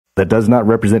that does not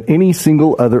represent any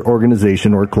single other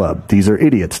organization or club. These are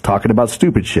idiots talking about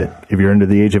stupid shit. If you're under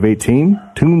the age of 18,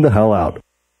 tune the hell out.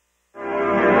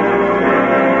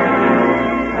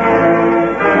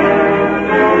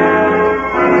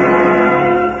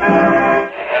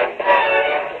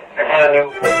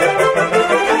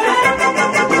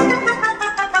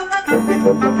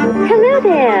 Hello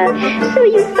there. So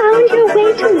you found your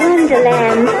way to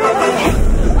Underland.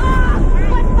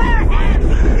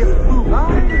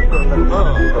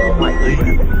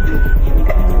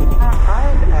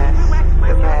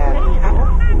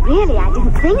 Really, I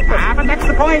didn't think that. But that's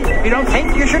the point. If you don't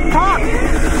think, you shouldn't talk.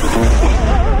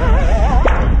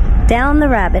 Down the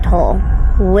rabbit hole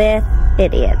with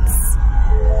idiots.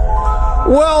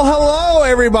 Well, hello,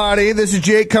 everybody. This is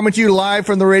Jake coming to you live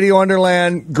from the Radio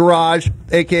Underland garage,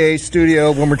 a.k.a.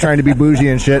 studio, when we're trying to be bougie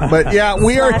and shit. But, yeah,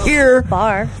 we are here.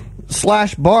 Bar.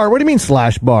 Slash bar. What do you mean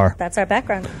slash bar? That's our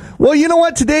background. Well, you know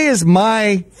what? Today is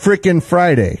my freaking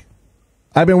Friday.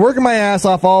 I've been working my ass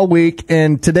off all week,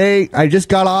 and today I just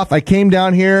got off. I came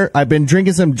down here. I've been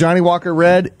drinking some Johnny Walker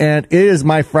Red, and it is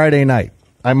my Friday night.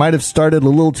 I might have started a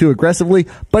little too aggressively,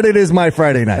 but it is my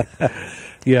Friday night.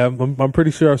 Yeah, I'm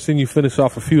pretty sure I've seen you finish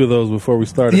off a few of those before we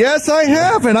started. Yes, I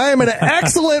have, and I am in an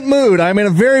excellent mood. I'm in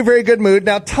a very, very good mood.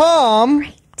 Now, Tom...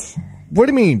 Great. What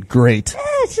do you mean, great? Yeah,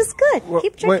 it's just good.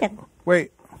 Keep drinking.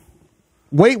 Wait.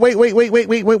 What?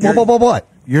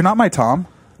 You're not my Tom?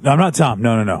 No, I'm not Tom.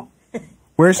 No.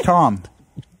 Where's Tom?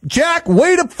 Jack,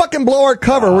 way to fucking blow our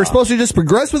cover. We're supposed to just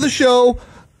progress with the show.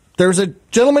 There's a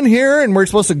gentleman here, and we're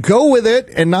supposed to go with it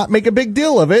and not make a big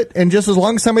deal of it. And just as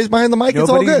long as somebody's behind the mic, it's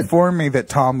all Nobody good. informed me that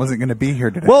Tom wasn't going to be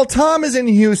here today. Well, Tom is in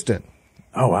Houston.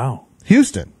 Oh, wow.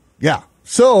 Houston, yeah.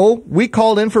 So we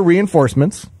called in for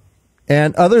reinforcements.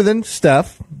 And other than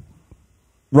Steph,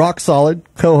 rock solid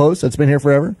co-host that's been here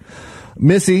forever,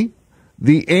 Missy,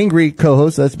 the angry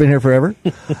co-host that's been here forever,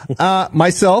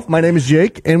 myself, my name is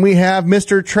Jake, and we have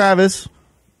Mr. Travis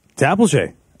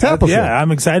Tapelshay. Yeah,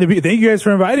 I'm excited to be. Thank you guys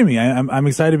for inviting me. I'm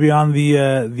excited to be on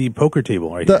the poker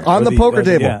table right here. On the poker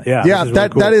table. Yeah.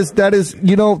 That is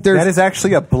you know, that is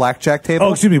actually a blackjack table.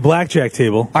 Oh, excuse me, blackjack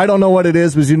table. I don't know what it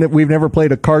is because we've never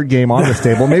played a card game on this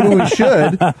table. Maybe we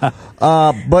should.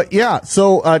 But yeah,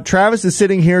 so Travis is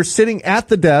sitting at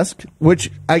the desk, which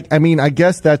I mean, I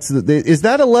guess is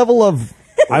that a level of?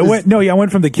 I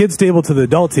went from the kids table to the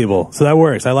adult table, so that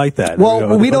works. I like that.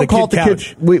 Well, we don't call it the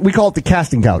kids. We call it the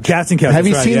casting couch. Casting couch. Have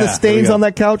you right, seen the stains on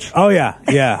that couch? Oh yeah.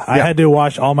 I had to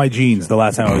wash all my jeans the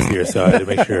last time I was here, so I had to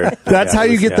make sure. That's how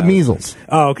you get the measles.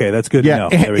 Oh, okay, that's good to know.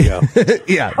 There we go.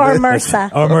 Yeah. Or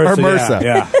MRSA. Or MRSA.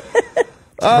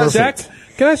 Yeah. Jack,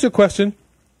 can I ask you a question?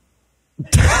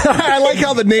 I like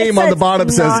how the name on the bottom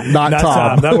says not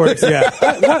Tom. That works. Yeah.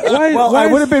 I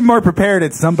would have been more prepared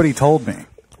if somebody told me.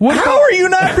 How are you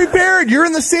not prepared? You're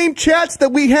in the same chats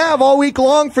that we have all week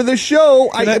long for this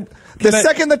show. The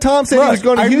second that Tom said he was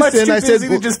going to Houston, I said,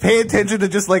 to just pay attention to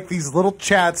just like these little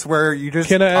chats where you just.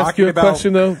 Can I ask you a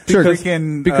question though? Sure.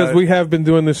 Because we have been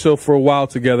doing this show for a while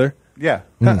together. Yeah.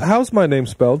 How's my name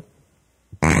spelled?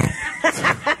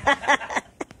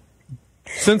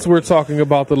 Since we're talking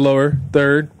about the lower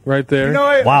third right there. You know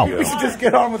what? Wow. We should just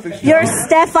get on with the show. You're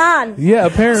Stefan. Yeah,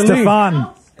 apparently.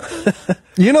 Stefan.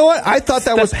 You know what? I thought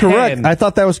that was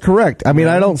correct. I mean,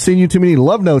 I don't send you too many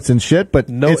love notes and shit, but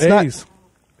no it's A's. Not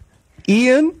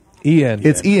Ian.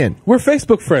 It's Ian. We're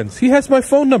Facebook friends. He has my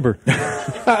phone number.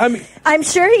 I'm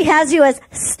sure he has you as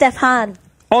Stefan.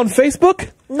 On Facebook?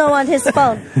 No, on his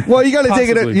phone. Well, you got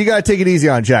to take it easy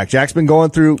on Jack. Jack's been going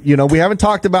through, we haven't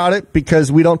talked about it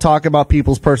because we don't talk about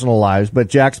people's personal lives, but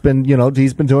Jack's been,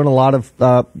 he's been doing a lot of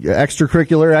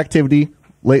extracurricular activity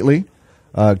lately,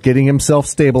 getting himself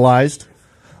stabilized,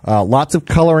 lots of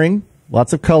coloring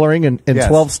and Yes.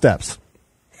 12 steps.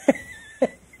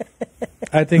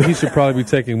 I think he should probably be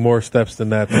taking more steps than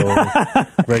that, though, on a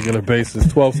regular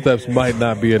basis. 12 steps might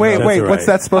not be enough. Wait, right. what's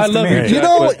that supposed to mean? You, Jack,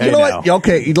 You know what?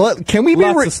 Okay, can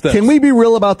we be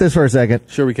real about this for a second?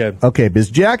 Sure we can. Okay, because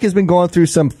Jack has been going through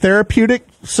some therapeutic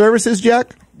services,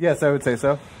 Jack. Yes, I would say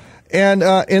so. And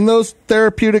in those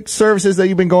therapeutic services that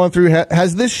you've been going through,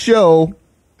 has this show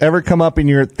ever come up in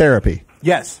your therapy?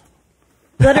 Yes.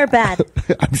 Good or bad?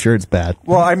 I'm sure it's bad.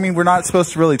 Well, I mean, we're not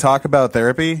supposed to really talk about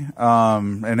therapy,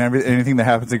 and anything that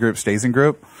happens in group stays in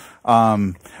group.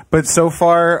 But so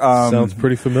far, sounds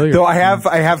pretty familiar. Though I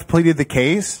have pleaded the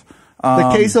case.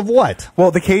 The case of what?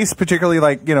 Well, the case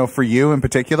particularly, for you in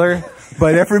particular,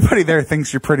 but everybody there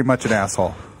thinks you're pretty much an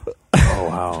asshole. Oh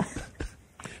wow.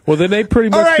 Well, then they pretty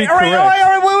much be correct.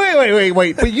 All right,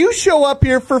 wait. But you show up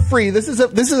here for free. This is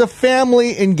a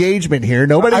family engagement here.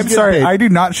 Nobody's I'm sorry, paid. I do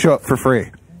not show up for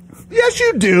free. Yes,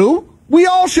 you do. We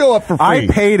all show up for free. I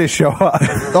pay to show up.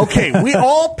 Okay, we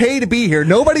all pay to be here.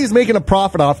 Nobody's making a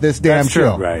profit off this damn That's true.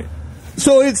 show. Right.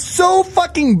 So it's so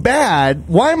fucking bad.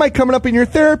 Why am I coming up in your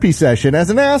therapy session as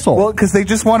an asshole? Well, because they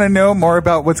just want to know more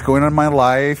about what's going on in my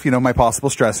life, my possible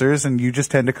stressors, and you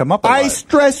just tend to come up a I lot.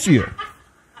 stress you.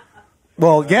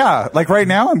 Well, yeah. Like right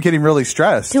now, I'm getting really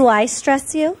stressed. Do I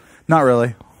stress you? Not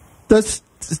really. The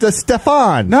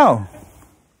Stefan. No.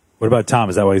 What about Tom?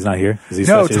 Is that why he's not here? Is he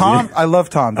No, stretches Tom. you? I love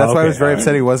Tom. That's Oh, why I okay, was very all right.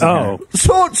 upset he wasn't Oh. here.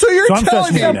 So you're So I'm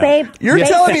telling me stressing So, you now. babe, you're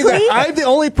telling me that basically- I'm the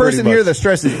only person here that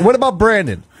stresses. What about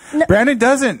Brandon? Brandon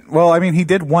doesn't. Well, I mean, he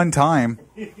did one time.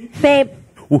 Babe,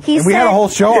 he And we had a whole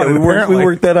show on it, we apparently.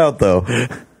 worked that out, though.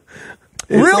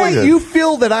 Really? good. You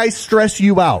feel that I stress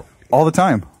you out? All the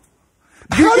time.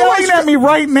 How You're do I yelling at me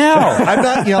right now. I'm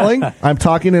not yelling. I'm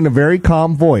talking in a very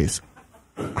calm voice.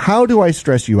 How do I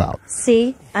stress you out?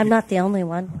 See, I'm not the only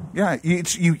one. Yeah, you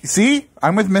see?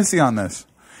 I'm with Missy on this.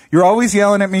 You're always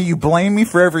yelling at me. You blame me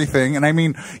for everything. And I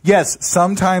mean, yes,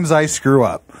 sometimes I screw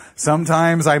up.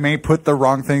 Sometimes I may put the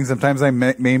wrong thing. Sometimes I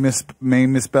may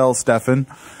misspell Stefan.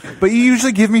 But you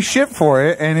usually give me shit for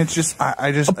it. And it's just,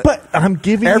 I just... But I'm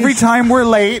giving every you time we're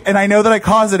late, and I know that I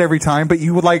cause it every time, but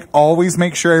you would always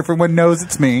make sure everyone knows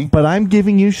it's me. But I'm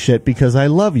giving you shit because I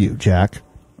love you, Jack.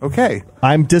 Okay.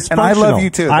 I'm dysfunctional. And I love you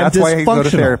too. That's why I go to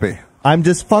therapy. I'm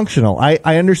dysfunctional.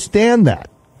 I understand that.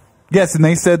 Yes, and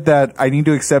they said that I need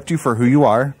to accept you for who you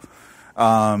are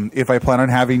if I plan on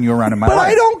having you around in my But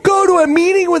life. I don't go to a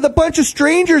meeting with a bunch of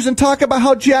strangers and talk about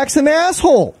how Jack's an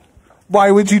asshole.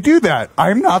 Why would you do that?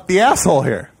 I'm not the asshole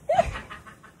here.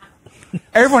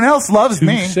 Everyone else loves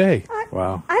me. Touche.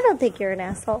 Wow. I don't think you're an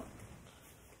asshole.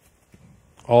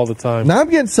 All the time. Now I'm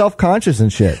getting self-conscious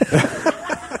and shit.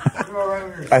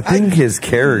 I think his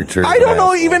character. I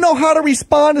don't even know how to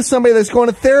respond to somebody that's going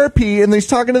to therapy and he's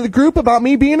talking to the group about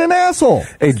me being an asshole.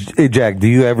 Hey, Jack, do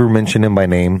you ever mention him by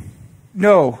name?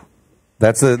 No.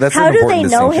 That's How an do important they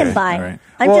know distinction. him by? All right.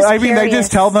 I'm Well, just I mean, I curious.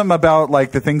 just tell them about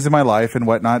the things in my life and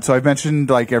whatnot. So I've mentioned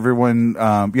everyone.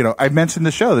 I've mentioned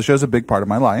the show. The show's a big part of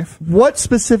my life. What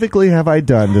specifically have I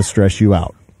done to stress you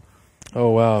out?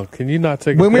 Oh, wow. Can you not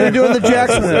take When we were doing the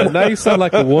Jackson... Now you sound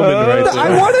like a woman right there.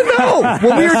 I want to know.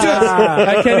 When we were doing...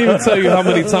 I can't even tell you how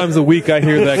many times a week I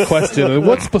hear that question. And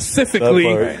what specifically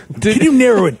did Can you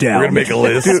narrow it down? We're gonna make a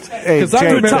list. Because I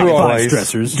Top remember all five these.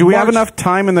 stressors. Do we have enough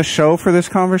time in the show for this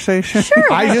conversation?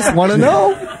 Sure. I just want to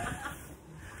know.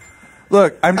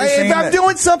 Look, I'm just saying If I'm that-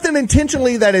 doing something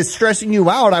intentionally that is stressing you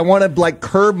out, I want to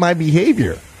curb my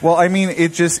behavior. Well, I mean,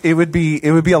 it would be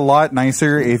a lot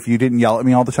nicer if you didn't yell at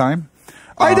me all the time.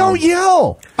 I don't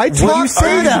yell. I talk What you say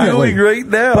that? passionately. Doing right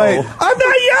now. But- I'm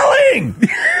not yelling.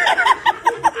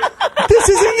 This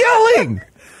isn't yelling.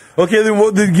 Okay,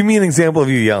 then give me an example of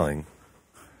you yelling.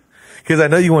 Because I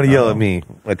know you want to yell at me,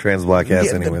 my trans black ass,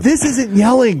 Yeah, anyway. this isn't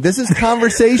yelling. This is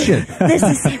conversation. This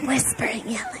is him whispering,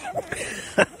 yelling.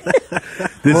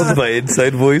 This is my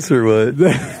inside voice, or what?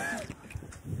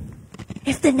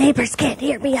 If the neighbors can't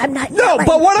hear me, I'm not No, yelling.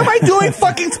 but what am I doing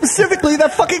fucking specifically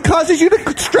that fucking causes you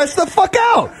to stress the fuck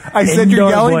out? I said you're Indoor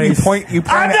yelling. voice.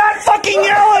 I'm not fucking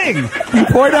yelling. You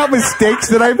point out mistakes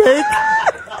that I make.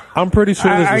 I'm pretty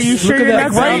sure there's Are you sure look you're at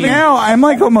not that Right vein. now, I'm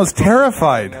almost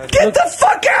terrified. Get the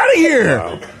fuck out of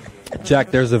here.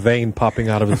 Jack, there's a vein popping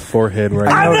out of his forehead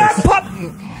right I'm now. not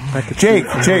popping. Jake.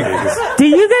 Do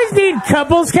you guys need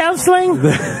couples counseling?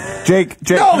 Jake.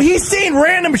 No, he's saying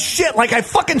random shit like I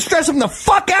fucking stress him the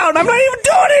fuck out and I'm not even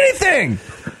doing anything.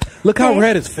 Look how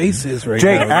red his face is right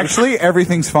Jake, now. actually,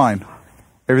 everything's fine.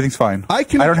 Everything's fine. I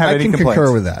don't have any complaints.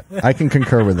 concur with that. I can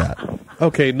concur with that.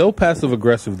 Okay, no passive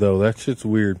aggressive though. That shit's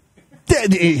weird.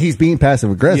 He's being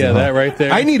passive aggressive. Yeah, that right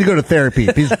there. I need to go to therapy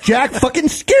because Jack fucking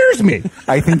scares me.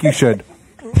 I think you should.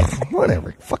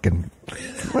 Whatever. Fucking.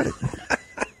 What?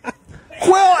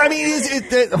 Well, I mean, is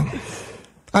it?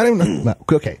 I don't know. No,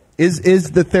 okay.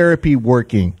 Is the therapy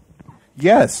working?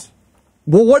 Yes.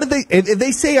 Well, what did they? If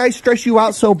they say I stress you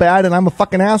out so bad and I'm a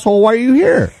fucking asshole, why are you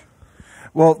here?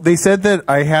 Well, they said that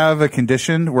I have a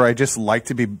condition where I just like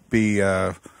to be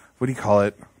what do you call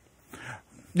it?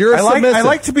 You're a submissive. I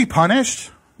like to be punished.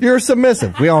 You're a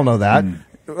submissive. We all know that.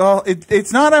 Well,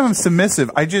 it's not I'm submissive.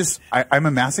 I'm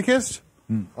a masochist.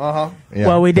 Yeah,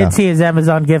 Well, we did yeah. see his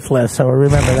Amazon gift list, so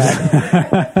remember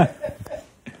that.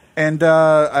 And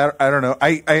I don't know.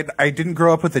 I didn't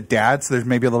grow up with a dad, so there's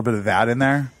maybe a little bit of that in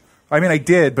there. I mean, I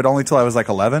did, but only till I was like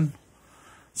 11.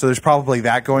 So there's probably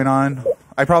that going on.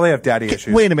 I probably have daddy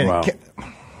issues. Wait a minute. Wow.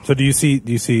 So do you see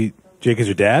Jake as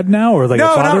your dad now, or like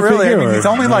No, a father not really. figure? I mean, or- he's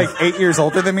only like 8 years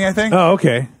older than me, I think, Oh,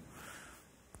 okay.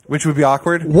 which would be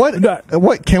awkward.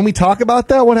 What? Can we talk about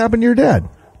that? What happened to your dad?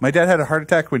 My dad had a heart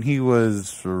attack when he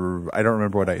was, I don't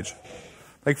remember what age,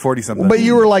 like 40 something. But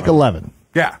you were like 11.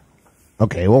 Yeah.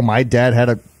 Okay, well, my dad had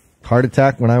a heart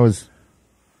attack when I was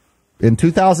in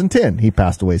 2010. He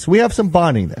passed away, so we have some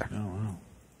bonding there. Oh wow.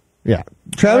 Yeah,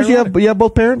 Travis, you have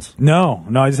both parents? No,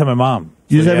 I just have my mom.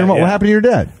 You just have your mom. What happened to your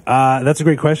dad? That's a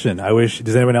great question. I wish.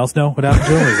 Does anyone else know what happened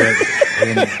to him? Is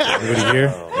that anybody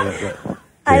here?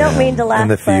 I don't mean to laugh. In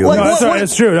the but- field. No, that's right.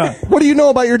 It's true. No. What do you know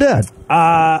about your dad?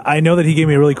 I know that he gave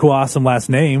me a really cool, awesome last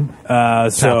name.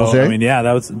 Tapelshay? I mean, yeah,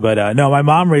 that was. But no, my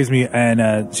mom raised me,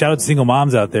 and shout out to single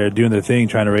moms out there doing their thing,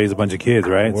 trying to raise a bunch of kids,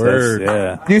 right? Word. So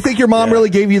yeah. Do you think your mom really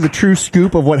gave you the true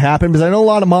scoop of what happened? Because I know a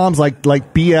lot of moms like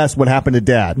BS what happened to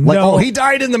dad. Like, No. oh, he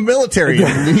died in the military.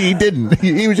 He didn't.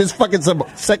 He was just fucking some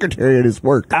secretary at his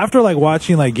work. After like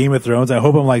watching like Game of Thrones, I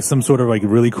hope I'm like some sort of like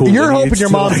really cool. You're lineage hoping your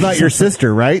to, mom's like, not your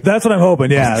sister, right? That's what I'm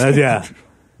hoping. Yeah, yeah.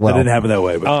 Well. That didn't happen that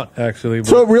way, but Actually. But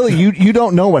So really, you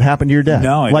don't know what happened to your dad?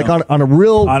 No, I like don't. on a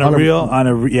real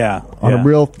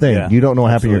thing. Yeah, You don't know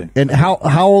what happened to your. absolutely. And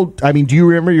how old? I mean, do you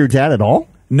remember your dad at all?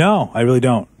 No, I really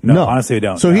don't. No, honestly, I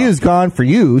don't. So no. he has gone for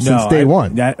you since day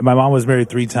one. My mom was married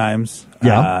 3 times.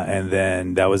 Yeah. And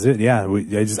then that was it. Yeah.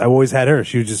 I always had her.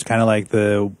 She was just kind of like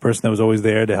the person that was always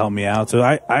there to help me out. So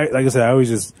I like I said, I always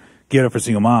just give it up for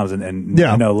single moms, and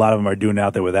Yeah. I know a lot of them are doing it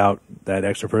out there without that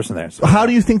extra person there. So How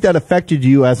do you think that affected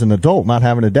you as an adult, not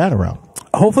having a dad around?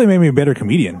 hopefully it made me a better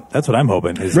comedian. That's what I'm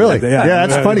hoping. Is Really? like, Yeah,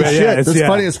 that's funny shit. it's- That's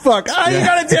funny as fuck. Ah, you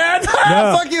got a dad?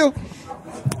 Ah, fuck you.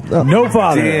 No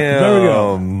father. There we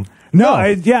go. No,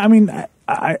 I mean,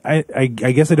 I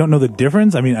guess I don't know the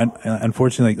difference. I mean,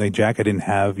 unfortunately, like Jack, I didn't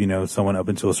have, someone up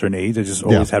until a certain age. I just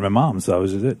always had my mom, so that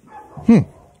was just it.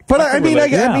 But I mean,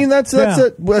 that's it.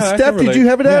 Steph, did relate. you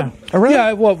have a dad around?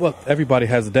 Yeah, well, everybody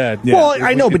has a dad. Yeah. Well,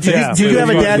 I know, but did you have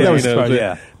a dad that was?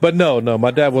 Yeah. But no,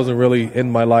 my dad wasn't really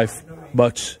in my life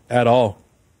much at all.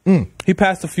 He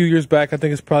passed a few years back. I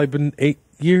think it's probably been 8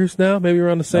 years now, maybe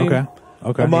around the same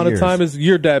amount of time as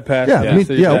your dad passed.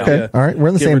 Okay. All right, we're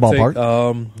in the same ballpark.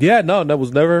 That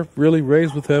was never really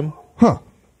raised with him. Huh.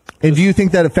 And do you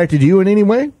think that affected you in any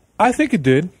way? I think it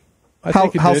did.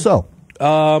 How so?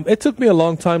 It took me a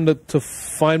long time to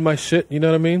find my shit, you know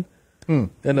what I mean?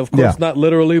 And of course, Yeah. not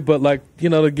literally, but like,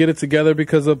 to get it together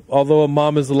because although a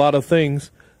mom is a lot of things,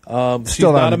 she's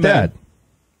Still not a man. dad.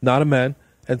 Not a man.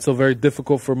 And so very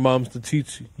difficult for moms to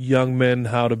teach young men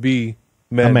how to be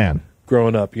men. A man.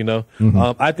 Growing up,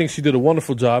 I think she did a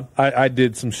wonderful job. I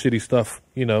did some shitty stuff,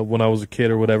 when I was a kid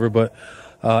or whatever. But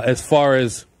as far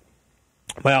as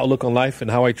my outlook on life and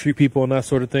how I treat people and that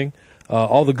sort of thing,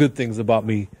 all the good things about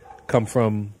me come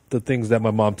from the things that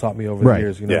my mom taught me over the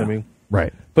years. You know what I mean?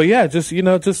 Right. But yeah,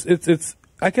 it's.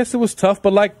 I guess it was tough,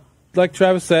 but like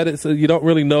Travis said, it's you don't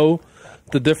really know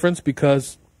the difference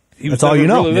because he was That's all never you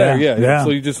know. really there. Yeah. Yeah. So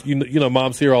you just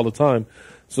mom's here all the time,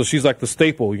 so she's like the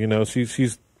staple.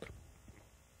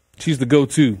 She's the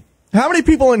go-to. How many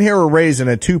people in here were raised in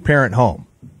a 2-parent home?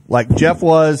 Like Jeff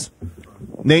was,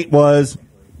 Nate was.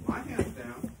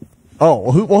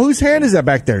 Oh, whose hand is that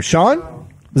back there? Sean?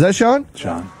 Is that Sean?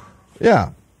 Sean.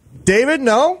 Yeah. David?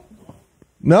 No?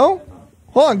 Hold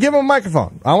on, give him a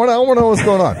microphone. I want to know what's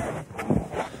going on.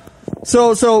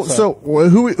 So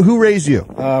who raised you?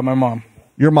 My mom.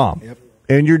 Your mom. Yep.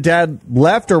 And your dad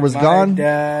left or was gone? My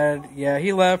dad,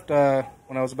 he left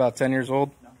when I was about 10 years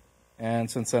old, and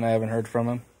since then I haven't heard from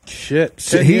him. Shit.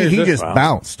 So he just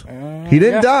bounced. He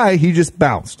didn't die. He just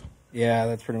bounced. Yeah,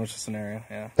 that's pretty much the scenario.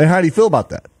 Yeah. And how do you feel about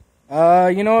that?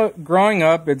 Growing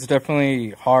up, it's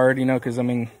definitely hard. Because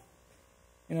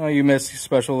you miss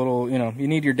special little. You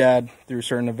need your dad through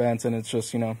certain events, and it's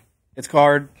just it's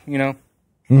hard.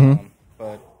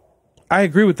 But I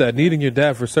agree with that. Needing your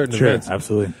dad for certain events,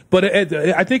 Absolutely. But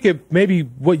I think maybe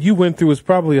what you went through was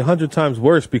probably 100 times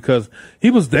worse because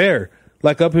he was there,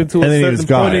 like up until And a then he certain was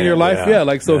gone. point in your life. Yeah.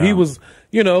 He was,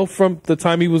 from the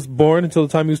time he was born until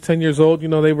the time he was 10 years old.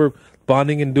 They were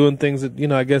bonding and doing things that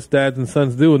I guess dads and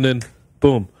sons do, and then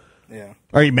boom. yeah,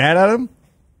 Are you mad at him?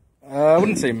 I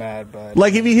wouldn't say mad, but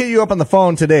Like if he hit you up on the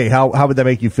phone today, how would that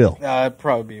make you feel? I'd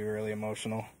probably be really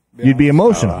emotional. You'd be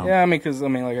emotional. Yeah, because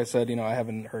like I said, I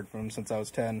haven't heard from him since I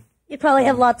was 10. You probably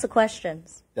have lots of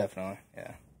questions. Definitely,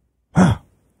 yeah.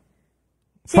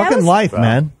 See, I Fucking was- life,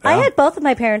 man. I had both of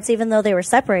my parents, even though they were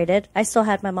separated. I still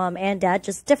had my mom and dad,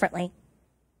 just differently.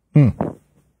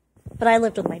 But I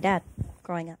lived with my dad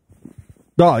growing up.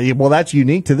 Oh, well, that's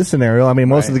unique to this scenario. I mean,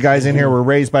 most of the guys in here were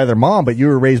raised by their mom, but you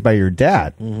were raised by your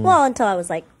dad. Well, until I was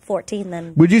like 14,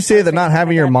 then. Would you say that not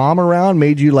having your mom around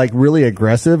made you like really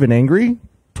aggressive and angry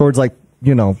towards like,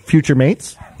 future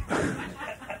mates?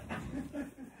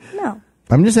 No.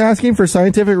 I'm just asking for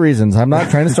scientific reasons. I'm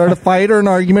not trying to start a fight or an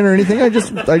argument or anything. I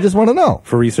just want to know.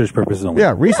 For research purposes only.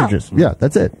 Yeah, researchers. Yeah,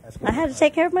 that's it. I had to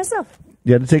take care of myself.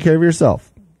 You had to take care of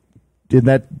yourself. Did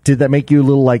that make you a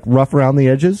little like rough around the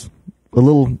edges? A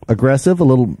little aggressive, a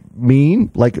little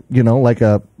mean, like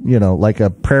a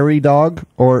prairie dog,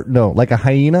 or no, like a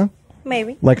hyena?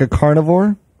 Maybe. Like a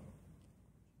carnivore?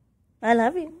 I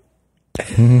love you.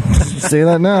 Say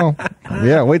that now.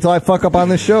 Yeah, wait till I fuck up on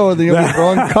this show, then you'll be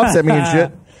throwing cups at me and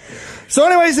shit. So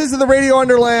anyways, this is the Radio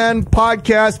Underland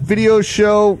podcast, video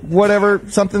show, whatever,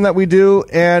 something that we do.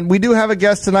 And we do have a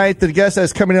guest tonight. The guest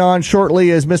that's coming on shortly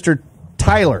is Mr.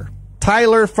 Tyler.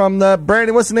 Tyler from the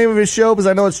Brandon, what's the name of his show? Because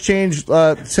I know it's changed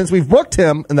since we've booked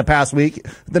him in the past week.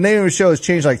 The name of his show has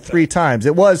changed like 3 times.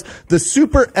 It was the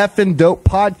Super Effin' Dope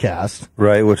Podcast.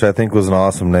 Right, which I think was an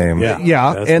awesome name.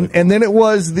 Yeah. And then it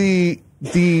was the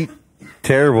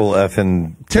Terrible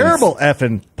Effin'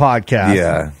 Podcast.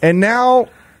 Yeah. And now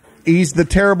he's the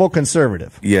Terrible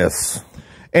Conservative. Yes.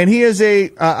 And he is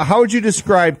how would you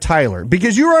describe Tyler?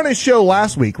 Because you were on his show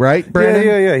last week, right, Brandon?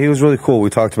 Yeah. He was really cool. We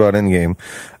talked about Endgame.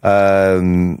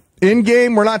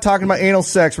 Endgame, we're not talking about anal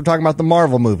sex. We're talking about the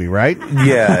Marvel movie, right?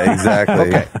 Yeah, exactly.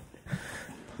 Okay.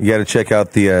 You got to check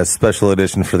out the special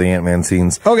edition for the Ant-Man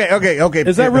scenes. Okay.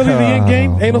 Is that really the end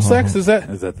game? Anal sex? Is that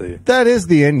That is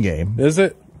the end game. Is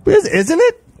it? Isn't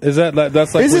it? Is that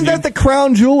that's like? Isn't that the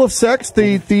crown jewel of sex?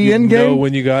 The end game. Know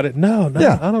when you got it? No,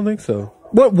 Yeah. I don't think so.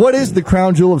 What is the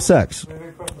crown jewel of sex?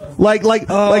 Like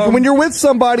when you're with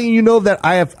somebody and you know that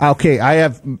I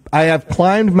have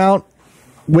climbed Mount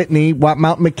Whitney,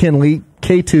 Mount McKinley,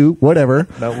 K2, whatever.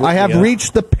 I have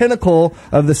reached the pinnacle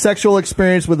of the sexual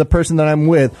experience with the person that I'm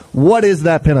with. What is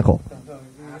that pinnacle?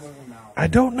 I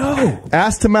don't know.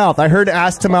 Ass to mouth. I heard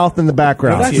ass to mouth in the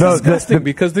background. That's disgusting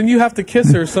because then you have to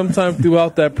kiss her sometime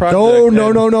throughout that project.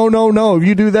 No. If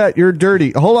you do that, you're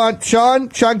dirty. Hold on, Sean,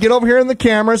 get over here in the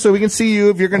camera so we can see you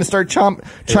if you're going to start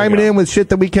chiming in with shit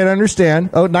that we can't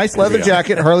understand. Oh, nice leather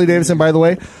jacket. Harley Davidson, by the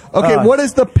way. Okay, what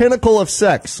is the pinnacle of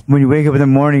sex? When you wake up in the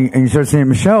morning and you start saying,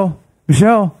 Michelle.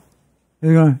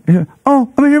 You're going,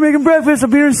 oh, I'm in here making breakfast. I'll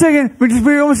be here in a second.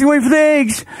 We're almost waiting for the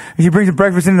eggs. And she brings the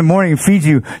breakfast in the morning and feeds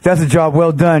you. That's a job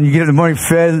well done. You get in the morning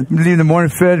fed, leave in the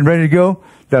morning fed and ready to go.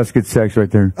 That's good sex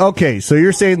right there. Okay, so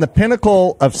you're saying the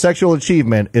pinnacle of sexual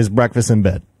achievement is breakfast in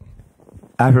bed.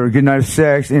 After a good night of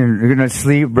sex and a good night's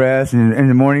sleep, rest, and in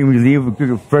the morning when you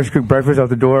leave, fresh cooked breakfast out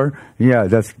the door. Yeah,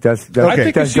 that's I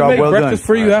think if she job made well breakfast done.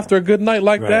 for you after a good night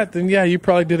like that, then yeah, you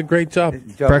probably did a great job.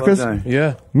 Breakfast? Well done.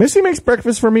 Yeah. Missy makes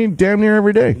breakfast for me damn near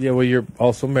every day. Yeah, well, you're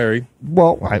also married.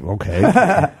 Well,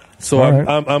 okay. So All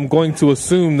right. I'm going to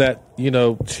assume that,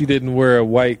 she didn't wear a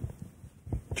white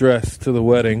dress to the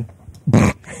wedding.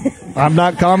 I'm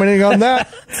not commenting on that.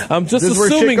 I'm just This is where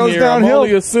shit assuming goes here. I'm downhill.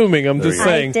 only assuming. I'm just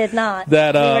saying. I did not.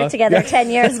 That, we were together 10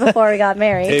 years before we got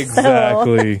married.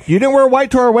 Exactly. You didn't wear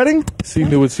white to our wedding? She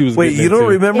knew what she was Wait, getting you don't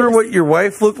into. remember what your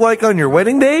wife looked like on your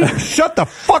wedding day? Shut the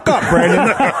fuck up, Brandon.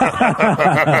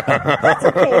 That's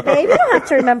okay, babe. You don't have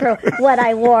to remember what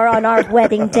I wore on our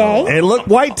wedding day. It looked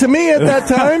white to me at that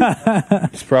time.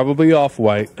 It's probably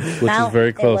off-white, which No, is very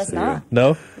it close was to not. you.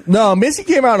 No? No, Missy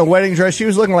came out in a wedding dress. She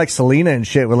was looking like Selena and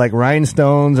shit with like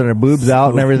rhinestones and her boobs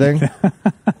out and everything.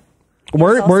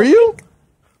 Were you?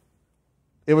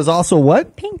 It was also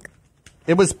what? Pink.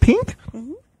 It was pink?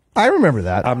 Mm-hmm. I remember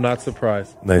that. I'm not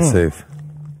surprised. Nice save.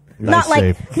 Not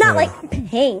save. like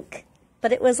pink,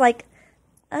 but it was like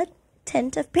a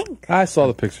tint of pink. I saw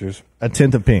the pictures. A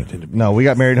tint of pink. No, we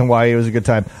got married in Hawaii. It was a good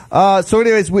time. So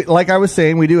anyways, like I was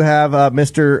saying, we do have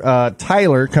Mr.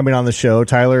 Tyler coming on the show,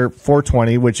 Tyler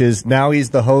 420, which is now he's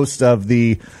the host of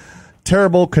the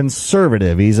Terrible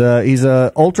Conservative. He's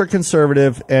a ultra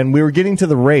conservative, and we were getting to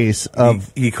the race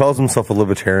of. He calls himself a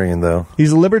libertarian, though.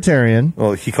 He's a libertarian.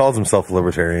 Well, he calls himself a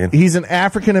libertarian. He's an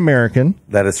African American.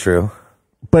 That is true.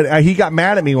 But he got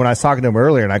mad at me when I was talking to him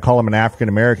earlier, and I call him an African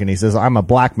American. He says, I'm a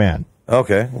black man.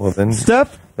 Okay, well then.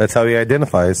 Steph? That's how he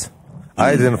identifies.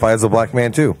 I identify as a black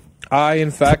man, too.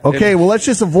 In fact... Okay, well, let's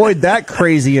just avoid that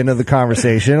crazy end of the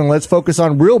conversation, and let's focus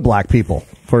on real black people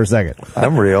for a second.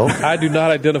 I'm real. I do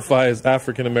not identify as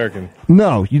African American.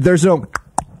 No, there's no...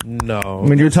 No.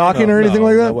 When you're talking or anything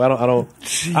like that? No, I don't.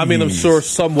 I mean, I'm sure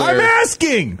somewhere... I'm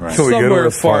asking! Right. Can we go to Somewhere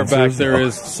our far back sponsors? there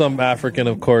is some African,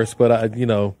 of course, but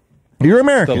You're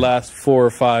American. the last 4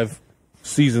 or 5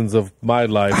 seasons of my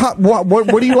life.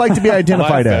 What do you like to be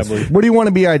identified My as? family. What do you want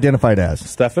to be identified as?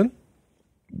 Stefan?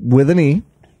 With an E.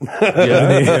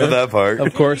 Yeah, That part.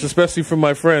 of course, especially from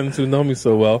my friends who know me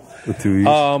so well. The 2 E's.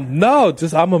 No,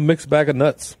 just I'm a mixed bag of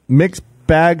nuts. Mixed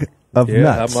bag of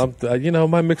Yeah, nuts.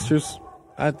 my mixtures.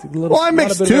 I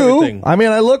mix too. I mean,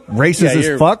 I look racist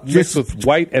as fuck. Mixed with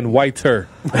white and whiter.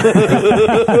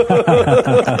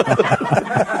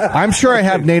 I'm sure I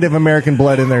have Native American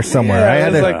blood in there somewhere.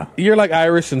 Yeah, you're like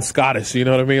Irish and Scottish. You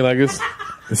know what I mean? Like it's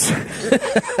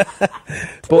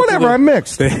whatever. I'm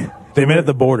mixed. They met at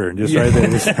the border, just right there.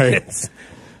 Just right.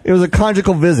 It was a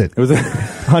conjugal visit. It was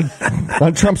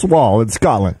on Trump's wall in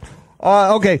Scotland.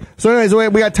 Okay, so anyways,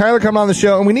 we got Tyler coming on the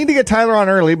show, and we need to get Tyler on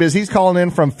early because he's calling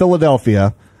in from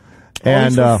Philadelphia.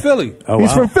 And he's from Philly.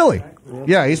 He's from Philly.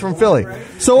 Yeah, he's from Philly.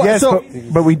 So, yes,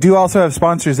 but we do also have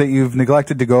sponsors that you've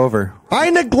neglected to go over. I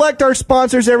neglect our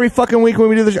sponsors every fucking week when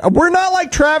we do the show. We're not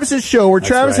like Travis's show where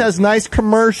Travis has nice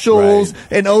commercials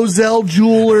and Ozell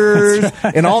Jewelers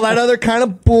and all that other kind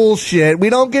of bullshit. We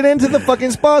don't get into the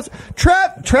fucking spots.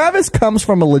 Travis comes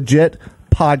from a legit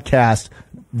podcast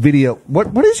video.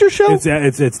 What is your show?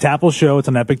 It's Tapel Show. It's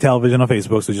on Epic Television on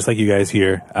Facebook. So just like you guys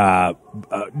here.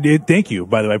 Thank you,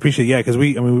 by the way. I appreciate it. Yeah, because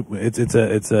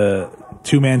it's a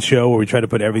 2-man show where we try to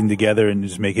put everything together and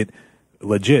just make it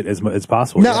legit as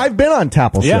possible. Now I've been on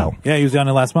Tapel Show. Yeah, he was on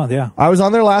there last month. Yeah, I was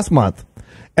on there last month,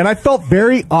 and I felt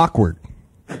very awkward.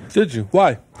 Did you?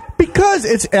 Why?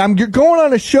 Because you're going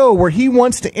on a show where he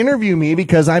wants to interview me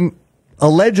because I'm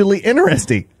allegedly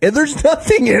interesting, and there's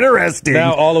nothing interesting.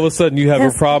 Now all of a sudden you have a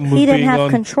problem with he didn't being have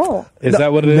on control. Is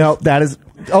that what it is? No, that is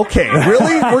okay.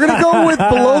 Really, we're gonna go with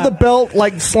below the belt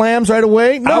like slams right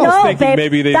away. I was thinking babe,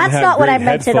 maybe they that's didn't have not what I great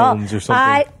meant at all. headphones or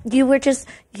something. You were just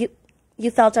you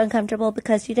felt uncomfortable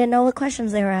because you didn't know what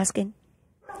questions they were asking.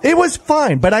 It was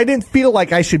fine, but I didn't feel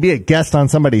like I should be a guest on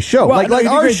somebody's show. Well, like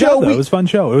our show, it was a fun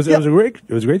show. It was a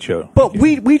great show. But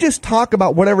we just talk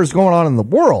about whatever's going on in the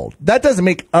world. That doesn't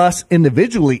make us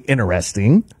individually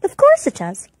interesting. Of course it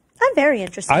does. I'm very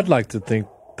interested. I'd like to think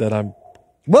that I'm.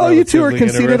 Well, you two are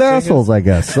conceited assholes, I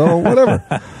guess. So whatever.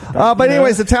 But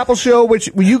anyways, the Tapel Show, which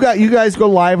you guys go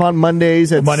live on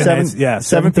Mondays at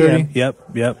 7:30.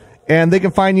 Yep. And they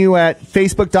can find you at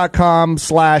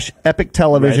facebook.com/Epic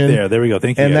Television. Right there we go.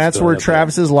 Thank you. And that's where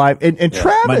Travis is live. And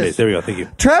Travis, Mondays. There we go. Thank you.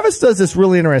 Travis does this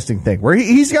really interesting thing where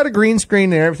he's got a green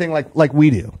screen and everything like we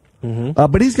do.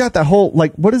 Mm-hmm. But he's got that whole,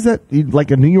 what is that?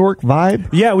 Like a New York vibe?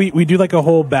 Yeah, we do like a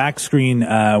whole back screen.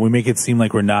 We make it seem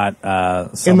like we're not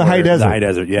in the high desert. The high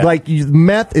desert, yeah. Like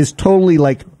meth is totally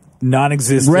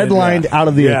non-existent. Redlined out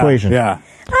of the equation. Yeah.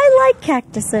 I like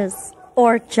cactuses.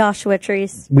 Or Joshua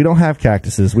trees. We don't have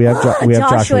cactuses. We have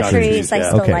Joshua trees. I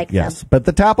still like them. But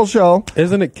the Tapel Show,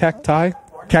 isn't it cacti?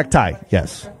 Cacti,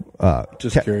 yes.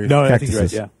 Just curious. No, cactuses. I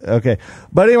think you're right, yeah. Okay,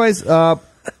 but anyways, I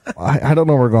don't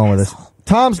know where we're going with this.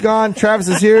 Tom's gone. Travis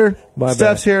is here.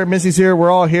 Steph's here. Missy's here.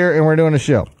 We're all here, and we're doing a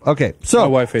show. Okay, so my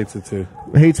wife hates it too.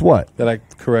 Hates what? That I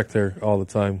correct her all the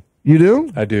time. You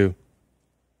do? I do.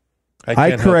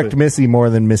 I correct Missy more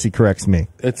than Missy corrects me.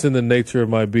 It's in the nature of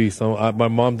my beast. My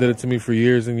mom did it to me for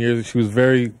years and years. She was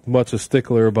very much a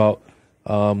stickler about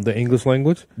the English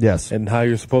language. Yes. And how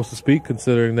you're supposed to speak,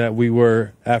 considering that we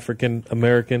were African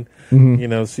American. Mm-hmm. You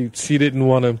know, she didn't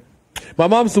want to. My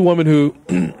mom's the woman who,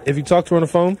 if you talk to her on the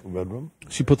phone,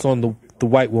 she puts on the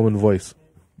white woman voice.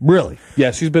 Really?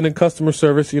 Yeah, she's been in customer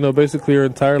service, basically her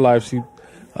entire life. She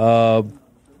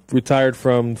retired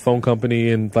from phone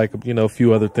company and a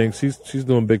few other things. She's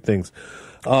doing big things.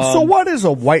 So what is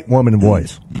a white woman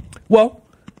voice? Well,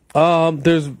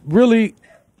 there's really,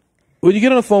 when you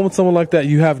get on the phone with someone like that,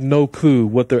 you have no clue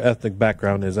what their ethnic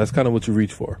background is. That's kind of what you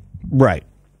reach for. Right.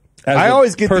 I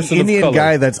always get the Indian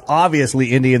guy that's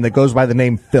obviously Indian that goes by the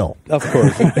name Phil. Of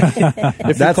course.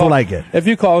 That's what I get. If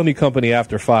you call any company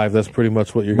after 5, that's pretty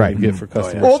much what you're going to get for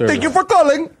customer service. Thank you for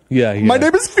calling. Yeah. My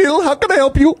name is Phil. How can I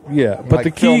help you? Yeah, but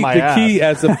the key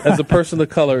as a person of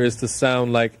color is to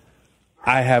sound like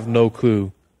I have no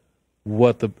clue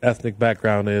what the ethnic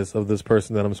background is of this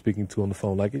person that I'm speaking to on the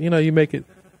phone. You make it.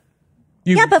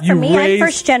 But for me, I'm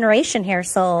first generation here,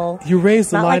 so you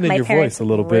raise the line in your voice a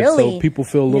little bit, really so people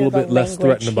feel a little bit less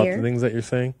threatened about the things that you're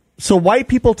saying. So white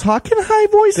people talk in high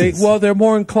voices? They're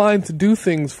more inclined to do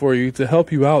things for you to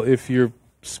help you out if your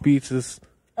speech is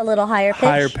a little higher pitched.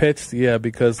 Higher pitched, yeah.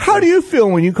 Because how do you feel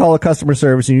when you call a customer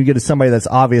service and you get somebody that's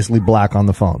obviously black on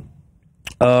the phone?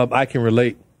 I can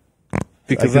relate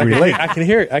because I can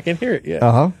hear it. I can hear it.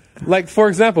 Yeah. Like for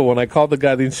example, when I called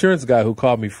the insurance guy who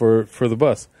called me for the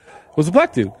bus. Was a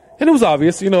black dude. And it was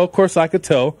obvious, of course I could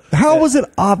tell. How was it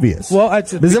obvious? Well,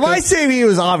 because if I say he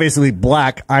was obviously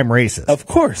black, I'm racist. Of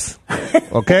course.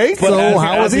 Okay? So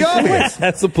how was he obvious?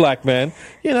 That's a black man.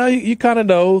 You kind of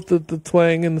know the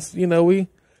twang and,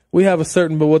 we have a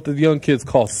certain, but what the young kids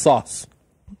call sauce.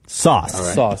 Sauce.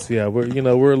 Right. Sauce, yeah. We're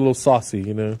a little saucy,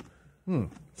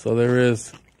 So there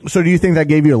is. So do you think that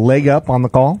gave you a leg up on the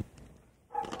call?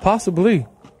 Possibly.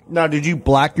 Now, did you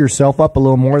black yourself up a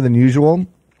little more than usual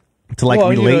to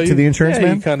relate to the insurance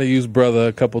man? You kind of use brother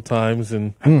a couple times,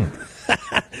 and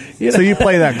so you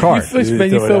play that card. You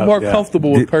feel more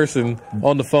comfortable with person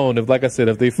on the phone. If, like I said,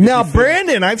 if they now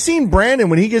Brandon, I've seen Brandon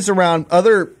when he gets around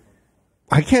other.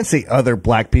 I can't say other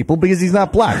black people because he's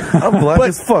not black. I'm black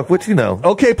as fuck. What you know?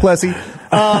 Okay, Plessy.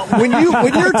 When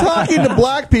you're talking to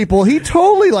black people, he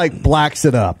totally blacks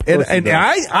it up, and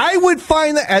I would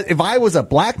find that if I was a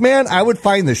black man, I would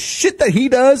find the shit that he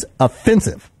does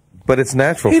offensive. But it's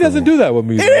natural. He doesn't do that with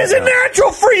me. It isn't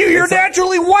natural for you. You're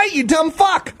naturally white, you dumb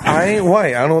fuck. I ain't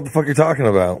white. I don't know what the fuck you're talking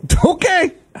about.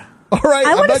 Okay, all right.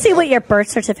 I want to see what your birth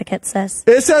certificate says.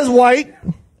 It says white.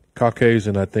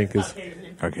 Caucasian, I think is.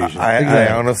 Caucasian.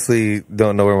 I honestly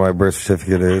don't know where my birth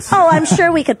certificate is. Oh, I'm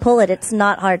sure we could pull it. It's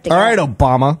not hard to get. All right,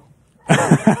 Obama.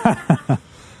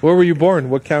 Where were you born?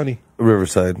 What county?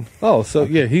 Riverside. Oh, so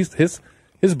yeah, his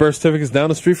birth certificate is down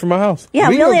the street from my house. Yeah,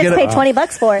 we only have to pay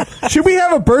 $20 for it. Should we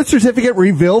have a birth certificate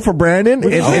reveal for Brandon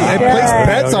and place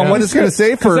bets on what it's going to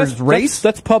say for his race?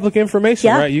 That's public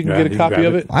information, right? You can get a copy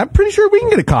of it. I'm pretty sure we can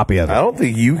get a copy of it. I don't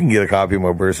think you can get a copy of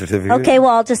my birth certificate. Okay, well,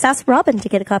 I'll just ask Robin to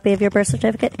get a copy of your birth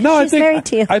certificate. No, She's married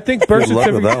to you. I think birth Good luck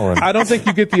with certificate. that one. I don't think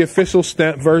you get the official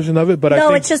stamped version of it, but I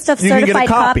think it's just a you can get a certified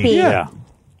copy. copy. Yeah.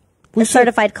 A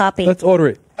certified copy. Let's order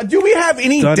it. Do we have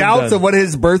any Done and doubts done. of what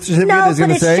his birth certificate No, is but going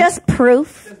to it's say? just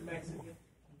proof.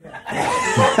 He's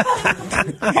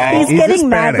getting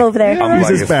mad Hispanic. over there. I'm He's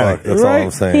black as Hispanic. fuck. That's all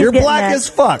I'm saying. He's You're getting black mad. as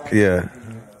fuck. Yeah.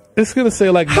 It's gonna say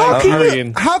like How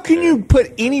Nigerian. can you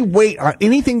put any weight on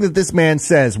anything that this man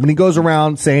says when he goes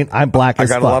around saying I'm black I as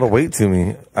got fuck? a lot of weight to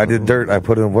me. I did dirt. I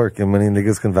put in work, and many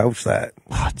niggas can vouch that.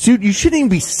 Dude, you shouldn't even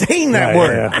be saying that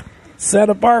word.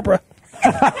 Santa Barbara.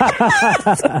 Can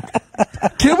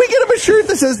we get him a shirt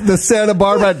that says the Santa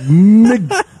Barbara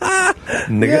nigga?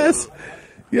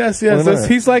 Yes.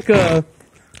 He's like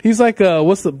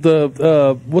what's the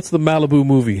Malibu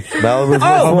movie? Malibu's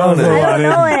I don't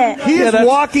know it. He is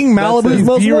walking Malibu's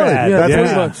most wanted. Yeah, That's pretty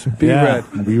what much.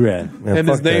 B-Rad. B-Rad. Man, And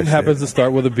fuck his name that happens shit. to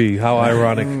start with a B. How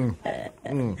ironic.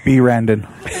 B. Randon.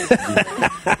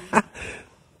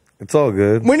 It's all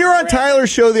good. When you were on Tyler's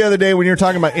show the other day, when you were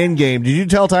talking about Endgame, did you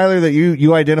tell Tyler that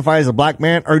you identify as a black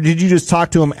man, or did you just talk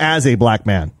to him as a black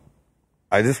man?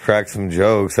 I just cracked some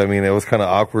jokes. I mean, it was kind of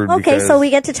awkward. Okay, because so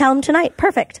we get to tell him tonight.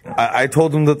 Perfect. I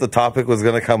told him that the topic was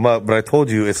going to come up, but I told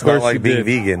you it's not course like you being did.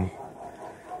 vegan.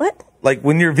 What? Like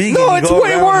when you're vegan, No, you it's go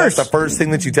way around, worse. That's the first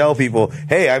thing that you tell people.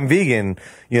 Hey, I'm vegan.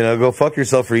 You know, go fuck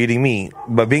yourself for eating meat.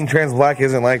 But being trans black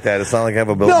isn't like that. It's not like I have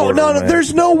a billboard. No.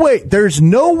 There's no way. There's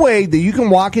no way that you can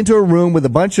walk into a room with a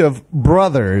bunch of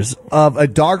brothers of a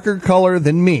darker color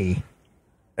than me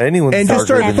Anyone's and just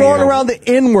darker start than throwing me. around the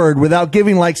N-word without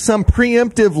giving some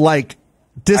preemptive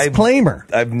disclaimer.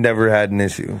 I've never had an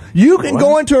issue. You can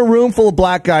go into a room full of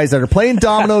black guys that are playing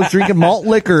dominoes, drinking malt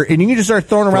liquor, and you can just start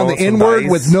throwing around Throwing the some N-word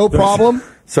dice. with no problem.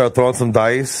 Start throwing some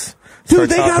dice. Dude, Start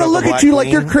they chopping gotta up look the at black you like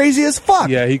you're bean. crazy as fuck.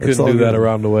 Yeah, he couldn't all do that good.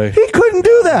 around the way. He couldn't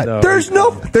do that. No,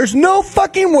 there's no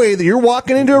fucking way that you're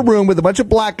walking into a room with a bunch of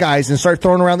black guys and start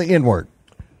throwing around the N-word.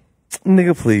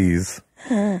 Nigga, please.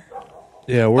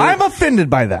 Yeah, I'm offended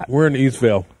by that. we're in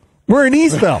Eastvale. We're in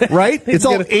Eastville, right? It's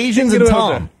all Get it- Asians get and it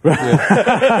Tom.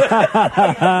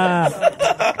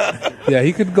 Yeah,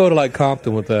 he could go to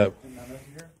Compton with that.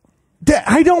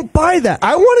 I don't buy that.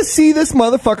 I want to see this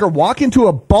motherfucker walk into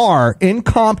a bar in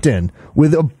Compton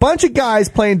with a bunch of guys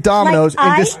playing dominoes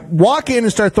and just walk in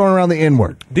and start throwing around the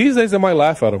N-word. These days, I might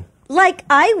laugh at him.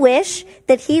 I wish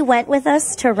that he went with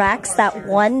us to Rax that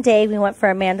one day we went for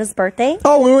Amanda's birthday.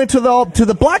 Oh, we went to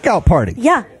the blackout party.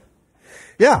 Yeah.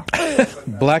 Yeah.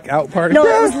 Blackout party? No,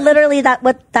 it was literally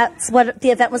that's what the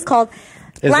event was called.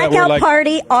 Is that Blackout where,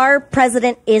 party, our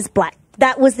president is black.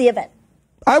 That was the event.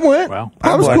 I went. Wow.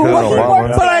 I was Black cool out with it.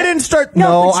 Obama. But I didn't start. No,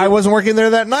 No, but you- I wasn't working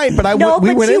there that night, but we but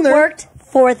went you in there. worked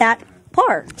for that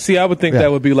bar. See, I would think Yeah.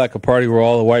 that would be like a party where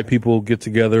all the white people get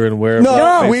together and wear. No,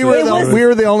 black we faces.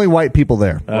 were the only white people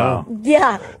there. Wow.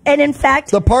 Yeah. And in fact,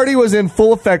 The party was in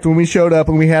full effect when we showed up,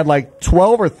 and we had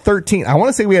 12 or 13. I want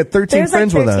to say we had 13 There's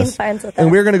friends 13 with us. friends with and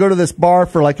us. we were going to go to this bar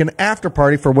for an after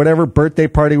party for whatever birthday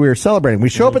party we were celebrating. We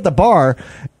show up at the bar,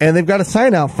 and they've got a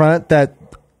sign out front that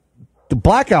the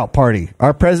blackout party,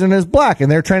 our president is black, and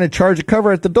they're trying to charge a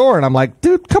cover at the door. And I'm like,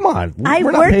 dude, come on. I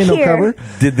We're not work paying no here. cover.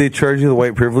 Did they charge you the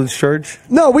white privilege charge?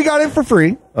 No, we got in for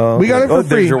free. We got in for Oh, free.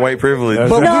 there's your white privilege.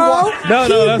 But we no,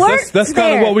 That's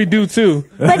kind of what we do too.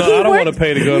 But no, he I don't worked, want to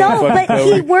pay to go. No, to the fucking but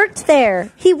cover. he worked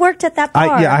there. He worked at that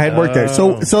bar. I had worked there.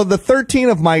 So the 13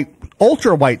 of my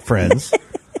ultra white friends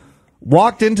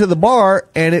walked into the bar,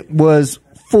 and it was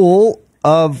full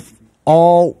of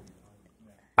all.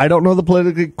 I don't know the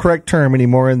politically correct term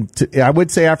anymore. And I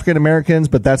would say African Americans,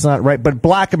 but that's not right. But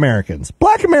Black Americans.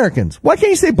 Black Americans. Why can't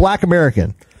you say Black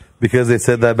American? Because they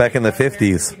said that back in the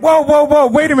 50s. Whoa,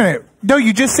 wait a minute. No,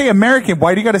 you just say American.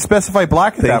 Why do you got to specify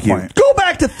black at that point? Go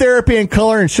back to therapy and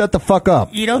color and shut the fuck up.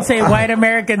 You don't say white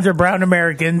Americans or brown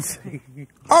Americans.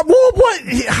 Well, what?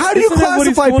 How do you classify what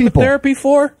he's going to people? therapy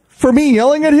for? For me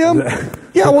yelling at him?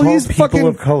 Yeah, well, he's people fucking.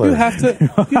 of color. You have to.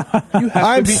 You have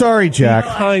I'm to be sorry, Jack.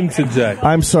 kind to Jack.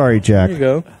 I'm sorry, Jack. There you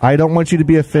go. I don't want you to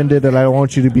be offended, and I don't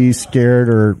want you to be scared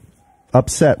or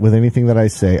upset with anything that I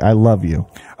say. I love you.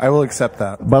 I will accept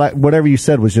that. But whatever you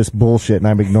said was just bullshit, and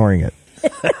I'm ignoring it.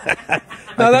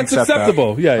 No, that's accept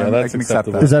acceptable. that. Yeah, I that's can accept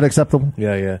acceptable. that. Is that acceptable?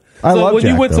 Yeah, yeah. I love when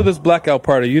Jack, you went though. to this blackout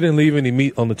party, you didn't leave any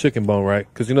meat on the chicken bone, right?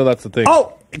 Because you know that's the thing.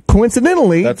 Oh,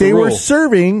 coincidentally, That's a they were rule.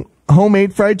 serving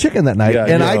homemade fried chicken that night, Yeah,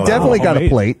 and yeah. I definitely got a Homemade.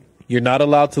 plate. You're not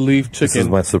allowed to leave This is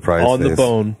chicken my surprise on the face.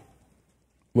 bone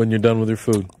when you're done with your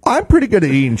food. I'm pretty good at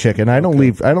eating chicken. I don't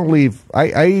leave.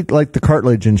 I eat like the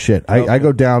cartilage and shit. I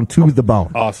go down to the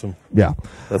bone. Awesome. Yeah,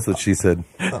 That's what she said.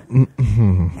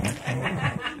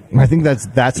 I think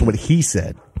that's what he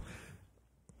said.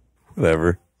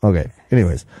 Whatever. Okay.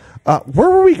 Anyways, where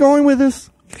were we going with this?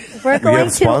 We're going have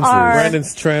to sponsors. our.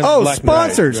 Brandon's trans. Oh, black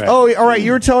sponsors. Right. Oh, all right.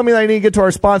 You were telling me that I need to get to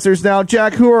our sponsors now.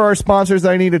 Jack, who are our sponsors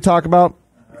that I need to talk about?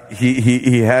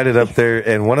 He had it up there,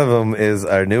 and one of them is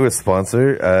our newest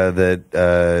sponsor, that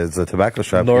is a tobacco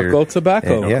shop Norco here.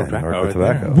 Tobacco. And, yeah, Tobacco Norco right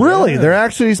Tobacco. Really? They're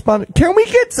actually sponsoring. Can we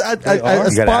get a You gotta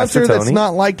ask sponsor for that's Tony.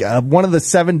 not like one of the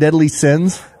 7 deadly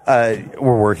sins? We're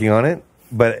working on it,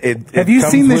 but Have you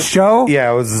comes seen this with- show? Yeah,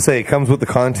 I was to say it comes with the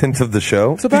content of the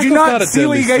show. Did Tobacco's you not a see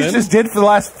what you deadly guys sin. just did for the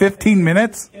last 15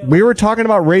 minutes? We were talking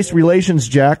about race relations,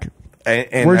 Jack.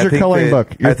 And Where's I your think coloring book?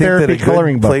 Your I think that therapy a good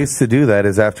coloring book. place to do that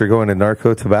is after going to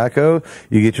Narco Tobacco,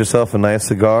 you get yourself a nice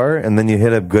cigar, and then you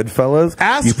hit up Goodfellas.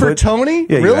 Ask You for Tony?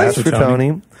 Yeah, you Really? ask for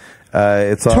Tony.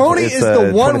 It's Tony it's, is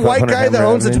the one white guy that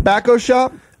owns a Avenue, tobacco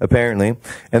shop? apparently.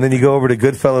 And then you go over to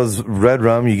Goodfellas Red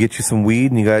Rum, you get you some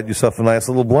weed, and you got yourself a nice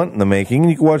little blunt in the making,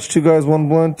 and you can watch Two Guys, One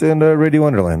Blunt and Radio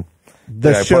Underland.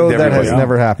 The Yeah, I show plugged that has everybody.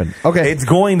 never happened. Okay. It's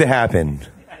going to happen.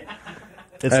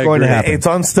 It's going to happen. It's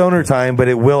on Stoner Time, but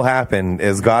it will happen.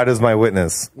 As God is my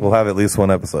witness, we'll have at least one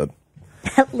episode.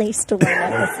 At least one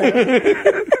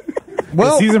episode.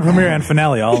 Well, The season premiere and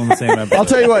finale all in the same episode. I'll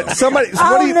tell you what. Somebody,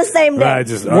 All what on the same day. Right,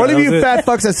 just, one of that you was it. fat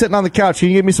fucks that's sitting on the couch, can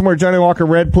you give me some more Johnny Walker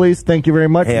Red, please? Thank you very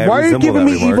much. Hey, I Why are you resemble giving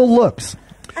that me remark. evil looks?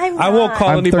 I'm I won't not. call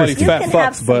I'm anybody thirsty. You fat can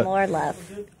have fucks, some but more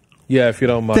love. yeah, if you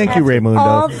don't mind. Thank you, Raymundo.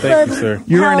 All Thank the, you, sir.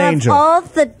 You're an have angel. All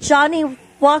the Johnny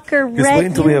Walker Just Red wait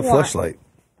until we you have want. Fleshlight.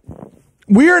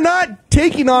 We are not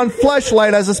taking on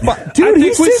Fleshlight as a spot. Dude, I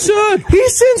think we should. He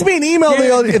sends me an email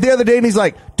the other day, and he's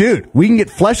like, dude, we can get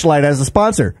Fleshlight as a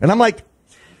sponsor. And I'm like,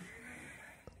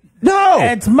 no.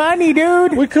 It's money,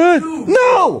 dude. We could.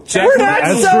 No. Jack, We're not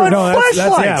That's selling true. No, that's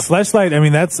Fleshlights. yeah, flashlight.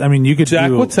 You could Jack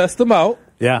do. will test them out,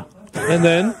 Yeah. and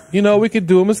then we could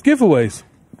do them as giveaways.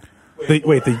 The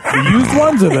used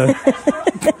ones or the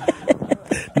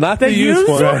Not the used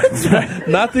ones.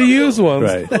 Not the used ones.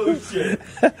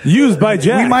 right? Used by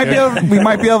Jack. We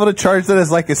might be able to charge that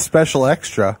as like a special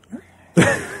extra.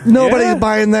 Nobody's Yeah.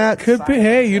 buying that. Could be.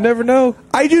 Hey, you never know.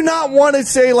 I do not want to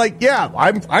say like, yeah,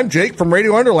 I'm Jake from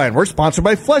Radio Underland. We're sponsored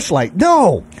by Fleshlight.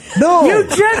 No. You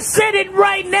just said it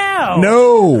right now.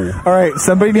 No. All right,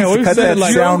 somebody needs to we've cut said that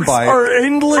like- sound bite.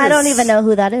 I don't even know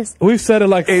who that is. We've said it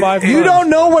like 5 times. You don't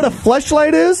know what a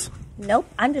Fleshlight is? Nope.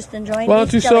 I'm just enjoying Why don't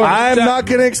these you show jelly us? I'm Jack- not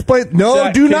going to explain. No,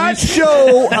 Jack, do can not you-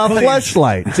 show a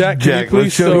Fleshlight. Jack, can you Jack, please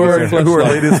let's show show who us our Fleshlight?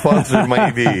 latest sponsor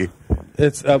might be.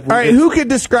 It's All right, who could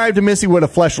describe to Missy what a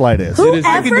Fleshlight is? It is-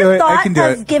 I can do Whoever it. I thought can do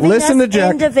of it. giving Listen us to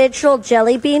Jack. individual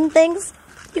jelly bean things?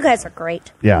 You guys are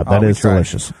great. Yeah, that Oh, we is try.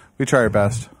 delicious. We try our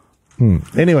best.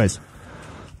 Anyways,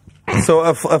 So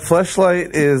a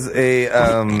fleshlight is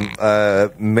a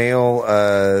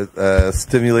male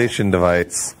stimulation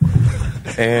device,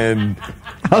 and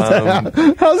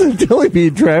how's it jelly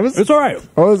bean, Travis? It's all right.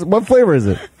 What flavor is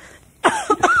it?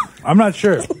 I'm not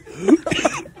sure.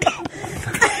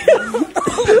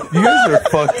 you guys are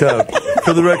fucked up.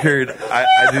 For the record, I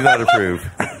do not approve.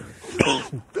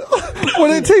 What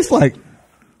did it taste like?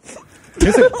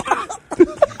 I'm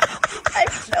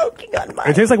choking on mine.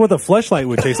 It tastes like what the fleshlight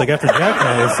would taste like after Jack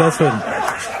knows. That's what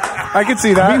I can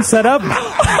see that. being set up.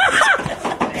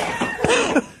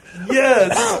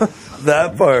 Yes,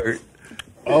 that part.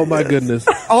 Oh my goodness.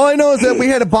 All I know is that we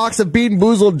had a box of Bean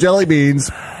Boozled jelly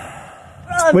beans,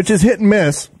 which is hit and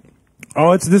miss.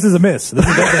 Oh, this is a miss. This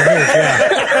is definitely a miss. Yeah.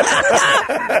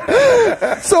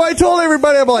 So I told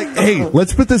everybody, I'm like, hey,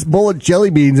 let's put this bowl of jelly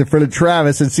beans in front of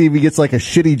Travis and see if he gets like a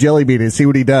shitty jelly bean and see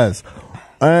what he does.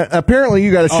 Apparently,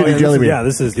 you got a shitty jelly bean. Yeah,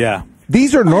 this is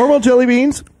These are normal jelly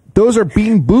beans. Those are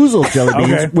Bean Boozled jelly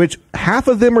beans, Okay. which half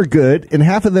of them are good and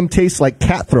half of them taste like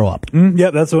cat throw up.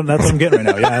 Yeah, that's what I'm getting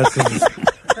right now. Yeah,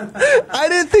 I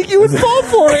didn't think you would fall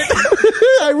for it.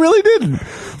 I really didn't.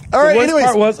 All right. The worst Anyways,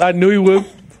 part was I knew he would.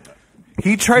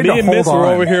 He tried Me to and hold Miss on. were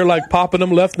over here like popping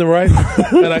them left and right,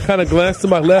 and I kind of glanced to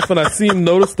my left and I seen him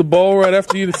notice the bowl right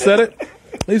after you said it.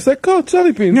 He's like, "Oh,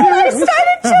 jelly beans." I started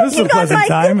choking This is a on pleasant my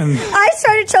time, good, and- I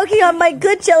started choking on my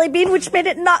good jelly bean, which made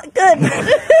it not good.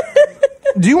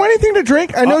 do you want anything to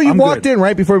drink? I know you I'm walked good. in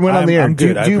right before we went on the air. I'm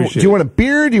good. I Do appreciate you it. want a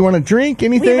beer? Do you want a drink?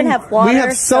 Anything? We even have water, We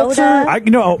have seltzer.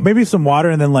 soda. maybe some water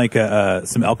and then like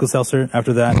some Alka-Seltzer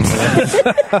after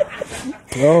that.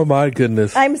 Oh my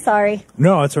goodness! I'm sorry.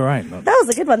 No, it's all right. That was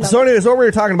a good one, though. So anyways, what we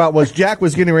were talking about was Jack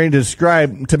was getting ready to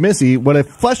describe to Missy what a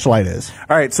fleshlight is.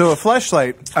 All right, so a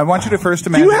fleshlight. I want you to first Do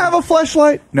imagine. you have a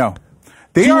fleshlight? No.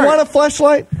 Do you want a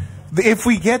fleshlight? If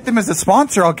we get them as a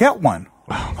sponsor, I'll get one.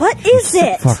 What is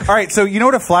it? All right, so you know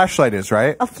what a flashlight is,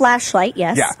 right? A flashlight,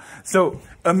 yes. Yeah. So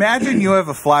imagine you have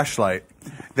a flashlight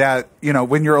that,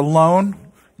 when you're alone,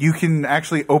 you can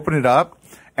actually open it up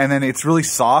and then it's really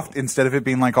soft instead of it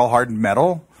being like all hard and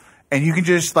metal. And you can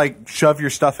just like shove your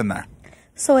stuff in there.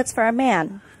 So it's for a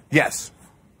man. Yes.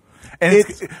 And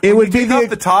it would be off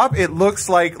the top. It looks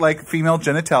like female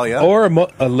genitalia, Or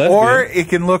a lesbian. or it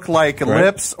can look like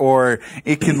lips, or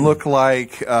it can look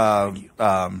like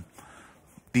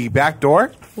the back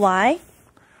door. Why?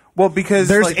 Well, because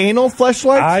There's anal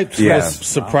fleshlights. I was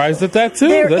surprised at that too.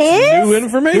 There That's is? new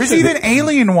information. there's even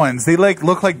alien ones. They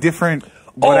look like different.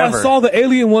 Whatever. Oh, I saw the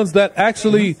alien ones that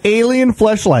actually. Alien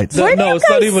fleshlights. Where do No, you it's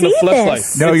not guys even a see fleshlight.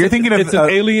 this? No, you're thinking of, it's an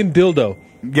alien dildo.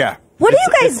 Yeah. What are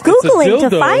you guys It's a Googling to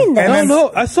dildo. find this? And then-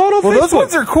 No, I saw it on Well, Facebook. those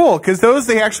ones are cool because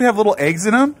they actually have little eggs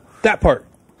in them, that part.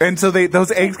 and so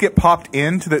those eggs get popped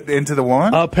into the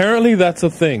woman. Apparently, that's a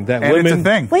thing that and women it's a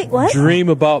thing. Wait, what? dream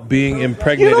about being You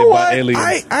impregnated know by what?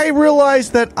 aliens. I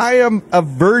realized that I am a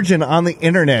virgin on the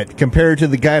internet compared to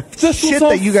the guy This shit was on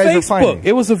that you guys are Facebook. finding.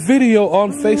 It was a video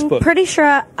on Facebook. Pretty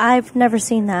sure I've never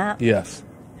seen that. Yes.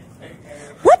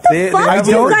 What the They fuck have do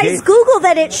you them for guys gay- Google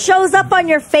that it shows up on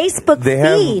your Facebook They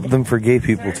feed? have them for gay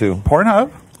people too.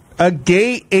 Pornhub. A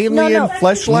gay alien No.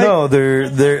 fleshlight? No,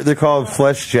 they're called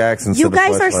flesh jacks instead You of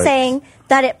guys are fleshlights. saying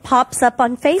that it pops up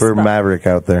on Facebook. For Maverick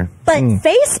out there. But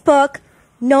Facebook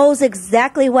knows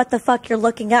exactly what the fuck you're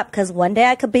looking up, because one day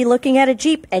I could be looking at a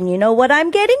Jeep, and you know what I'm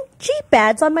getting? Jeep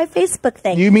ads on my Facebook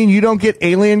thing. You mean you don't get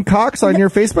alien cocks on your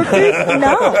Facebook feed?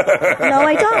 No,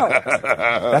 I don't.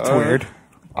 That's weird.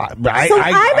 So I'm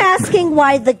asking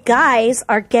why the guys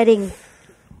are getting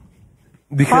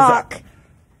Because cock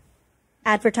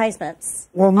advertisements.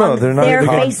 well, no, on they're not. their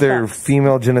They're Facebook.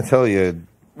 female genitalia.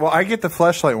 Well, I get the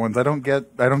fleshlight ones. I don't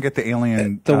get the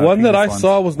alien. The one that I penis ones.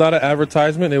 saw was not an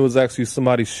advertisement. It was actually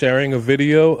somebody sharing a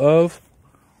video of.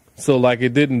 So, like,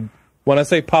 it didn't. When I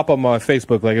say pop up on my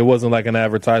Facebook, like, it wasn't like an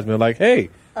advertisement. Like, hey,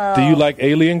 do you like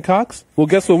alien cocks? Well,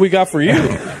 guess what we got for you?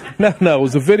 No, it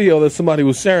was a video that somebody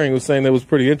was sharing. Was saying that was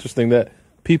pretty interesting that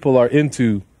people are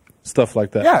into stuff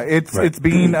like that. Yeah, it's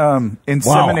being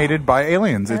inseminated by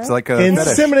aliens. It's like a fetish.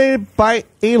 Inseminated by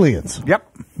aliens. Yep,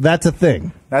 That's a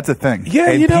thing. that's a thing. Yeah,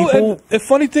 And you know, people- and the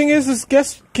funny thing is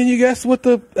can you guess what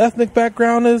the ethnic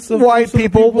background is? Of White most of the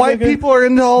people. White that get- people are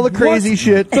into all the crazy What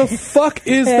shit. The fuck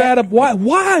is that?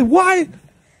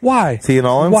 Why? See, and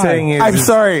all I'm Why? saying is, I'm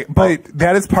sorry, but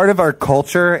that is part of our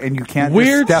culture, and you can't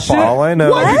Weird just step shit. on. all I know.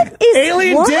 What is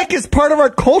Alien what? dick is part of our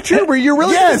culture? Were you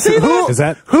really Yes, gonna say that? Is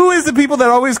that who is the people that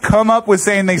always come up with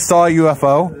saying they saw a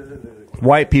UFO?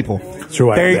 White people.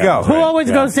 true? There you go. Who always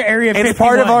goes to Area 51? It's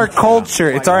part of our culture.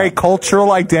 It's our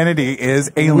cultural identity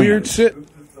is alien. Weird shit.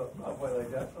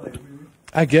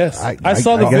 I guess. I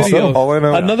saw the I guess video. so. All I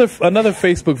know. Another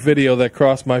Facebook video that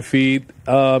crossed my feed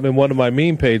in one of my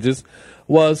meme pages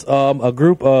was a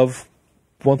group of,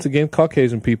 once again,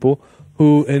 Caucasian people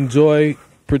who enjoy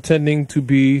pretending to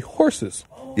be horses.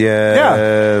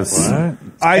 Yes.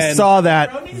 I And saw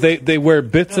that. They wear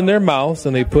bits in their mouths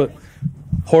and they put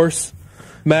horse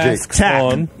masks Tack.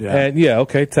 on. Yeah.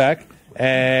 And tack.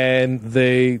 And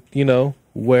they,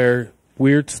 wear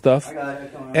weird stuff.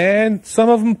 And some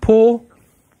of them pull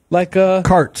like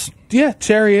Carts.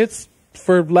 chariots,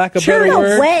 for lack of No better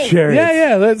words. way.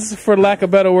 Yeah, that's for lack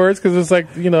of better words, because it's like,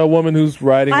 a woman who's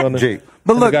riding on the. Jake.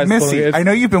 But and the look, guy's Missy, pulling it. I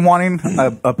know you've been wanting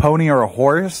a pony or a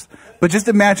horse, but just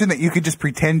imagine that you could just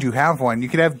pretend you have one. You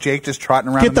could have Jake just trotting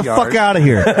around Get in the the yard. fuck out of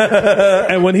here.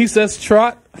 And when he says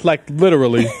trot, like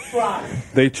literally,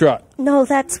 they trot. No,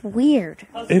 that's weird.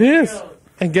 It is.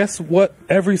 And guess what?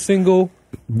 Every single,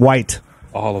 White.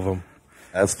 all of them.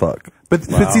 As fuck. But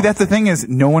see, that's the thing is,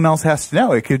 no one else has to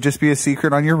know. It could just be a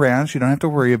secret on your ranch. You don't have to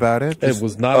worry about it. It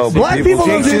was not. Black people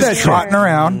don't do that trotting shit.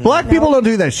 around. Black people don't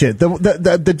do that shit.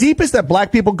 The deepest that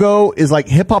black people go is like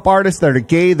hip hop artists that are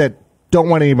gay that don't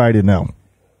want anybody to know.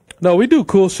 No, we do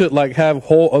cool shit like have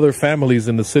whole other families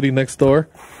in the city next door.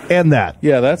 And that.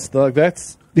 Yeah, that's.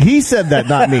 He said that,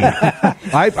 not me.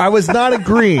 I was not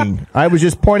agreeing. I was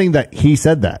just pointing that he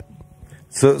said that.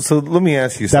 So let me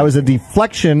ask you something. That was a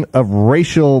deflection of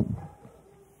racial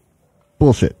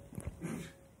bullshit.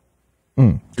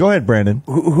 Go ahead, Brandon.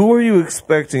 Who are you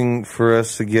expecting for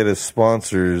us to get as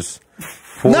sponsors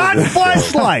for Not this show?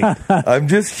 Fleshlight. I'm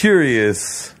just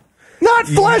curious. Not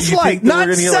You think Fleshlight. that Not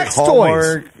we're gonna get, sex like, toys.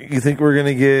 Hallmark? You think we're going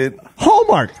to get...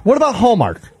 Hallmark. What about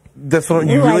Hallmark? That's what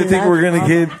you Ooh, I really think love we're going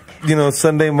to get,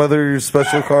 Sunday Mother's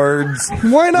special cards?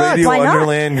 Why not? Radio Why not?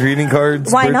 Underland greeting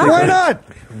cards? Why not? birthday Why cards?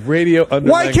 not? Radio Underland.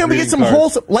 Why can't we get some greeting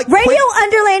cards. wholesome Radio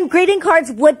Underland greeting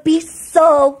cards would be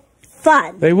so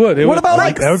fun. They would. What about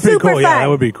Like, That would be super cool. Yeah, fun. that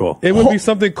would be cool. It would be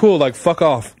something cool like "fuck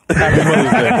off." Happy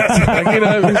Mother's Day.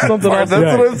 It'd be something That's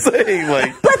awesome. what I'm saying.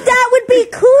 Like, But that would be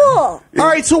cool. All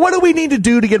right, so what do we need to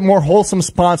do to get more wholesome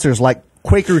sponsors like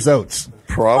Quaker's Oats?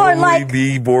 probably Or like-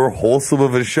 be more wholesome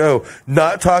of a show.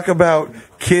 Not talk about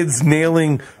kids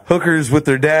nailing hookers with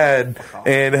their dad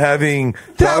and having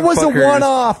That dog was a fuckers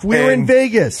one-off. We were in and-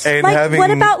 Vegas. And Like, having,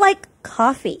 what about like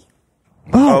coffee?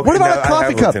 Oh, Okay, what about now a I coffee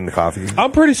have cup? looked into coffee.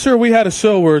 I'm pretty sure we had a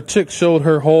show where a chick showed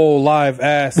her whole live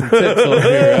ass and tits over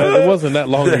here. It wasn't that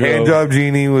long The ago. hand job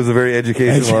genie was a very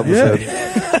educational episode.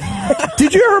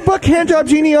 Did you ever book Handjob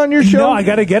Genie on your show? No, I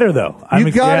got to get her though.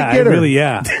 You gotta get her. Really,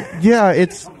 yeah. Yeah,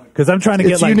 it's Because I'm trying to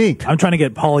It's get unique. I'm trying to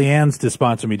get Polly Ann's to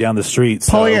sponsor me down the street.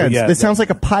 So, Polly Ann's. yeah, This sounds like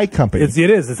a pie company. It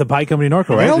is. It's a pie company in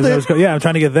Norco, right? Nailed it. Yeah, I'm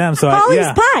trying to get them. So Polly's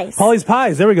yeah. Pies. Polly's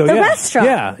Pies. There we go. The yeah.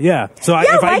 restaurant. Yeah. So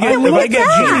Yeah, if why I can't we get get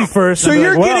that? Genie first, So I'd be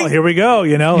you're like, well, getting- here we go.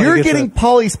 You're like, getting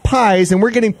Polly's pies, and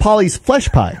we're getting Polly's flesh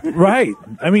pie. right.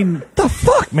 I mean, The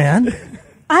fuck, man?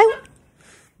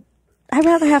 I'd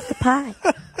rather have the pie.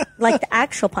 Like the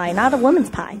actual pie, not a woman's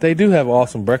pie. They do have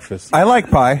awesome breakfast. I like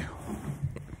pie.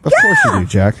 Of course you do,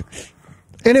 Jack.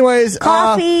 Anyways,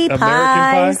 Coffee, American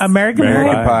pies. pie? American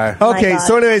American pie. pie. okay. God.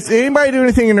 So, anyways, anybody do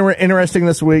anything interesting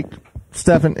this week?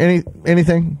 Stefan,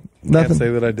 anything? Nothing. Can't say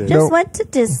that I did. Just No. went to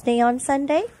Disney on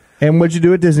Sunday. And what'd you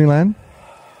do at Disneyland?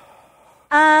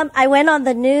 I went on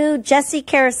the new Jessie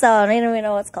Carousel. I don't even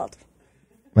know what it's called.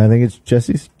 I think it's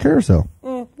Jesse's Carousel.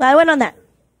 I went on that.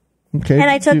 Okay. And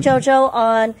I took You- JoJo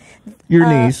on Your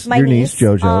niece, my your niece,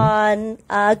 JoJo.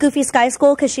 on Goofy Sky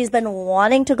School because she's been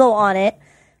wanting to go on it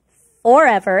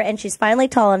forever, and she's finally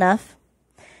tall enough.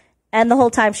 And the whole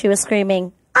time she was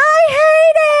screaming, "I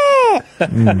hate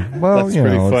it!" Well, That's you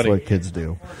pretty know, that's funny. what kids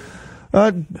do.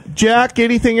 Jack,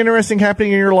 anything interesting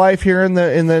happening in your life here in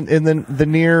the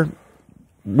near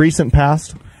recent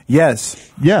past? Yes.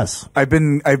 Yes. I've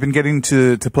been getting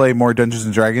to play more Dungeons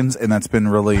and Dragons, and that's been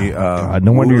really No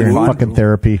wonder you're in fun. fucking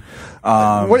therapy. Who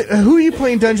are you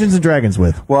playing Dungeons and Dragons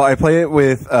with? Well, I play it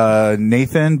with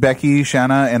Nathan, Becky,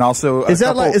 Shanna, and also Is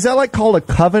that like called a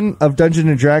coven of Dungeons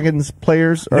and Dragons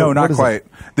players? Or No, what not is quite. it?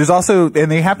 There's also, and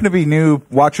they happen to be new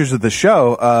watchers of the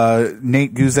show,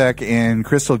 Nate Guzak and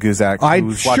Crystal Guzak. I'm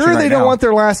who's sure watching they right don't now. want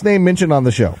their last name mentioned on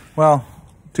the show. Well,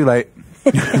 too late.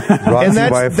 Brought And to you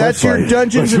by a that's your fleshlight.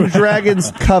 Dungeons and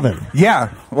Dragons coven. Yeah.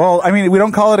 Well, I mean, we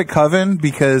don't call it a coven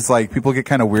because like people get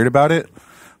kind of weird about it.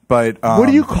 But What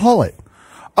do you call it?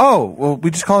 Oh, well,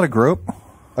 we just call it a group.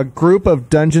 A group of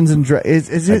Dungeons and Dragons.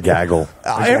 Is A it gaggle.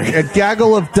 A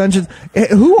gaggle of Dungeons.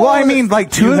 Who? Well, are I mean, like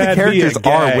two You of the had me characters at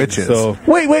gag, are witches. so-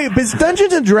 Wait, because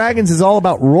Dungeons and Dragons is all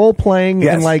about role playing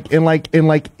Yes.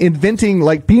 and inventing,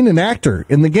 like being an actor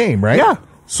in the game, right? Yeah.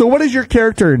 So what is your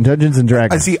character in Dungeons and I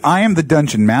Dragons? see. I am the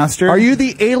dungeon master. Are you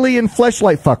the alien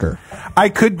fleshlight fucker? I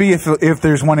could be if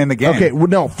there's one in the game. Okay, well,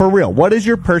 no, for real. What is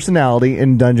your personality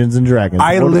in Dungeons and Dragons?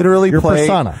 I What is literally your play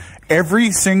persona.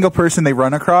 every single person they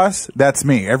run across. That's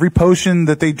me. Every potion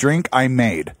that they drink, I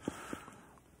made.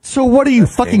 So what are you,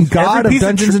 fucking god Every of piece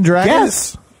Dungeons and Dragons?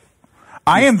 Yes.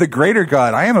 I am the greater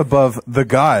god. I am above the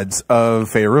gods of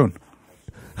Faerun.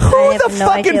 I Who have the no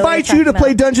fuck idea what invites you're you to talking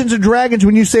play about. Dungeons and Dragons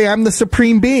when you say I'm the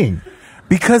supreme being?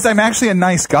 Because I'm actually a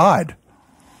nice god.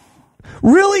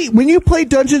 Really? When you play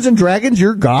Dungeons and Dragons,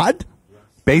 you're God?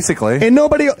 Basically. And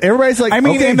everybody's like, I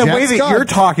mean, okay, in the way Jack's that God. you're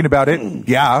talking about it,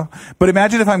 yeah. But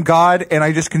imagine if I'm God and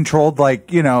I just controlled,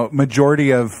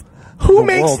 majority of Who the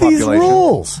makes world these population.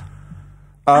 rules?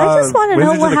 I just want to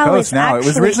know Wizards of the how Coast it's now. actually. It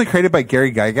was originally created by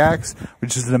Gary Gygax,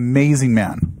 which is an amazing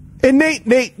man. And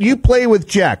Nate, you play with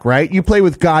Jack, right? You play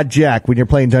with God Jack when you're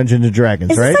playing Dungeons and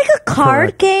Dragons, Is right? this like a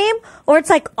card game, or it's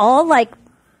like all like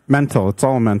Mental. It's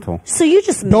all mental. So you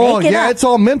just make it up. It's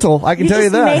all mental. I can tell you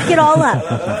just that. make it all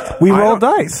up. We roll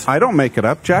dice. I don't make it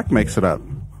up. Jack makes it up.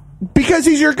 Because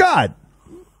he's your god.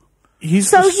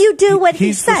 So you do what he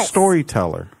He's the says.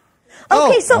 storyteller.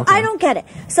 Okay, I don't get it.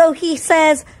 So he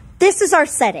says, this is our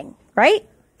setting, right?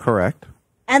 Correct.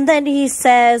 And then he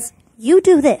says, you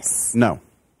do this. No.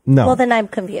 Well, then I'm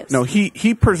confused. No,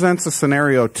 he presents a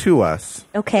scenario to us.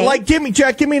 Okay. Like, give me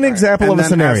an example of a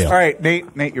scenario. All right,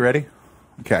 Nate, you ready?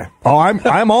 Okay. Oh,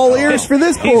 I'm all ears for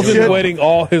this He's bullshit. been waiting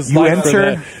all his life for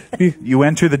that. You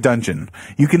enter the dungeon.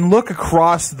 You can look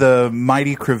across the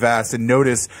mighty crevasse and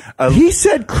notice He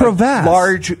said crevasse. a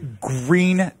large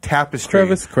green tapestry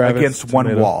Crevice, against one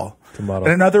tomato, wall. tomato.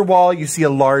 And another wall, you see a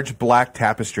large black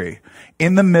tapestry.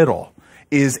 In the middle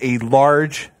is a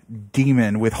large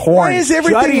demon with horns Why is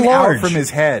everything jutting large? out from his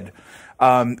head,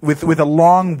 with a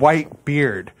long white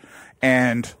beard,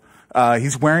 and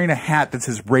he's wearing a hat that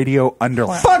says Radio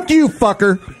Underland. Fuck you,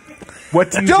 fucker.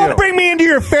 What do you Don't do? bring me into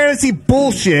your fantasy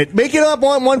bullshit. Make it up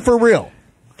on one for real.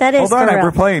 That is Hold on, for real.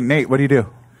 we're playing. Nate, what do you do?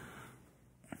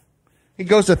 He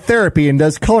goes to therapy and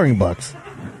does coloring books.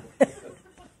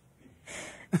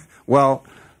 Well,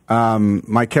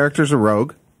 my character's a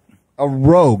rogue. A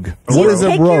rogue. Do What you is a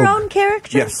pick rogue? your own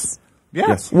characters? Yes.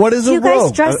 Yes. What is Do a you guys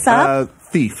rogue? dress up?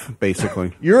 Thief,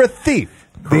 basically. You're a thief.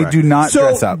 They do not So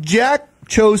dress up. Jack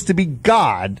chose to be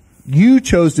God. You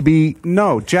chose to be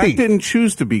No, Jack thief. didn't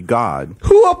choose to be God.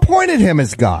 Who appointed him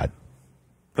as God?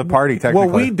 The party, technically.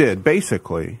 Well, we did,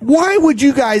 basically. Why would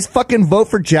you guys fucking vote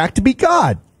for Jack to be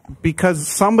God? Because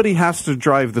somebody has to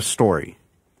drive the story.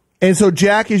 And so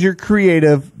Jack is your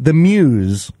creative, the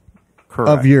muse Correct.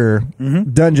 of your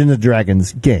Dungeons and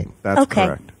Dragons game. That's Okay.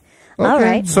 correct. All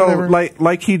right. So, whatever.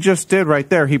 like he just did right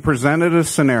there, he presented a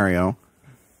scenario,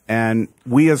 and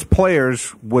we as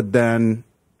players would then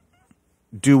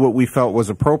do what we felt was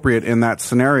appropriate in that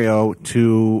scenario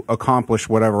to accomplish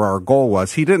whatever our goal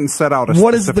was. He didn't set out a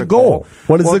What is the specific goal?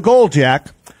 What is Well, the goal, Jack?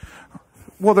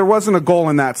 Well, there wasn't a goal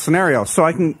in that scenario. So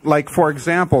I can, like, for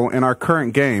example, in our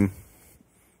current game,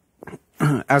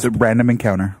 As a random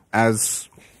encounter. as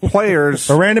players,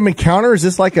 A random encounter? Is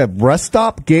this like a rest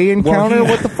stop gay encounter?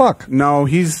 What the fuck? no,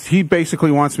 he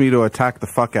basically wants me to attack the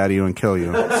fuck out of you and kill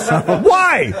you.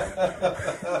 Why?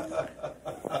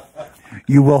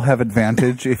 You will have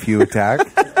advantage if you attack.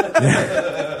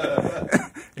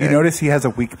 You notice he has a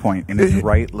weak point in his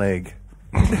right leg.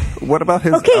 What about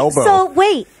his Okay, elbow? so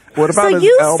wait. What about so his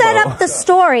you elbow? set up the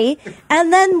story,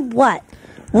 and then what?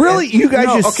 Really? You guys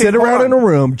No, just okay, sit hold around on. in a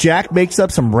room. Jack makes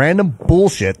up some random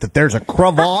bullshit that there's a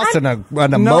crevasse and a moat. I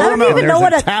don't even and know what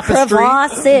there's a tapestry.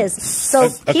 crevasse is. So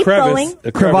keep going.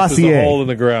 A crevice is Crevassier. a hole in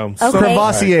the ground. Okay.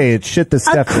 Crevassier. It's shit that A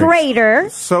Steph drinks. crater.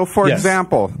 So for Yes.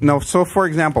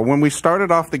 example, when we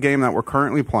started off the game that we're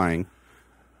currently playing,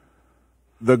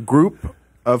 the group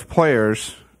of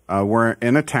players were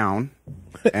in a town,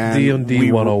 and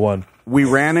D&D 101. We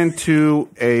ran into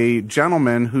a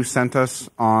gentleman who sent us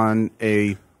on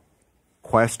a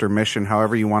quest or mission,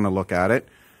 however you want to look at it.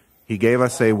 He gave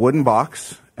us a wooden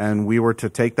box, and we were to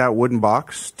take that wooden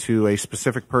box to a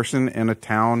specific person in a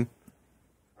town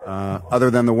other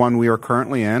than the one we are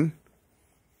currently in.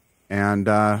 And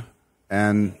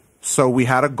so we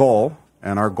had a goal,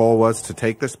 and our goal was to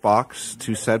take this box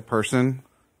to said person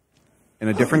in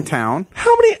a different town.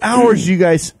 How many hours do you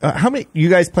guys? You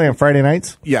guys play on Friday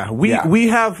nights? Yeah, we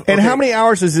have. And okay, how many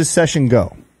hours does this session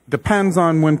go? Depends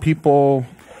on when people.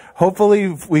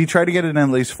 Hopefully, we try to get it in at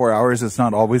least 4 hours. It's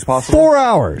not always possible. 4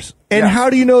 hours. And Yeah. how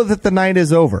do you know that the night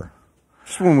is over?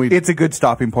 Just when we. It's a good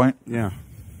stopping point. Yeah.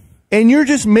 And you're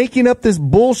just making up this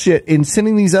bullshit and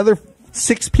sending these other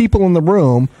 6 people in the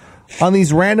room on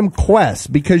these random quests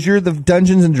because you're the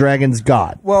Dungeons and Dragons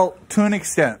god. Well, to an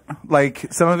extent,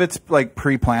 like some of it's like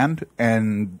pre-planned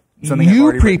and something I've You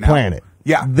already written pre-plan out. it.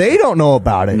 Yeah, They don't know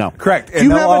about it. No. correct. Do And you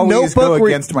they'll have a always go notebook where-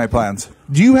 against my plans.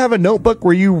 Do you have a notebook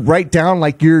where you write down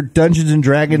like your Dungeons and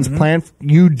Dragons plan?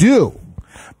 You do.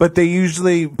 But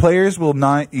players will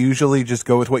not usually just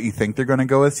go with what you think they're going to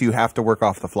go with, so you have to work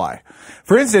off the fly.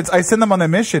 For instance, I send them on a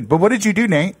mission, but what did you do,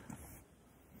 Nate?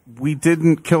 We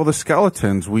didn't kill the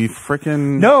skeletons. We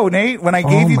freaking. No, Nate, when I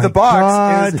gave you my the box, it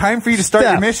God. was time for you to start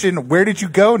your Steph. mission. Where did you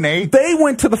go, Nate? They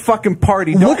went to the fucking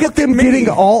party. Don't Look at them me. getting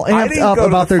all I amped didn't up go to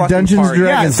about the their fucking Dungeons and party. Yeah,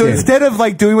 Dragons so game. instead of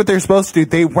like doing what they're supposed to do,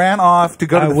 they ran off to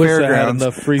go to I the wish I had fairgrounds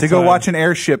enough free to go time. watch an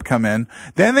airship come in.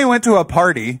 Then they went to a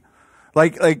party.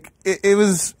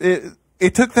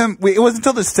 It took them. It wasn't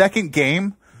until the second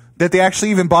game that they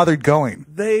actually even bothered going?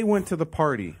 They went to the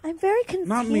party. I'm very confused.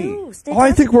 Not me. It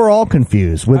I think we're all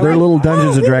confused with their little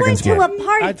Dungeons and Dragons we game. went to a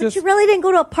party, but you really didn't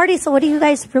go to a party. So what are you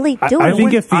guys really doing? I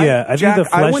think if the Jack, the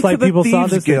I went to Fleshlight the people saw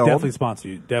Thieves this, they Guild. definitely sponsor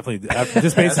you. Definitely,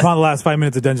 just based upon the last 5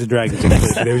 minutes of Dungeons and Dragons,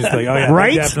 they were just like, oh yeah,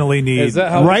 Right? we definitely need. Is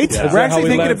that how? Right? Is that We're how actually we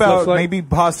thinking land about Fleshlight? maybe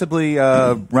possibly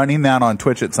running that on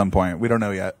Twitch at some point. We don't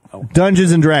know yet.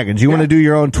 Dungeons and Dragons. You want to do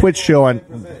your own Twitch show on?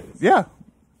 Yeah.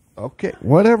 Okay,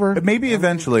 whatever. Maybe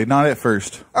eventually, not at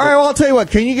first. All right, well, I'll tell you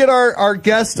what. Can you get our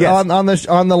guest Yes.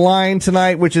 on the line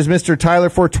tonight, which is Mr. Tyler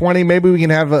 420? Maybe we can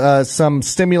have some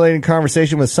stimulating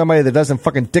conversation with somebody that doesn't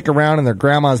fucking dick around in their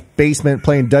grandma's basement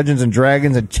playing Dungeons and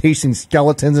Dragons and chasing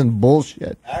skeletons and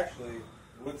bullshit.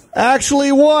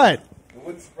 Actually, what? It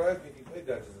wouldn't surprise me if you played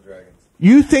Dungeons and Dragons.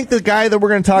 You think the guy that we're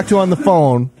going to talk to on the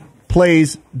phone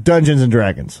plays Dungeons and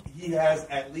Dragons? He has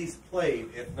at least played,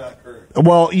 if not current.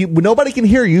 Well, nobody can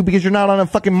hear you because you're not on a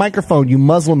fucking microphone, you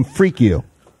Muslim freak you.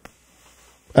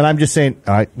 And I'm just saying,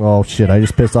 all right, oh shit, I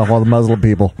just pissed off all the Muslim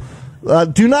people.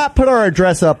 Do not put our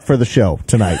address up for the show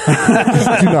tonight.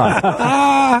 Just do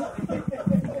not.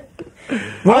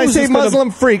 When I say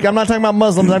Muslim freak, I'm not talking about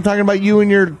Muslims. I'm talking about you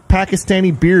and your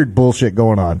Pakistani beard bullshit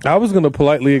going on. I was going to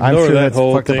politely I'm ignore sure that that's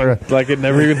whole fucked up thing, already. like it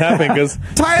never even happened. Because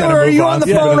Tyler, are you on the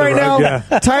phone right now?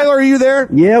 Yeah. Tyler, are you there?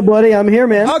 Yeah, buddy, I'm here,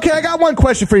 man. Okay, I got one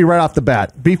question for you right off the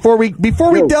bat. Before we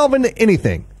delve into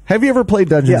anything, have you ever played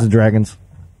Dungeons and Dragons?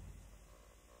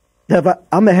 I'm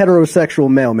a heterosexual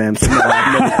male, man. So no,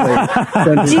 I've never played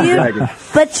Dungeons and Dragons.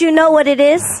 But you know what it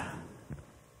is?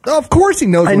 Of course he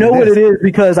knows. I know what it is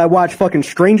because I watch fucking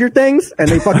Stranger Things, and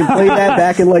they fucking played that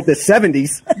back in like the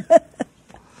 70s.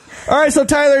 All right, so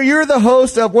Tyler, you're the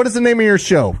host of, what is the name of your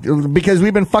show? Because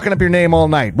we've been fucking up your name all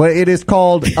night. But it is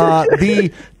called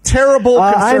The Terrible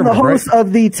Conservative. I'm the host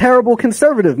of The Terrible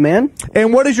Conservative, man.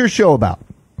 And what is your show about?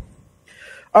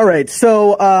 All right,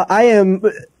 so I am.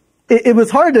 It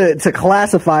was hard to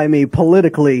classify me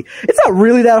politically. It's not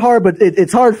really that hard, but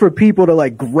it's hard for people to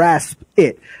like grasp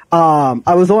it.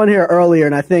 I was on here earlier,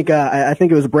 and I think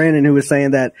it was Brandon who was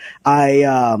saying that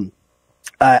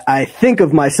I think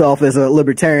of myself as a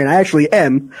libertarian. I actually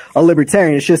am a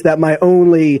libertarian. It's just that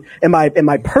in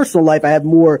my personal life, I have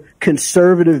more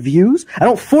conservative views. I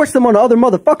don't force them on other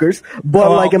motherfuckers,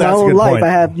 but in my own life, I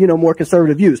have, more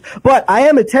conservative views. But I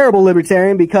am a terrible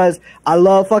libertarian because I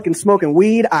love fucking smoking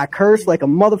weed. I curse like a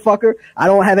motherfucker. I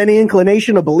don't have any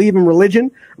inclination to believe in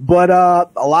religion, but a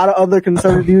lot of other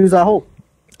conservative views I hold.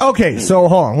 Okay, so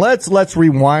hold on. Let's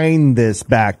rewind this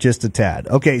back just a tad.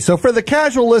 Okay, so for the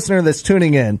casual listener that's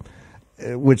tuning in,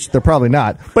 which they're probably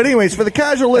not, but anyways, for the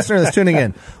casual listener that's tuning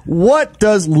in, what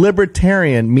does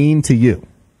libertarian mean to you?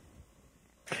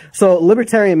 So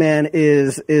libertarian, man,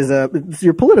 is it's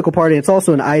your political party. It's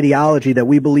also an ideology that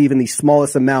we believe in the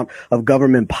smallest amount of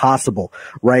government possible,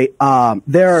 right?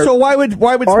 There are so why would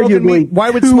arguably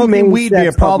smoking weed be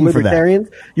a problem for that?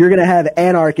 You're going to have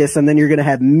anarchists, and then you're going to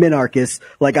have minarchists,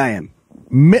 like I am.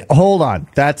 Hold on,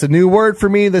 that's a new word for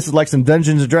me. This is like some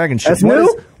Dungeons and Dragons shit. That's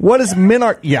new? What is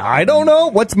minarch? Yeah, I don't know.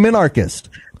 What's minarchist?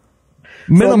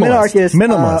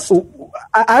 Minimalist.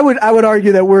 I would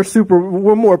argue that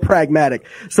we're more pragmatic.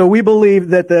 So we believe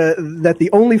that the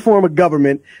only form of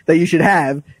government that you should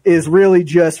have is really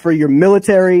just for your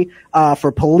military,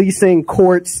 for policing,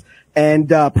 courts,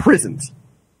 and prisons.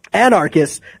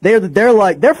 Anarchists,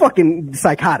 they're fucking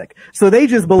psychotic. So they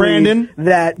just believe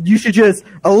that you should just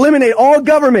eliminate all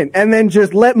government and then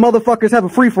just let motherfuckers have a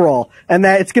free for all, and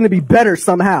that it's going to be better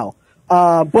somehow.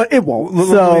 But it won't. Let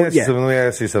me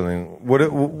ask you something.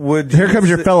 Here comes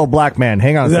your fellow black man.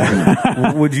 Hang on a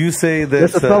second. Would you say that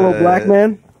there's a fellow black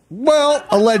man? Well,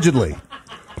 allegedly.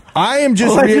 I am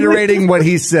just reiterating what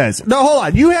he says. No, hold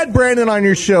on. You had Brandon on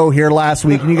your show here last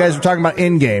week, and you guys were talking about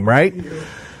Endgame, right?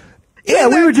 Yeah,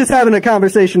 we were just having a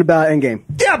conversation about Endgame.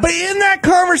 Yeah, but in that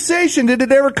conversation, did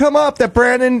it ever come up that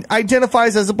Brandon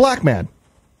identifies as a black man?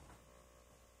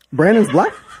 Brandon's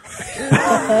black?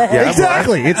 Yeah,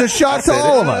 exactly. It's a shock to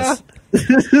all of us.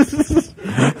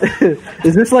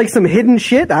 Is this like some hidden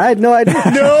shit? I had no idea.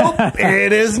 No,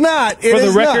 it is not. For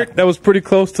the record, that was pretty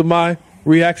close to my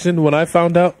reaction when I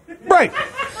found out. Right.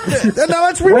 Now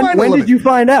let's rewind when did you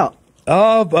find out?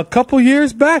 A couple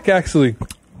years back, actually.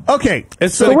 Okay.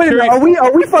 So wait a minute,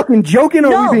 are we fucking joking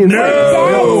or are we being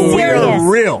serious? We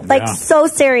are real. Like so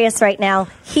serious right now.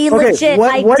 He legit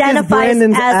identifies what is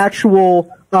Brandon's as actual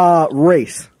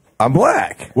race? I'm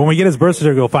black. When we get his birth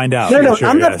certificate, we'll find out. No,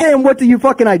 I'm not saying what do you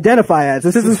fucking identify as.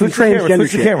 This isn't some transgender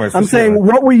shit. I'm saying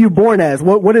what were you born as?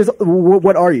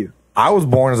 What are you? I was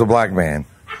born as a black man.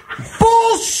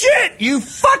 Bullshit! Bullshit! You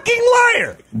fucking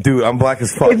liar! Dude, I'm black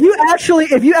as fuck. If you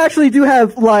actually do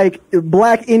have like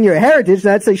black in your heritage,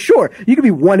 then I'd say sure, you could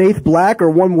be 1/8 black or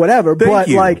one whatever. Thank but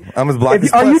you. like, I'm as black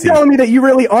as are you Plessy. telling me that you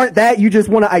really aren't that? You just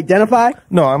want to identify?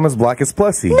 No, I'm as black as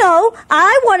Plessy. No,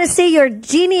 I want to see your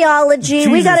genealogy.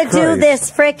 We Jesus got to do Christ. this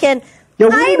frickin'. Yo,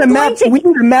 we need to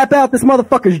map out this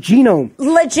motherfucker's genome.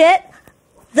 Legit.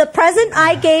 The present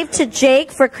I gave to Jake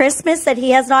for Christmas that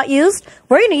he has not used,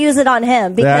 we're going to use it on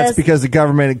him That's because the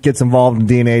government gets involved in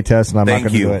DNA tests, and I'm not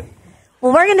going to do it.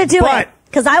 well, we're going to do it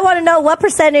because I want to know what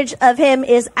percentage of him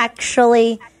is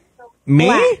actually Me?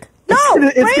 black. No,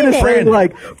 It's going to say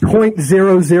like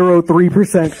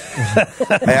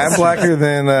 0.003%. Hey, I'm blacker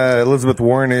than Elizabeth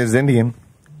Warren is Indian.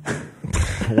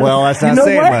 Well, that's not You know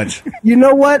saying what? much. You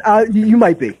know what? You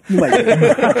might be. You might be.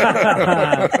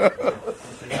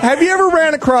 Have you ever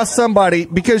ran across somebody,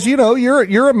 because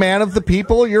you're a man of the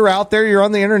people, you're out there, you're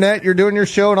on the internet, you're doing your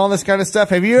show and all this kind of stuff.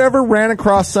 Have you ever ran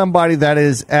across somebody that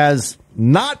is as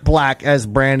not black as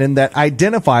Brandon that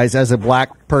identifies as a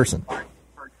black person?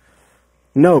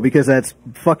 No, because that's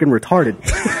fucking retarded.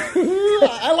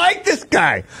 I like this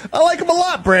guy. I like him a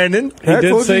lot, Brandon. He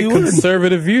did say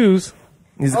conservative views.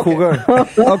 He's a cool guy.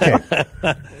 Okay.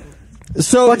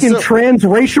 Fucking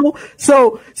transracial.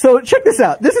 So check this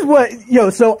out. This is what,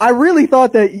 so I really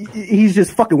thought that he's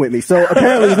just fucking with me. So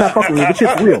apparently he's not fucking with me. This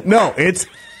shit's real. No, I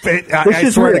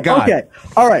This swear real. to God. Okay.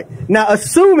 All right. Now,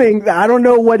 assuming, I don't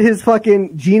know what his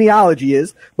fucking genealogy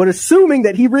is, but assuming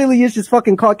that he really is just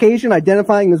fucking Caucasian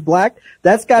identifying as black,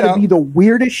 that's gotta be the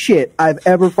weirdest shit I've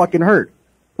ever fucking heard.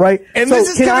 Right? And so this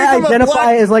is can coming I from a identify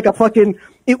black- as like a fucking,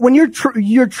 when you're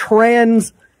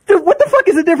trans, dude, what the fuck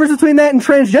is the difference between that and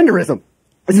transgenderism?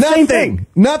 It's the same thing.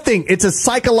 Nothing. It's a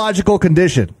psychological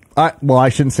condition. I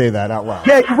shouldn't say that out loud.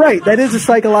 Yeah, you're right. That is a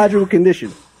psychological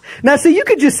condition. Now, see, you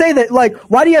could just say that, like,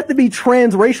 why do you have to be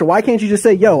transracial? Why can't you just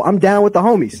say, yo, I'm down with the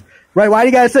homies? Right? Why do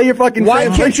you gotta say you're fucking Why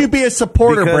transracial? can't you be a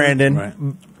supporter, Because-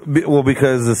 Brandon? Well,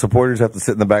 because the supporters have to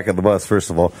sit in the back of the bus, first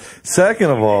of all. Second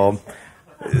of all,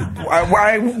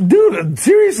 dude,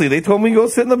 seriously, they told me to go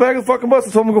sit in the back of the fucking bus.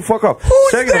 They told me to go fuck off. Who's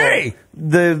Second they? Of all,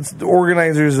 the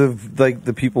organizers of, like,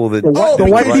 the people that... Because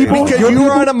you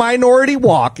were on a minority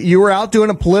walk. You were out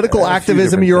doing a political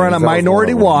activism. You were on a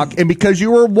minority walk. And because you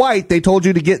were white, they told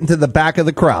you to get into the back of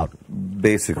the crowd.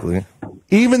 Basically.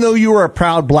 Even though you were a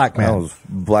proud black man. I was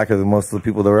blacker than most of the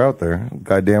people that were out there.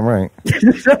 Goddamn right.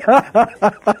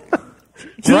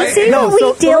 Do you see what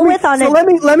we deal with on it?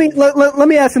 Let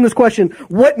me ask him this question.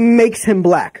 What makes him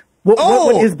black?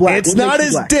 What is black? It's What not makes him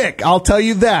his black? dick. I'll tell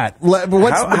you that.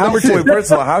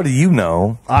 First of all, how do you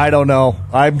know? I don't know.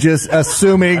 I'm just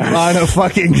assuming on a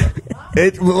fucking...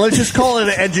 let's just call it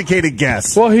an educated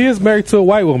guess. Well, he is married to a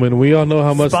white woman. We all know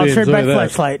how much they Sponsored enjoy by that.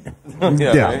 Fleshlight.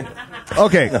 Yeah.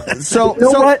 Okay. So, You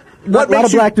know what? A lot makes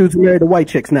of black dudes are married to white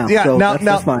chicks now. Yeah. so Now,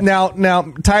 that's fine.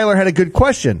 now, Tyler had a good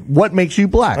question. What makes you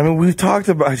black? I mean, we've talked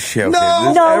about shit. Okay,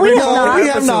 No, we have not. We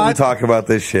have not. We talk about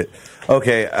this shit.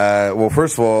 Okay. Well,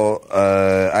 first of all,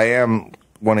 I am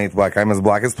 1/8 black. I'm as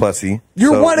black as Plessy.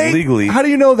 You're so 1/8? legally. How do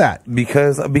you know that?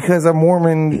 Because I'm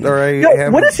Mormon, or I Yo,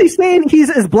 have what is he saying? He's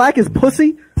as black as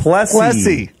pussy?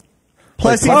 Plessy.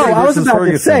 Plessy. Oh, I was versus about to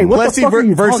Ferguson. say, what Plessy the fuck are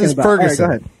you versus talking about? All right, Ferguson. go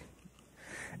ahead.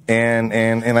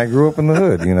 And I grew up in the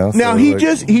hood, you know. Now so, he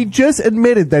like, just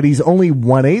admitted that he's only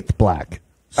 1/8 black.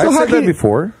 So I've how said can that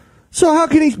before. So how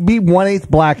can he be 1/8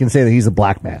 black and say that he's a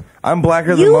black man? I'm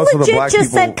blacker than You most of the legit black just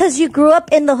people. said because you grew up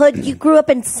in the hood, you grew up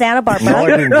in Santa Barbara. No,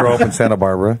 I didn't grow up in Santa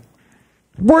Barbara.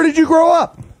 Where did you grow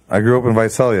up? I grew up in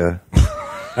Visalia.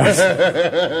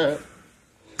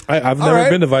 I've never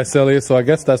been to Visalia, so I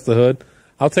guess that's the hood.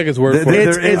 I'll take his word for it.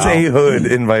 There is a hood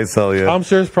in Visalia. I'm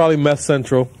sure it's probably Meth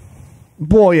Central.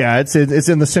 Boy, yeah, it's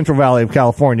in the Central Valley of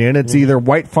California, and it's either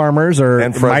white farmers or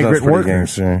and Fresno's migrant pretty workers.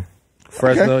 gangster.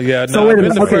 Fresno, yeah. So No, wait I've a been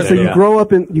minute. to Okay, so Fresno. you grow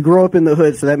up in the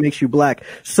hood, so that makes you black.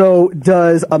 So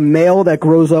does a male that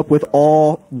grows up with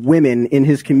all women in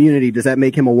his community, does that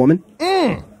make him a woman?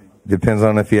 Depends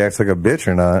on if he acts like a bitch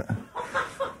or not.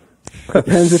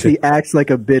 Depends if he acts like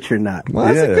a bitch or not. Well,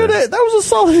 that's a good. That was a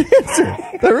solid answer.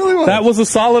 That really was. That was a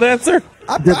solid answer.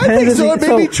 I think so. It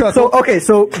made me chuckle. So okay,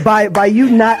 so by you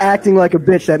not acting like a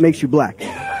bitch, that makes you black.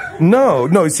 No.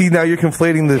 See, now you're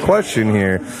conflating the question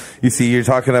here. You see, you're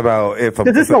talking about if a...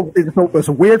 It's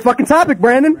a weird fucking topic,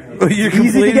 Brandon. You're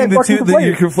Easy to get conflating the fucking two. conflated.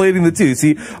 You're conflating the two.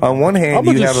 See, on one hand, I'm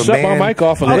gonna you just have a shut man my mic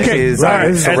off a little that bit. is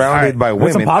Right. surrounded by Put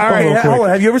some women. popcorn real quick. Hold on.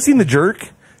 Have you ever seen The Jerk?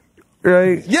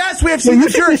 Right? Yes, we have So seen you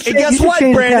The should Jerk. just And guess you should what,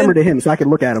 change the camera Brandon? to him so I can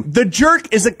look at him. The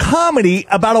Jerk is a comedy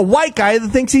about a white guy that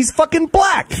thinks he's fucking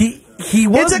black. He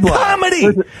was It's a black. comedy.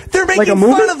 They're Like making a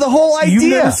movie? fun of the whole idea. You've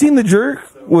never seen The Jerk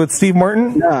with Steve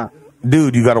Martin? Nah.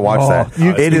 Dude, you got to watch that.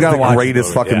 It is the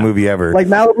greatest fucking movie ever. Like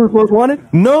Malibu's Most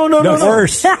Wanted? No.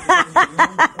 Worse.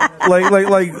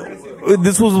 like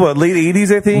this was what, late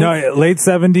 80s, I think? No, late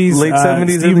 70s. Late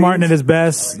 70s. Steve Martin at his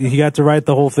best. He got to write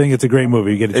the whole thing. It's a great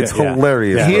movie. You get to It's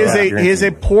hilarious. Yeah. He is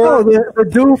a poor. Oh, the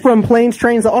dude from Planes,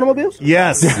 Trains, and Automobiles?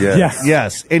 Yes. Yes.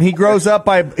 Yes. And he grows up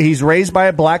he's raised by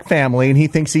a black family, and he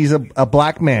thinks he's a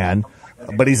black man,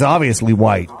 but he's obviously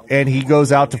white. And he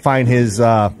goes out to find his,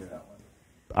 I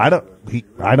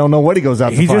don't know what he goes out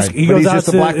to find. He goes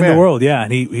out in the world, yeah.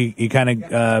 And he kind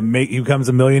of he becomes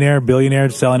a billionaire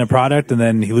selling a product, and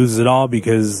then he loses it all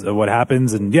because of what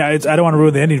happens. And yeah, I don't want to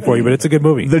ruin the ending for you, but it's a good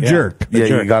movie. The Jerk. Yeah,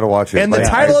 you got to watch it. And the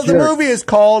title of the movie is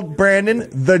called, Brandon,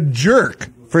 The Jerk,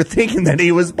 for thinking that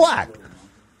he was black.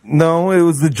 No, it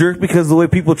was The Jerk because of the way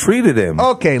people treated him.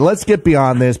 Okay, let's get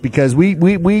beyond this because we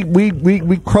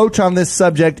croach on this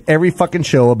subject every fucking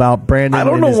show about Brandon. I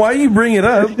don't know why you bring it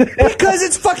up. Because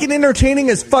it's fucking entertaining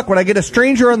as fuck when I get a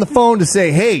stranger on the phone to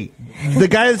say, hey, the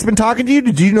guy that's been talking to you,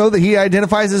 did you know that he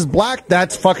identifies as black?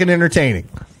 That's fucking entertaining.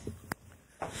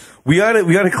 We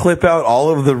gotta clip out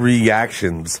all of the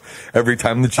reactions every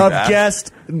time that you of ask.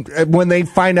 guests when they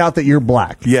find out that you're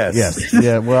black. Yes.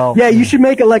 Yeah, well. Yeah, you should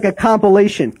make it like a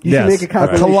compilation. You should make a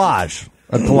compilation.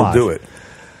 A collage. We'll do it.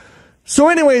 So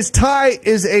anyways, Ty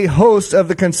is a host of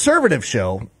the conservative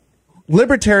show,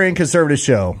 libertarian conservative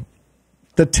show,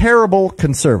 The Terrible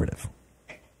Conservative.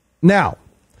 Now,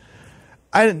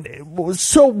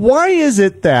 so why is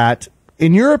it that,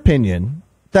 in your opinion,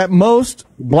 that most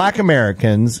black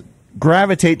Americans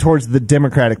gravitate towards the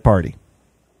Democratic Party?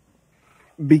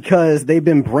 Because they've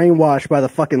been brainwashed by the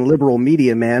fucking liberal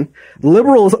media, man.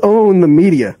 Liberals own the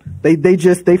media.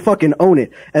 They fucking own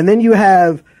it. And then you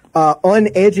have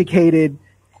uneducated,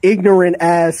 ignorant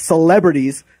ass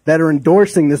celebrities that are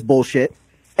endorsing this bullshit.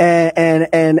 And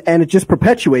it just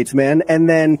perpetuates, man. And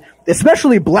then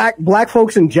especially black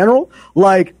folks in general,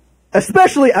 like,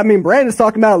 especially, I mean, Brandon's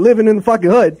talking about living in the fucking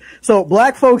hood. So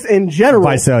black folks in general,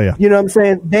 Visalia. You know what I'm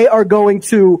saying? They are going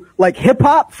to, like, hip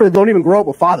hop for don't even grow up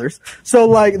with fathers. So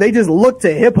like, they just look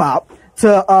to hip hop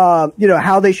to,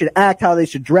 how they should act, how they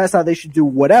should dress, how they should do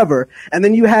whatever. And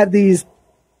then you have these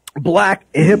black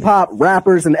hip hop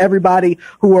rappers and everybody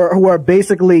who are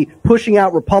basically pushing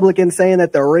out Republicans, saying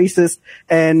that they're racist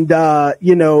and,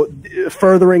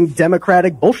 furthering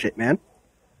Democratic bullshit, man.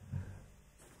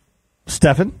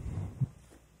 Stefan?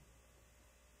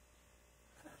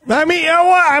 I mean, you know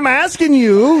what? I'm asking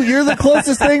you. You're the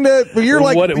closest thing to. You're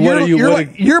like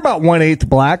you're about 1/8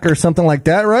 black or something like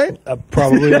that, right?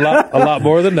 Probably a lot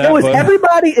more than that. So is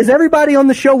everybody on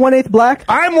the show 1/8 black?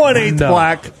 I'm 1/8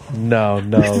 black. No.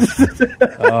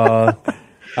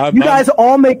 You guys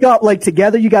all make up, like,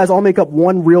 together. You guys all make up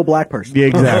one real black person. Yeah,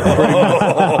 exactly.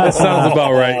 That sounds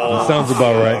about right.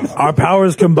 Our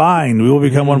powers combined, we will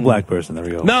become one black person. There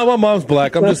we go. No, my mom's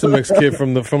black. I'm just a mixed kid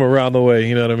from around the way.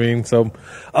 You know what I mean? So,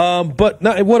 but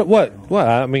no, what?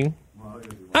 I mean,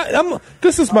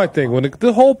 this is my thing. When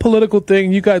the whole political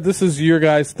thing, you guys, this is your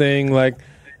guys' thing. Like,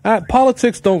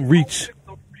 politics don't reach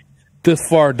this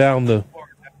far down the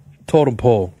totem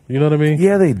pole. You know what I mean?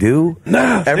 Yeah, they do.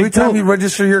 Nah, every time you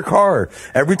register your car,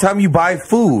 every time you buy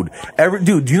food,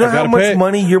 do you know how much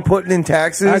money you're putting in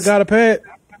taxes? I gotta pay it.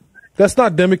 That's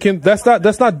not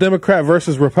Democrat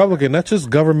versus Republican. That's just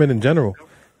government in general.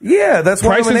 Yeah, that's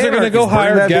why prices are going to go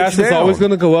higher. Gas is always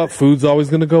going to go up. Food's always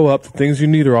going to go up. The things you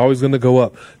need are always going to go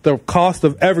up. The cost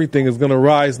of everything is going to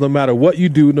rise no matter what you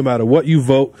do, no matter what you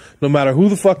vote, no matter who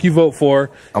the fuck you vote for.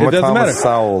 It doesn't matter.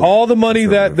 All the money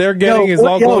that they're getting is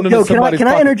all going into somebody's pocket. Can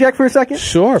I interject for a second?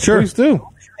 Sure, please do.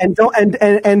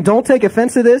 And don't take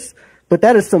offense to this, but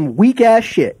that is some weak ass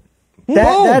shit.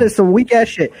 That is some weak ass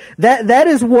shit. That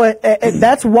is what.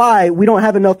 That's why we don't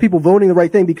have enough people voting the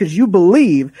right thing, because you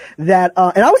believe that.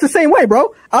 And I was the same way,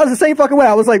 bro. I was the same fucking way.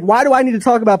 I was like, why do I need to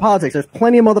talk about politics? There's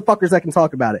plenty of motherfuckers that can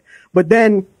talk about it. But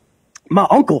then my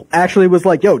uncle actually was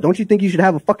like, yo, don't you think you should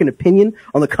have a fucking opinion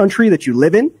on the country that you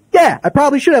live in? Yeah, I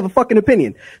probably should have a fucking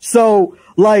opinion. So,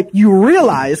 like, you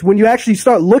realize when you actually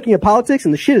start looking at politics,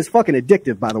 and the shit is fucking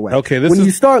addictive, by the way. Okay,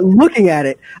 you start looking at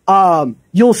it,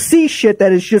 you'll see shit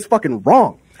that is just fucking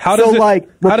wrong.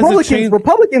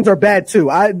 Republicans are bad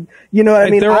too. You know what I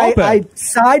mean? I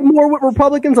side more with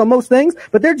Republicans on most things,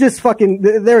 but they're just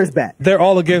fucking, they're as bad. They're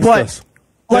all against us.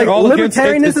 Like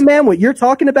libertarianism, man, what you're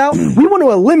talking about, we want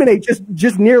to eliminate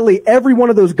just nearly every one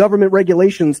of those government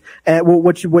regulations.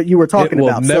 What you were talking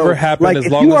about. It will never happen as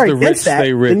long as the rich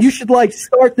stay rich. Then you should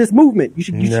start this movement. You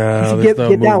should get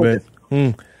down with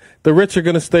it. The rich are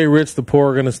going to stay rich. The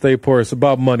poor are going to stay poor. It's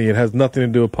about money. It has nothing to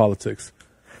do with politics.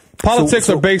 Politics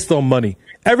are based on money.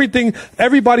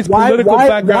 Everybody's political why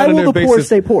background will and their the poor basis.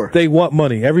 stay poor? They want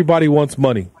money. Everybody wants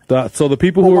money. So the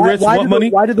people who are rich want money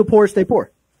Why do the poor stay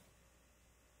poor?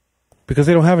 because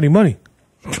they don't have any money.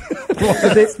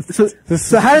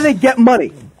 So how do they get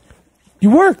money? You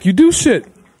work. You do shit.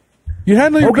 You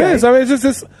handle your Okay. biz. I mean, it's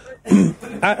just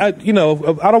I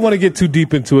don't want to get too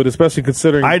deep into it, especially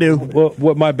considering I do.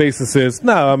 what my basis is.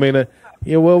 No, I mean,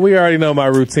 we already know my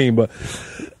routine, but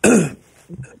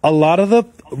a lot of the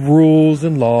rules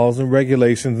and laws and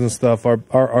regulations and stuff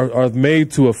are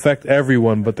made to affect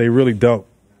everyone, but they really don't.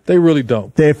 They really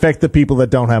don't. They affect the people that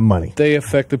don't have money. They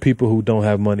affect the people who don't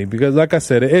have money because, like I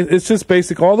said, it's just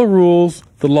basic. All the rules,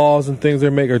 the laws, and things they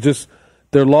make are just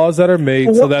they're laws that are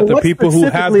made so that the people who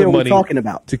have the money talking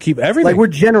about? to keep everything. Like we're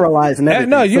generalizing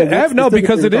everything. No,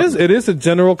 because it is a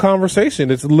general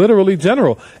conversation. It's literally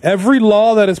general. Every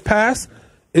law that is passed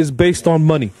is based on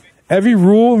money. Every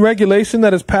rule and regulation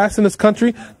that is passed in this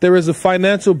country, there is a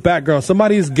financial background.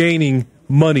 Somebody is gaining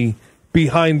money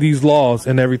behind these laws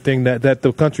and everything that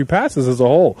the country passes as a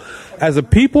whole. As a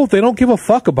people, they don't give a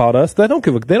fuck about us. They don't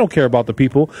care about the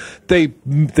people. They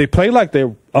play like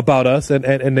they're about us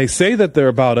and they say that they're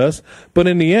about us, but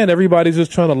in the end, everybody's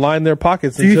just trying to line their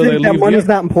pockets until they leave. Do you think that money's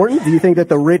not important? Do you think that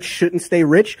the rich shouldn't stay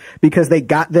rich because they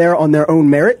got there on their own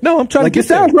merit? No, I'm trying to get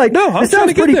there. It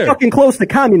sounds pretty fucking close to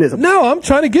communism. No, I'm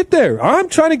trying to get there.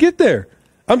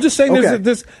 I'm just saying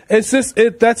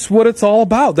that's what it's all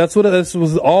about. That's what this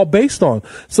was all based on.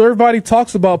 So everybody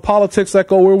talks about politics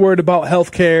like, oh, we're worried about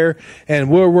health care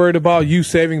and we're worried about you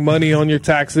saving money on your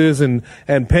taxes and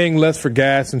paying less for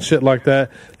gas and shit like that.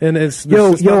 And it's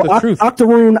just not the truth.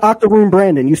 Octoroon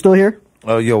Brandon, you still here?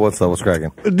 Oh, yo, what's up? What's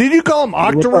cracking? Did you call him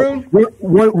Octoroon?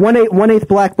 1/8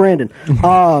 Black Brandon.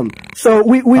 So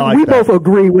we both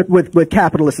agree with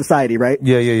capitalist society, right?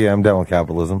 Yeah. I'm down with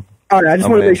capitalism. All right, I just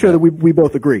want to make sure that we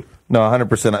both agree. No,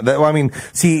 100%. I mean,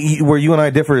 see, where you and I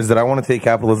differ is that I want to take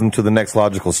capitalism to the next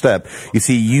logical step. You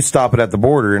see, you stop it at the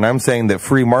border, and I'm saying that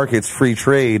free markets, free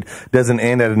trade doesn't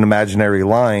end at an imaginary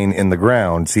line in the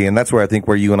ground. See, and that's where I think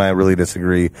where you and I really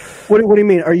disagree. What do you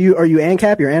mean? Are you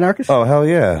ANCAP? You're anarchist? Oh, hell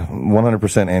yeah. 100%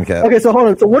 ANCAP. Okay, so hold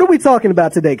on. So what are we talking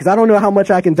about today? Because I don't know how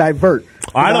much I can divert.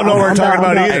 I don't know what we're talking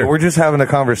about either. We're just having a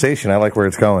conversation. I like where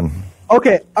it's going.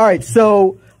 Okay, all right.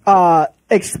 So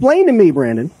explain to me,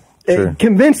 Brandon. Sure.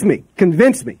 Convince me.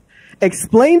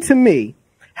 Explain to me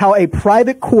how a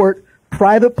private court,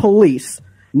 private police,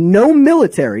 no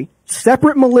military,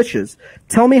 separate militias,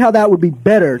 tell me how that would be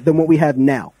better than what we have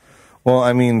now. Well,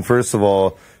 I mean, first of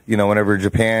all, whenever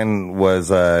Japan was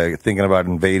thinking about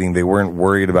invading, they weren't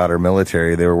worried about our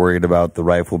military. They were worried about the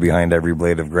rifle behind every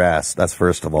blade of grass. That's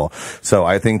first of all. So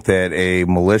I think that a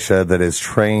militia that is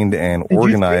trained and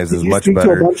organized is much better. Did you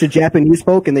speak to a bunch of Japanese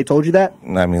folk and they told you that?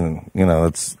 I mean,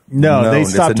 it's... No, they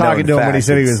stopped talking to him when he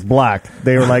said he was black.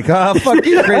 They were like, fuck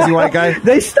you, crazy white guy.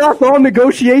 They stopped all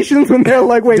negotiations when they're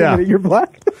like, wait a minute, you're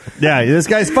black? Yeah, this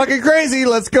guy's fucking crazy.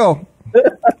 Let's go.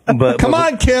 But come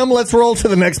on, Kim, let's roll to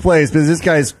the next place because this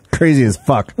guy's crazy as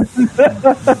fuck.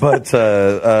 But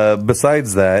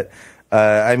besides that,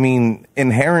 I mean,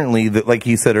 inherently, like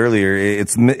he said earlier,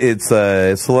 it's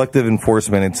selective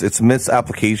enforcement. It's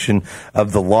misapplication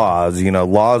of the laws.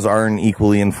 Laws aren't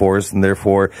equally enforced, and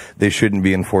therefore they shouldn't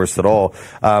be enforced at all.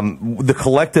 The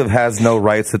collective has no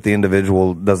rights that the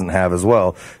individual doesn't have as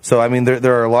well. So, I mean,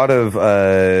 there are a lot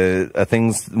of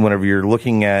things whenever you're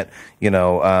looking at,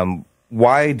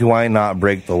 why do I not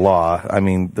break the law? I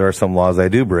mean, there are some laws I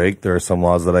do break. There are some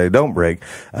laws that I don't break.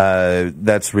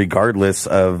 That's regardless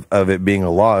of it being a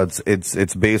law.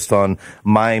 It's based on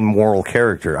my moral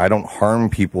character. I don't harm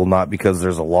people not because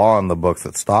there's a law in the books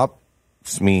that stops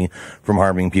me from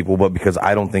harming people, but because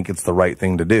I don't think it's the right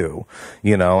thing to do,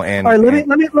 And all right,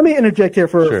 let me interject here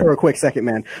for a quick second,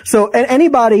 man. So,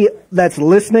 anybody that's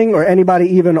listening, or anybody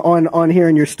even on here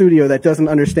in your studio that doesn't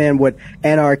understand what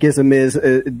anarchism is,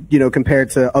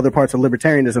 compared to other parts of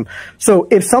libertarianism. So,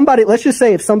 let's just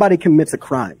say if somebody commits a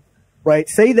crime, right?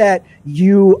 Say that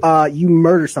you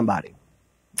murder somebody,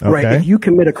 right? If you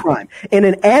commit a crime in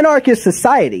an anarchist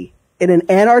society.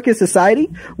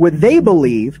 What they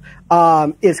believe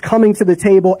is coming to the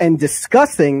table and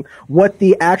discussing what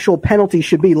the actual penalty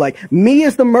should be. Like, me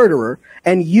as the murderer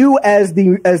and you as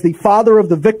the father of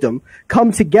the victim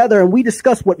come together and we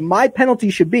discuss what my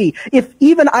penalty should be if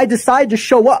even I decide to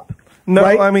show up. No,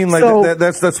 right? I mean, like, so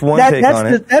that's one take on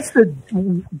it. That's the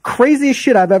craziest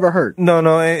shit I've ever heard. No,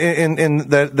 and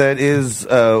that is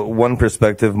one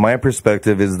perspective. My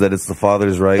perspective is that it's the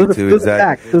father's right to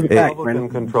exact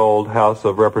Republican-controlled House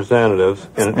of Representatives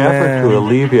in an effort to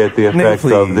alleviate the effects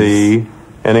of the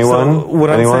So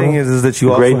what I'm saying is that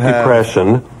you Great also have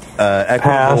Depression.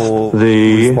 equitable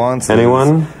the responses.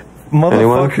 anyone?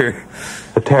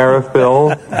 Motherfucker. The tariff bill,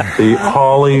 the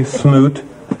Hawley-Smoot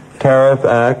Tariff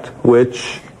Act,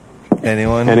 which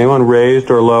anyone raised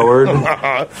or lowered?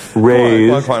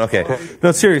 Raised. Come on, okay.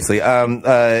 No, seriously.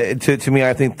 To me,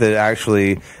 I think that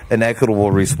actually an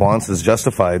equitable response is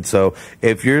justified. So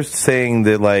if you're saying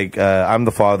that, like, I'm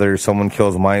the father, someone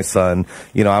kills my son,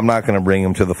 I'm not going to bring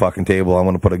him to the fucking table. I'm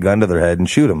going to put a gun to their head and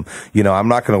shoot him. I'm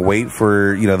not going to wait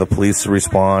for, the police to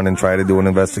respond and try to do an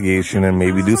investigation and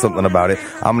maybe do something about it.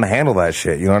 I'm going to handle that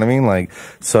shit. You know what I mean? Like,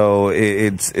 so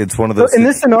it's one of those. So in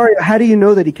this scenario, how do you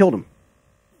know that he killed him?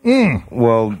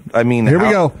 Well, I mean, here we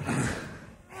go.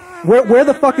 Where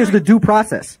the fuck is the due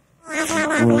process?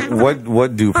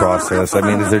 What due process? I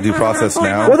mean, is there due process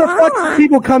now? Where the fuck do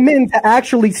people come in to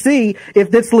actually see if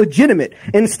that's legitimate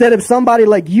instead of somebody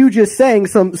like you just saying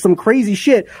some crazy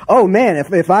shit? Oh man,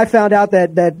 if I found out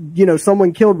that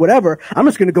someone killed whatever, I'm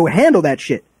just gonna go handle that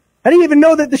shit. I didn't even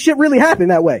know that the shit really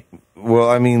happened that way. Well,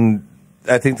 I mean,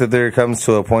 I think that there comes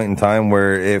to a point in time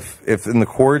where if in the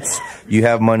courts you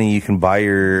have money, you can buy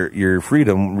your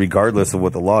freedom regardless of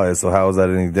what the law is. So how is that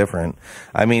any different?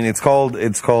 I mean, it's called what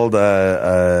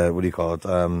do you call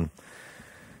it?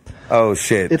 Oh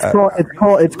shit!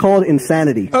 It's called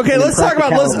insanity. Okay, let's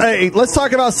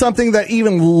talk about something that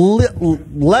even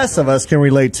less of us can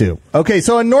relate to. Okay,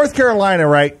 so in North Carolina,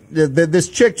 right, this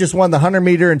chick just won the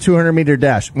 100-meter and 200-meter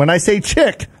dash. When I say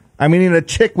chick, I mean a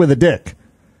chick with a dick.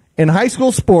 In high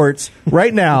school sports,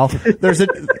 right now, there's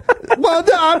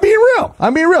I'm being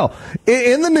real.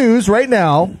 In the news right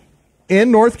now,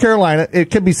 in North Carolina,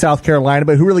 it could be South Carolina,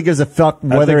 but who really gives a fuck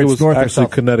whether it's North or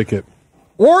South? Connecticut.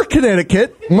 Or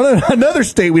Connecticut, another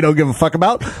state we don't give a fuck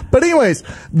about. But anyways,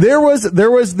 there was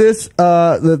this,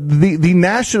 the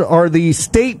national or the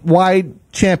statewide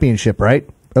championship, right?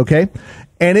 Okay.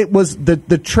 And it was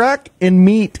the track and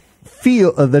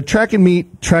field.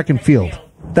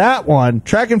 That one,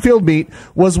 track and field meet,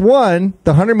 was won,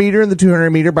 the 100-meter and the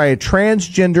 200-meter, by a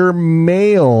transgender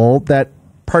male that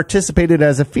participated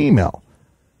as a female.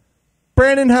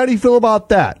 Brandon, how do you feel about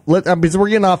that? Because we're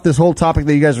getting off this whole topic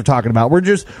that you guys are talking about. We're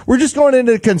just going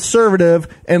into conservative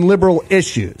and liberal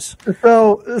issues.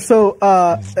 So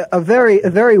a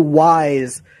very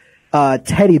wise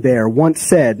teddy bear once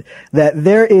said that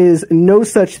there is no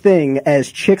such thing as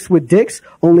chicks with dicks,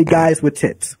 only guys with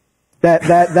tits.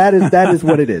 That is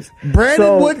what it is.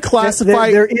 Brandon would classify.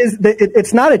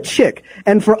 It's not a chick.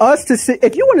 And for us to sit,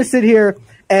 if you want to sit here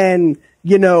and,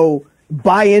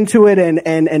 buy into it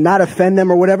and not offend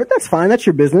them or whatever, that's fine. That's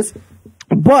your business.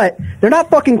 But they're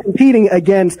not fucking competing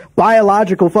against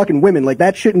biological fucking women. Like,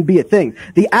 that shouldn't be a thing.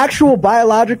 The actual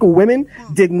biological women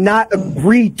did not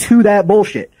agree to that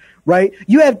bullshit. Right?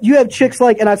 You have chicks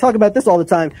like, and I talk about this all the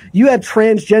time, you have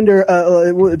transgender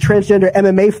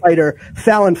MMA fighter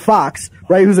Fallon Fox,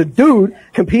 right, who's a dude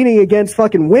competing against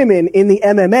fucking women in the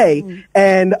MMA,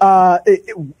 and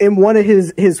in one of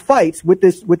his fights with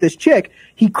this chick,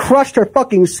 he crushed her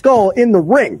fucking skull in the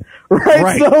ring.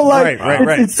 Right? So like,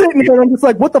 it's sitting here and I'm just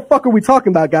like, what the fuck are we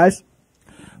talking about, guys?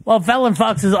 Well, Fallon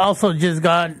Fox has also just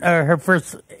got her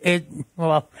first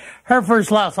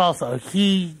loss also.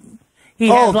 He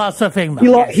has lost a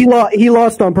female. He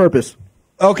lost on purpose.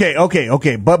 Okay.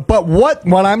 But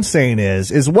what I'm saying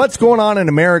is what's going on in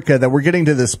America that we're getting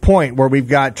to this point where we've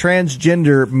got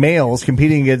transgender males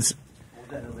competing against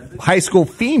high school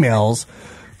females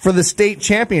for the state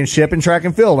championship in track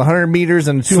and field, 100 meters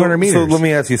and 200 meters. So let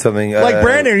me ask you something. Like,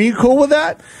 Brandon, are you cool with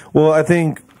that? Well, I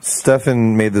think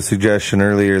Stefan made the suggestion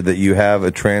earlier that you have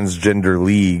a transgender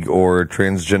league or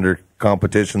transgender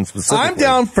competition specifically. I'm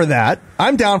down for that.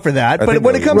 But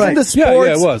when it comes into sports,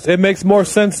 yeah, it was. It makes more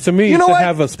sense to me to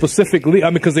have a specific league. I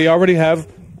mean, because they already have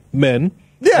men.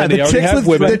 Yeah,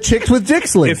 the chicks with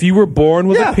dicks league. If you were born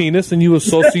with a penis and you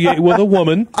associate with a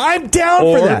woman, I'm down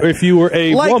for that. Or if you were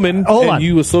a woman and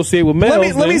you associate with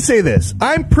males, let me say this.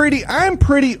 I'm pretty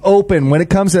open when it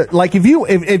comes to, like,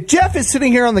 if Jeff is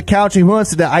sitting here on the couch and he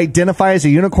wants to identify as a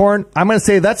unicorn, I'm going to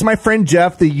say that's my friend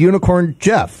Jeff, the unicorn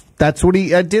Jeff. That's what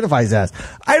he identifies as.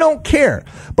 I don't care.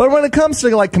 But when it comes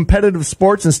to, like, competitive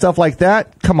sports and stuff like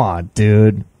that, come on,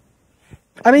 dude.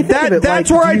 I mean, that's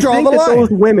where I draw the line.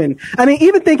 Those women. I mean,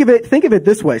 even think of it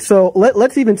this way. So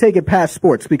let's even take it past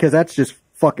sports, because that's just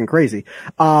fucking crazy.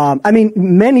 I mean,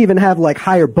 men even have like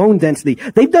higher bone density.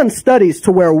 They've done studies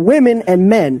to where women and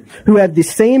men who have the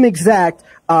same exact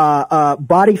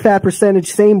body fat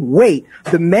percentage, same weight,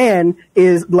 the man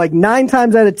is like 9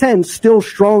 times out of 10 still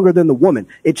stronger than the woman.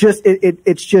 It is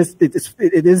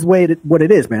what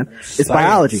it is, man. It's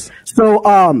biology.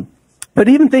 So But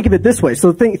even think of it this way.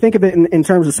 So think of it in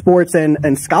terms of sports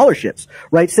and scholarships,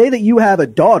 right? Say that you have a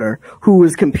daughter who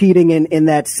is competing in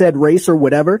that said race or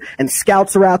whatever, and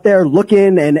scouts are out there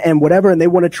looking and whatever, and they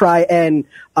want to try and,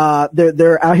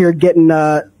 they're out here getting,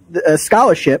 a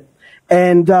scholarship.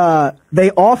 And,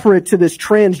 they offer it to this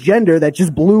transgender that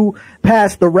just blew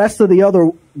past the rest of the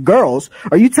other girls.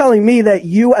 Are you telling me that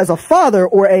you as a father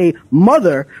or a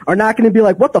mother are not going to be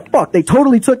like, what the fuck? They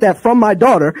totally took that from my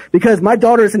daughter because my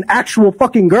daughter is an actual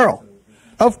fucking girl.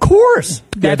 Of course.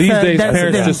 Yeah, these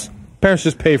days parents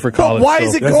just pay for college. But why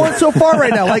is it going so far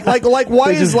right now? Like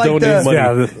why is like the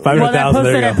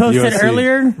I posted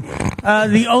earlier.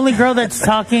 The only girl that's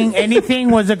talking anything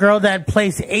was a girl that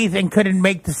placed 8th and couldn't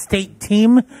make the state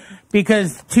team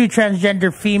because 2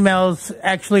 transgender females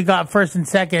actually got 1st and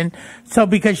 2nd. So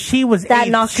because she was that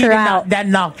 8th, knocked her out. That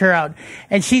knocked her out,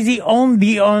 and she's the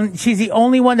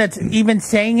only one that's even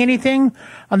saying anything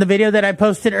on the video that I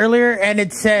posted earlier, and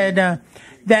it said.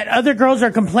 That other girls are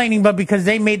complaining, but because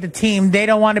they made the team, they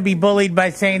don't want to be bullied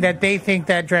by saying that they think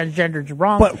that transgender is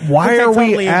wrong. But why are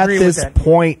we at this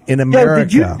point in America?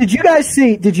 Did you guys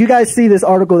see this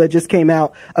article that just came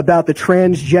out about the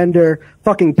transgender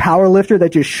fucking powerlifter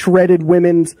that just shredded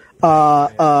women's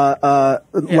like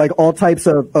all types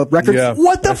of records? Yeah,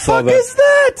 what the fuck is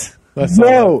that?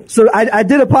 No. So I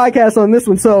did a podcast on this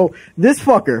one. So this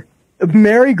fucker,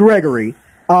 Mary Gregory,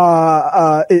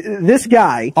 this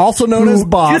guy, also known as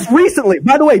Bob, just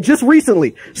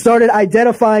recently started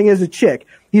identifying as a chick.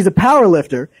 He's a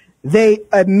powerlifter. They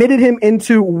admitted him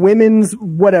into women's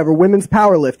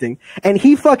powerlifting, and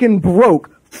he fucking broke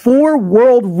 4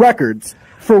 world records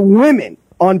for women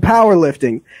on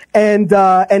powerlifting,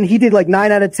 and he did like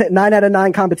 9 out of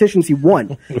 9 competitions he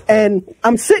won. And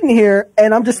I'm sitting here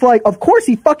and I'm just like, of course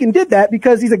he fucking did that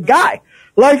because he's a guy.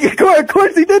 Like, of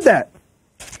course he did that.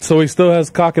 So he still has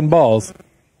cock and balls.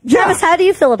 Travis, how do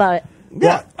you feel about it?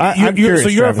 Yeah, I'm curious, so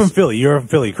you're from Philly. You're from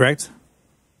Philly, correct?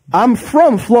 I'm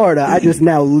from Florida. I just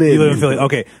now live. You live in Philly.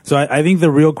 Okay, so I think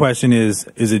the real question is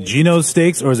it Geno's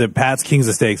Steaks or is it Pat's King's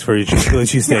of Steaks for your Philly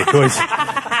cheesesteak?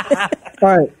 All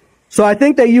right. So I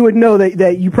think that you would know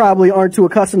that you probably aren't too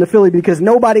accustomed to Philly because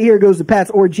nobody here goes to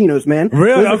Pat's or Geno's, man.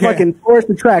 Really? Those are fucking tourist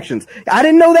attractions. I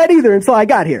didn't know that either until I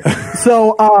got here.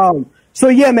 So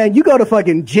yeah, man, you go to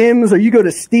fucking Jim's or you go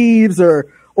to Steve's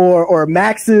or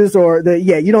Max's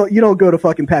you don't go to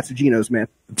fucking Pat's or Geno's, man.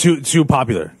 Too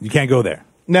popular. You can't go there.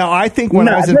 Now, I think when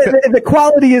I was in the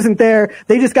quality isn't there.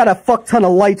 They just got a fuck ton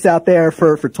of lights out there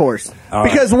for tourists.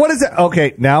 Because what is it?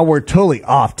 Okay, now we're totally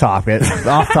off topic.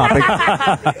 Curveball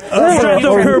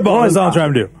is all I'm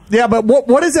trying to do. Yeah, but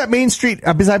what is that main street?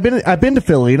 Because I've been to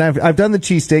Philly and I've done the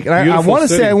cheesesteak and I want to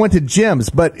say I went to Jim's,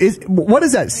 but what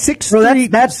is that? 6th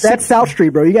Street? That's South Street,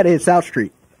 bro. You got to hit South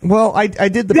Street. Well, I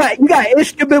did the. You got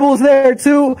Ishkabibbles there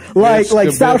too. Like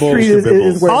South Street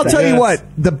is where. I'll tell you what,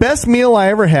 the best meal I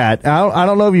ever had. I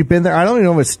don't know if you've been there. I don't even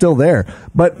know if it's still there.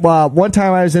 But one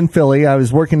time I was in Philly. I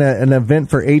was working at an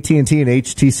event for AT&T and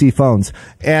HTC phones,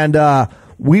 and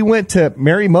we went to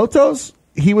Marimoto's.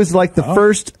 He was like the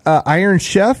first Iron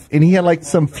Chef, and he had like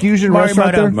some fusion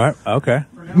restaurant there. Okay.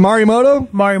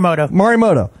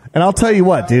 Marimoto. And I'll tell you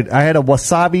what, dude. I had a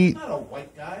wasabi.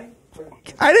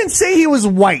 I didn't say he was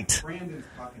white.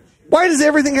 Why does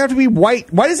everything have to be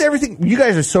white? Why does everything... You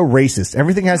guys are so racist.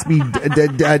 Everything has to be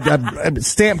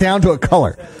stamped down to a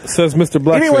color. Says Mr.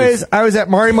 Blackface. Anyways, I was at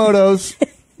Marimoto's,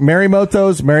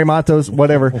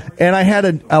 whatever, and I had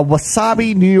a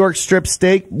wasabi New York strip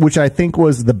steak, which I think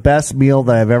was the best meal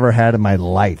that I've ever had in my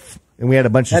life. And we had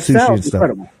a bunch of sushi and stuff.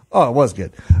 Incredible. Oh, it was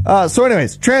good. So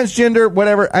anyways, transgender,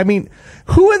 whatever. I mean,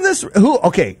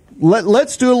 okay.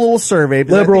 Let's do a little survey.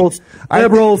 Liberals.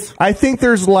 I think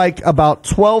there's like about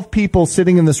 12 people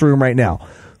sitting in this room right now.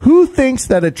 Who thinks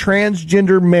that a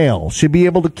transgender male should be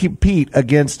able to compete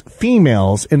against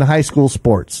females in high school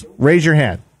sports? Raise your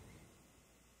hand.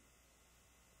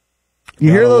 You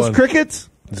hear those crickets?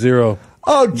 0.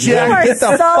 Oh, Jack, get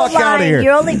the fuck out of here. You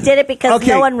only did it because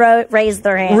no one raised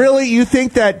their hand. Really? You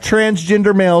think that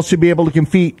transgender males should be able to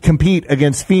compete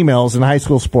against females in high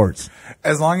school sports?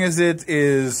 As long as it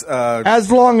is...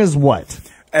 as long as what?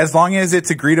 As long as it's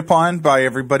agreed upon by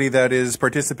everybody that is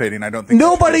participating, I don't think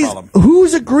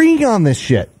who's agreeing on this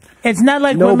shit? It's not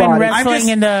like women wrestling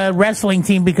in the wrestling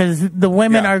team because the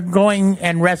women are going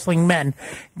and wrestling men.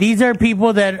 These are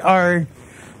people that are...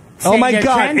 Oh my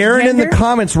God! Erin in the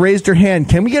comments raised her hand.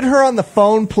 Can we get her on the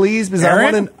phone, please? Because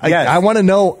I want to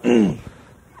know.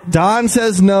 Don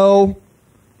says no.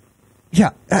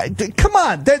 Yeah, come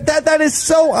on. That is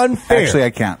so unfair. Actually, I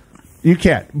can't. You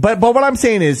can't. But what I'm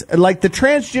saying is, like the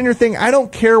transgender thing, I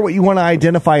don't care what you want to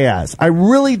identify as. I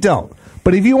really don't.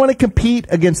 But if you want to compete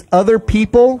against other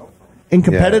people in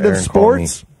competitive Aaron called me.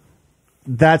 sports,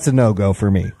 that's a no-go for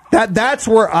me. That's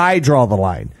where I draw the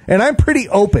line. And I'm pretty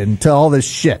open to all this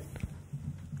shit.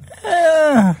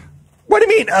 What do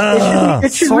you mean?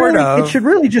 It should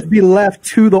really just be left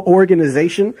to the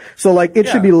organization. So, like, it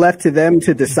should be left to them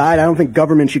to decide. I don't think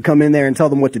government should come in there and tell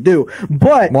them what to do.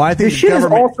 But this shit is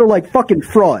also like fucking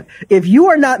fraud. If you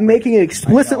are not making it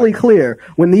explicitly clear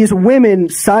when these women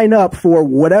sign up for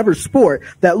whatever sport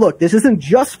that, look, this isn't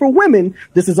just for women,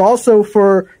 this is also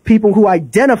for people who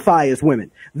identify as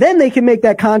women, then they can make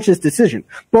that conscious decision.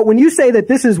 But when you say that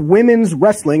this is women's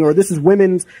wrestling or this is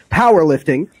women's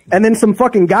powerlifting, and then some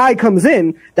fucking guy comes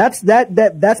in, that's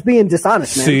being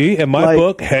dishonest, man. See, in my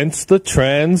book, hence the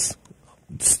trans,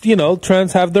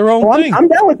 trans have their own thing. I'm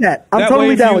down with that. I'm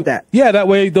totally down with that. Yeah, that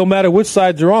way, no matter which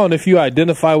side you're on, if you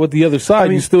identify with the other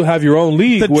side, you still have your own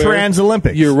league. The Trans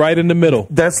Olympics. You're right in the middle.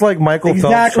 That's like Michael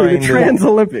Phelps trying the Trans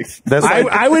Olympics. That's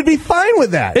I would be fine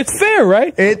with that. It's fair,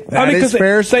 right? That is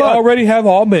fair as they fuck. already have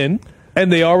all men,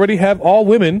 and they already have all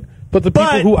women, but the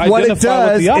people who what it identify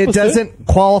does, with the opposite... it doesn't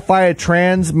qualify a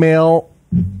trans male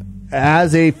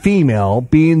as a female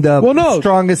being the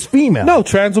strongest female. No,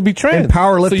 trans will be trans. In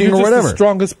powerlifting so you're or just whatever. the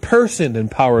strongest person in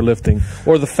powerlifting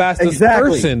or the fastest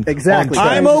person. Exactly.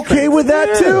 I'm okay with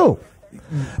that too.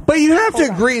 But you have to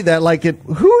agree that, like,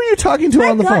 who are you talking to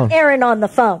on the phone? Aaron on the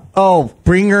phone. Oh,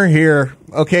 bring her here.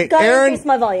 Okay, Gotta Aaron. increase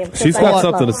my volume. She's got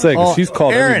something to say because she's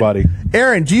called everybody.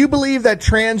 Aaron, do you believe that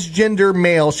transgender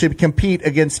males should compete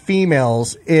against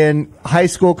females in high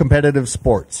school competitive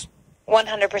sports?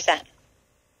 100%.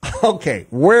 Okay,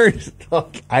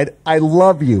 I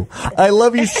love you. I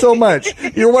love you so much.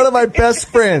 You're one of my best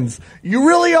friends. You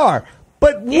really are.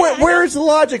 But where is the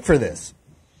logic for this?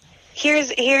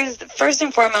 Here's first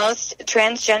and foremost,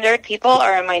 transgendered people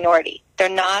are a minority. They're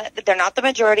not the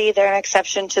majority. They're an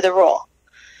exception to the rule.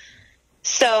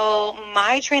 So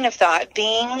my train of thought,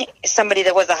 being somebody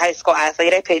that was a high school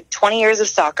athlete, I played 20 years of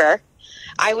soccer.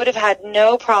 I would have had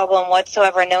no problem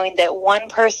whatsoever knowing that one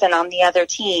person on the other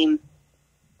team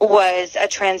was a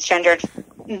transgendered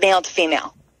male to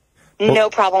female. No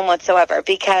problem whatsoever,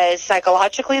 because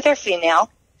psychologically they're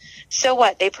female. So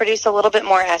what? They produce a little bit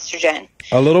more estrogen.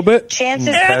 A little bit?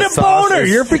 Chances and a boner.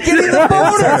 You're forgetting the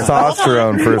boner.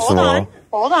 Testosterone, first of all.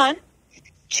 Hold on.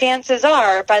 Chances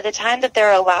are, by the time that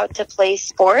they're allowed to play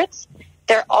sports,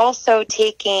 they're also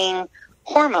taking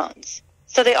hormones.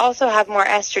 So they also have more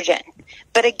estrogen.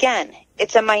 But again,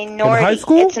 it's a minority. In high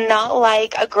school? It's not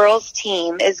like a girl's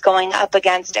team is going up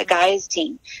against a guy's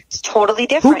team. It's totally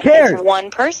different. Who cares? It's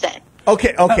one person.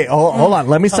 Okay, hold on.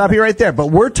 Let me stop you right there. But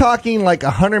we're talking like a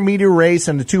 100-meter race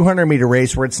and a 200-meter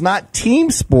race where it's not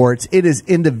team sports, it is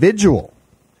individual.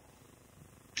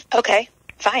 Okay,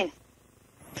 fine.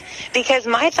 Because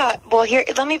my thought, well, here,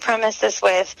 let me premise this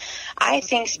with, I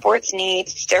think sports need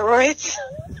steroids.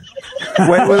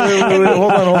 Wait,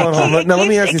 hold on. Now, let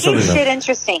me ask you something. It keeps shit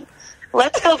interesting.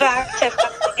 Let's go back to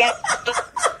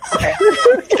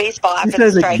baseball after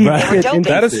the strike. They were doping.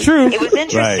 That is true. It was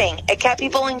interesting. Right. It kept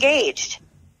people engaged.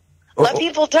 Let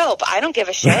people dope. I don't give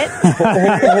a shit.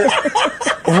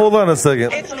 Hold on a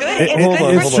second. It's good.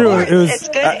 It's true. It's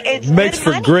good. It's makes good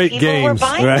for money. great People games. Were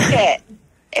buying shit.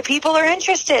 If people are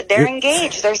interested, they're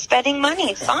engaged, they're spending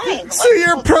money. Fine. So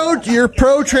you're pro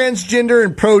transgender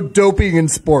and pro doping in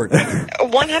sport.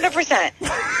 100%.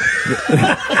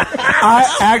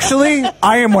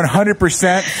 I am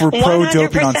 100% for pro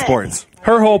doping on sports.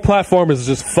 Her whole platform is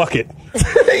just fuck it.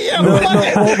 No,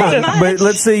 hold on. But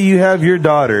let's say you have your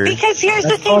daughter. Because here's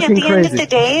the thing: at the end of the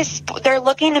day, they're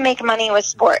looking to make money with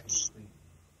sports.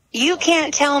 You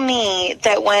can't tell me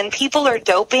that when people are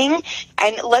doping,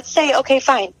 and let's say, okay,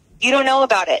 fine, you don't know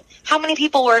about it. How many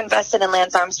people were invested in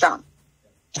Lance Armstrong?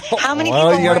 How many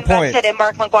people were invested in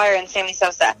Mark McGuire and Sammy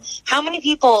Sosa? How many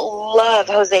people love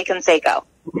Jose Canseco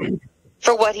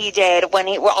for what he did when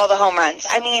all the home runs?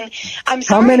 I mean, I'm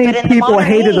sorry, how many but in people the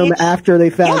hated age, him after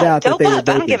they found out that they were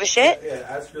doping? I don't give a shit. Yeah,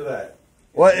 ask her that.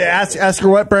 What? Ask her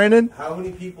what, Brandon? How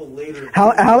many people later?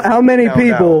 How many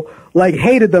people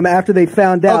hated them after they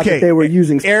found out that they were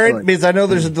using steroids? Aaron, because I know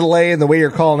there's a delay in the way you're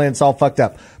calling in, it's all fucked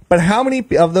up. But how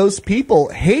many of those people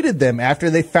hated them after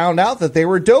they found out that they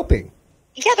were doping?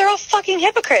 Yeah, they're all fucking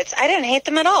hypocrites. I didn't hate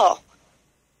them at all.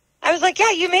 I was like, yeah,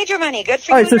 you made your money. Good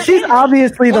for you. All right, so she's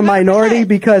obviously the minority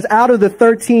because out of the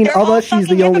 13 of us, she's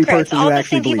the only person who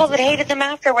actually believes all the same people that hated them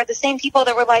after were the same people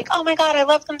that were like, oh my God, I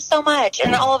love them so much.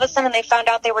 And then all of a sudden they found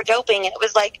out they were doping and it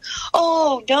was like,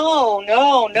 oh,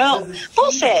 no.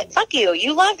 Bullshit. Fuck you.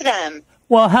 You love them.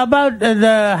 Well, how about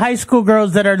the high school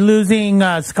girls that are losing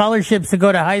scholarships to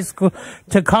go to high school,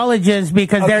 to colleges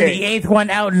because they're the 8th one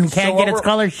out and can't get a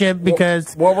scholarship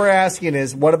because... What we're asking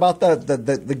is, what about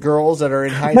the girls that are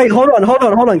in high Wait, school?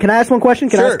 hold on. Can I ask one question?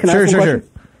 Sure.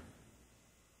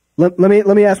 Let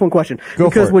me ask one question.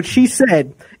 Because what she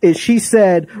said is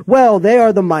well, they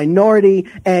are the minority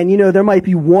and, there might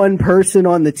be one person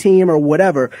on the team or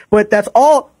whatever. But that's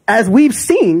all, as we've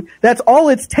seen, that's all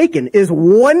it's taken is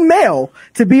one male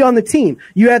to be on the team.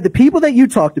 You have the people that you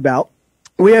talked about.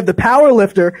 We have the power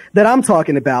lifter that I'm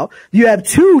talking about. You have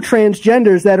 2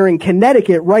 transgenders that are in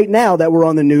Connecticut right now that were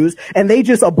on the news, and they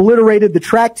just obliterated the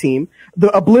track team,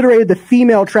 obliterated the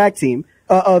female track team.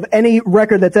 Of any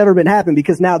record that's ever been happened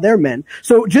because now they're men.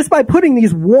 So just by putting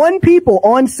these one people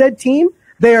on said team,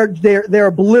 they're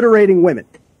obliterating women.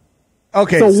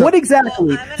 Okay. So what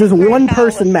exactly does one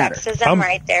person matter? Sexism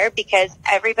right there, because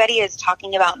everybody is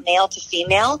talking about male to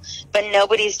female, but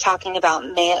nobody's talking about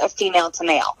female to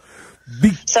male.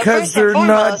 Because they're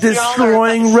not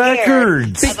destroying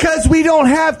records. Because we don't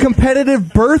have competitive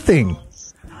birthing.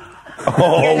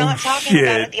 You're not talking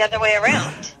about it the other way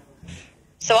around.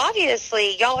 So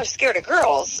obviously, y'all are scared of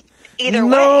girls. Either way.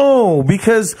 No,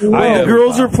 because when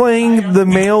girls are playing the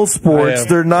male sports,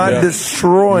 they're not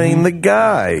destroying the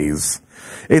guys.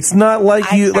 It's not like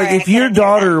if your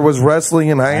daughter was wrestling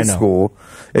in high school,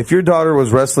 and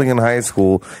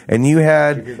you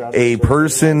had a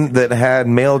person that had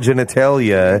male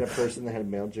genitalia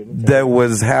that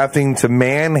was having to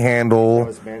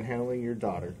manhandling your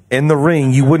daughter in the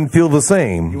ring, you wouldn't feel the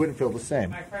same. You wouldn't feel the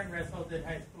same. My friend wrestled in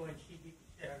high school.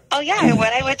 Oh yeah,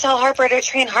 I would tell Harper to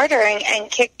train harder and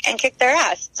kick their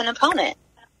ass. It's an opponent.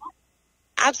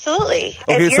 Absolutely.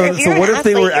 Okay, so what if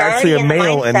they were actually a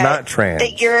male and not trans?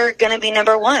 That you're going to be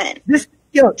number one. This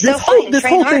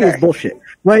whole thing is bullshit,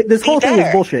 right? This whole thing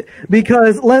is bullshit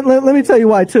because let me tell you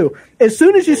why too. As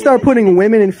soon as you start putting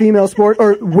women in female sports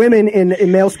or women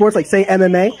in male sports, like say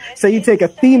MMA, say you take a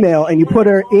female and you put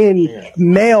her in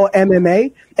male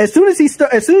MMA, as soon as you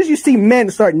see men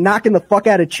start knocking the fuck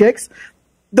out of chicks,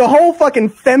 the whole fucking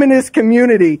feminist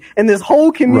community and this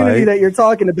whole community that you're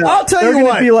talking about, I'll tell you they're what.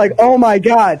 going to be like, oh my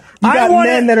God, you got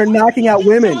men that are knocking out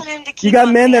women. You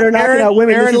got men that are knocking out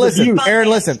women. Aaron,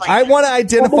 listen. I want to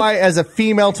identify as a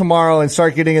female tomorrow and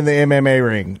start getting in the MMA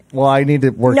ring. Well, I need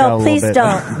to work out a little bit. No, please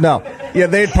don't. No. Yeah,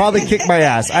 they'd probably kick my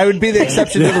ass. I would be the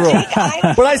exception to the rule.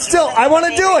 But I want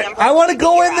to do it. I want to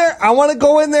go in there. I want to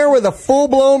go in there with a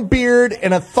full-blown beard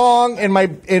and a thong and my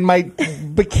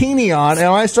bikini on, and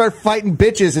I start fighting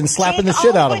bitches and slapping the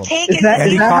shit out of them. Is that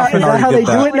how they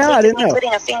do it now? I didn't know.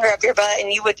 Putting a finger up your butt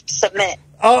and you would submit.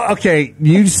 Oh, okay.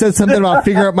 You said something about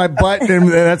finger up my butt,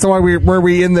 and that's why where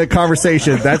we in the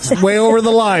conversation. That's way over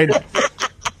the line.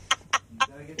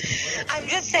 I'm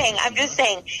just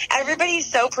saying.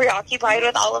 Everybody's so preoccupied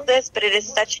with all of this, but it is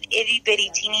such an itty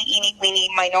bitty, teeny weeny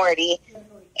minority.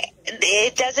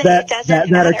 It doesn't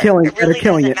matter. Are killing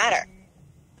it. Matter.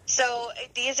 So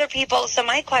these are people. So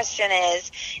my question is,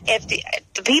 if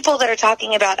the people that are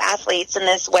talking about athletes in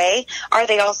this way, are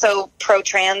they also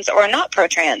pro-trans or not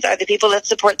pro-trans? Are they people that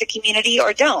support the community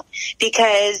or don't?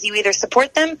 Because you either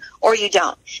support them or you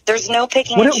don't. There's no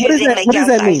picking and choosing. What does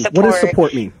that mean? What does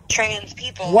support mean? Trans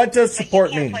people. What does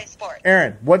support mean?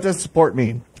 Aaron, what does support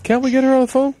mean? Can't we get her on the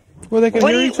phone where they can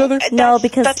hear each other? No,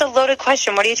 because that's a loaded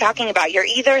question. What are you talking about? You're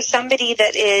either somebody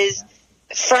that is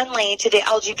friendly to the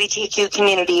LGBTQ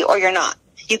community or you're not.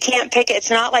 You can't pick it. It's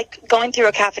not like going through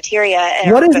a cafeteria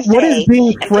and what does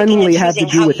being friendly have to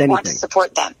do with anything? You want to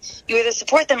support them. You either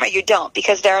support them or you don't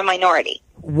because they're a minority.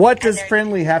 What does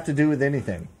friendly have to do with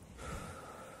anything?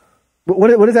 What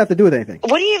does that have to do with anything?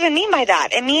 What do you even mean by that?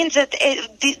 It means that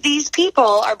these people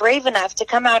are brave enough to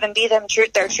come out and be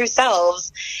their true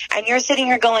selves, and you're sitting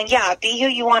here going, yeah, be who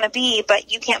you want to be,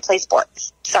 but you can't play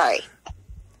sports. Sorry.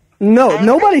 No,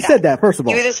 nobody said that. First of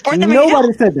all, you either support them or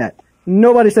nobody said that.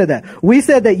 Nobody said that. We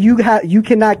said that you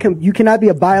cannot be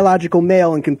a biological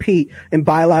male and compete in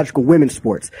biological women's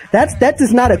sports. That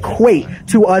does not equate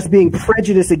to us being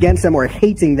prejudiced against them or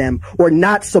hating them or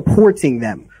not supporting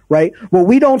them, right? What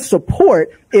we don't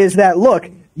support is that, look,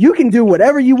 you can do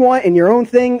whatever you want in your own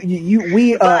thing. I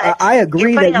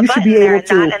agree that you should be able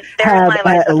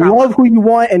to love who you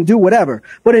want and do whatever.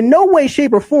 But in no way,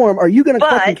 shape, or form are you going to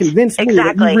fucking convince me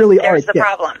that you really are. There's the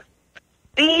problem.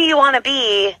 Be who you want to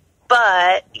be,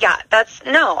 but yeah,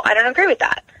 I don't agree with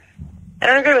that.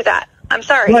 I'm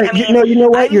sorry. Right. I mean, you know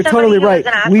what? I'm You're totally somebody who right.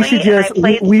 was an We should athlete, and just I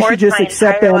played we should sports just my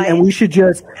accept entire them, and life. we should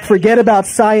just forget about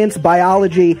science,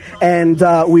 biology, and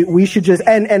we should just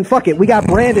and fuck it. We got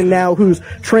Brandon now, who's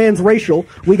transracial.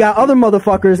 We got other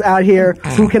motherfuckers out here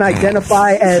who can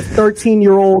identify as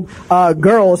 13-year-old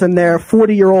girls and they're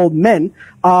 40-year-old men.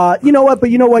 You know what? But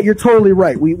you know what? You're totally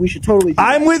right. We should totally.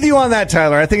 I'm with you on that,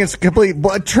 Tyler. I think it's complete.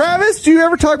 But Travis, do you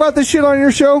ever talk about this shit on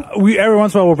your show? We every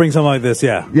once in a while we'll bring something like this.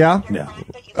 Yeah. Yeah. Yeah.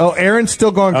 Oh, Aaron's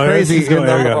still going crazy.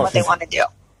 What they want to do.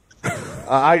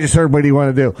 I just heard what he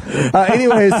wanted to do.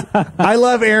 Anyways, I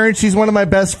love Erin. She's one of my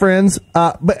best friends.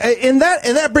 But and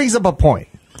that brings up a point.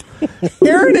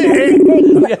 Erin,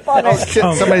 oh shit!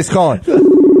 Somebody's calling.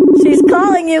 She's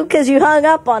calling you because you hung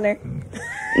up on her.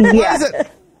 Yeah.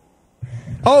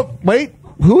 Oh, wait.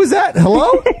 Who is that?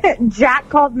 Hello? Jack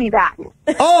called me back.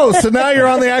 Oh, so now you're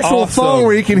on the actual phone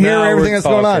where you can hear everything that's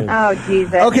going on. Oh,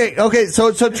 Jesus. Okay.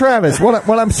 So Travis, what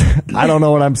I'm I don't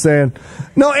know what I'm saying.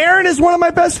 No, Erin is one of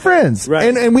my best friends,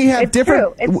 right? And we have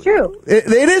different. It's true.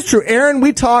 It is true. Erin,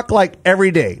 we talk like every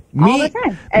day. All the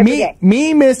time. Every day.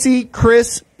 Me, Missy,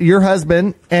 Chris, your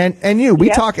husband, and you. We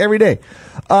talk every day.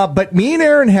 But me and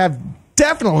Erin have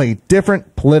definitely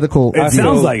different political It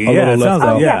sounds like it. Yeah, it sounds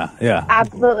like yeah.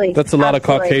 Absolutely. That's a lot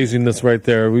Absolutely. of Caucasianness right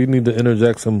there. We need to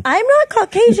interject some. I'm not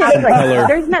Caucasian.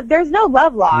 Color. There's no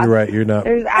love lost. You're right. You're not.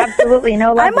 There's absolutely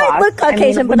no love I might lost. look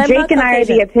Caucasian, but I'm Jake not and I are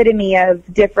Caucasian. the epitome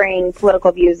of differing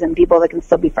political views and people that can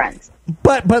still be friends.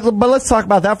 But let's talk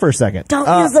about that for a second.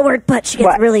 Don't use the word "but." She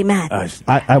gets really mad.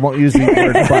 I won't use the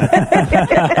word but.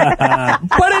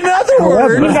 But in other You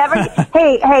words, never.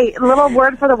 Hey, little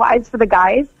word for the wives for the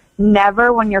guys.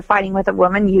 Never, when you're fighting with a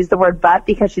woman, use the word "but"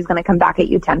 because she's going to come back at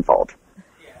you tenfold.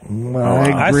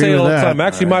 I say it all the time.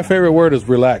 Actually, my favorite word is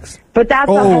relax. But that's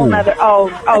a whole nother.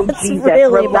 Oh, Jesus!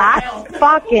 really Relax,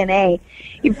 fucking A.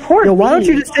 You poor. Yo, why don't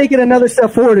you just take it another step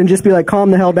forward and just be like,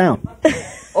 calm the hell down?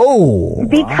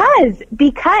 Because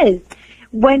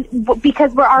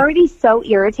we're already so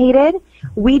irritated.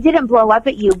 We didn't blow up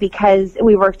at you because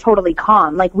we were totally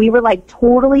calm. Like we were like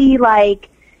totally like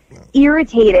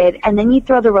irritated, and then you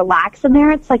throw the relax in there.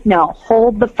 It's like, no,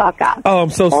 hold the fuck up. Oh, I'm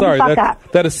so Hold sorry. the fuck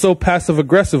up. That is so passive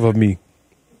aggressive of me.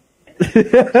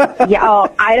 Yeah,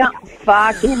 I don't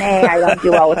fucking A. I don't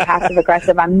do well with passive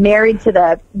aggressive. I'm married to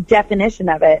the definition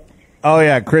of it. oh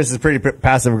yeah, Chris is pretty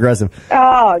passive aggressive.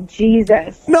 Oh,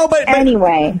 Jesus. No, but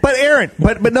anyway. But Aaron,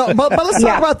 but let's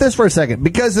talk about this for a second,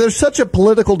 because there's such a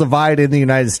political divide in the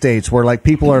United States where like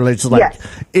people are just like,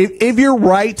 if you're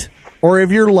right or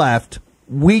if you're left,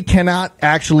 we cannot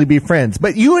actually be friends.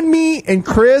 But you and me and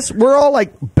Chris, we're all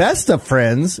like best of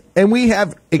friends, and we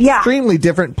have extremely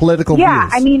different political views.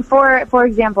 I mean, for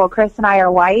example, Chris and I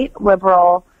are white,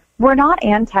 liberal. We're not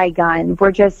anti-gun.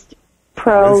 We're just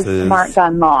pro-smart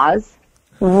gun laws.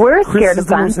 We're scared of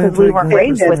guns because we weren't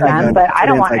raised with them, but I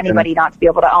don't want anybody not to be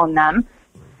able to own them.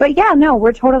 But yeah, no,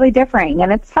 we're totally differing,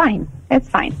 and it's fine. It's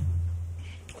fine.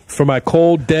 For my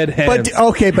cold, dead hands.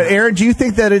 But Aaron, do you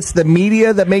think that it's the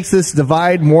media that makes this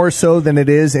divide more so than it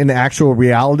is in actual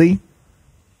reality?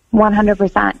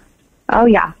 100%. Oh,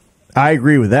 yeah. I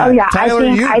agree with that. Oh, yeah. Tyler,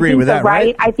 you agree with that,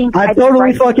 right? I think I totally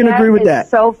right fucking media agree with is that.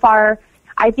 So far,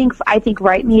 I think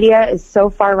right media is so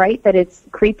far right that it's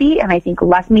creepy, and I think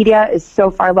left media is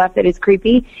so far left that it's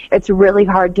creepy. It's really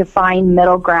hard to find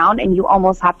middle ground, and you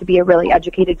almost have to be a really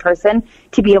educated person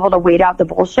to be able to wait out the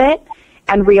bullshit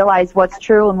and realize what's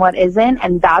true and what isn't.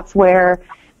 And that's where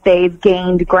they've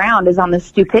gained ground, is on the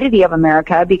stupidity of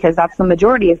America, because that's the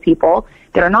majority of people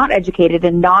that are not educated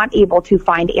and not able to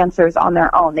find answers on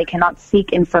their own. They cannot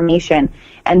seek information,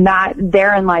 and that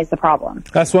therein lies the problem.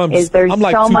 That's what there's I'm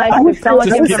like, so much. I would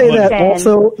information. say that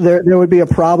also there would be a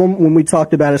problem when we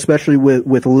talked about, especially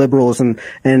with liberals and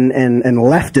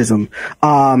leftism,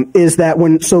 is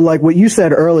that like what you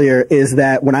said earlier is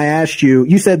that when I asked you,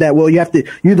 you said that, well, you have to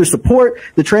either support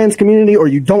the trans community or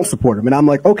you don't support them. And I'm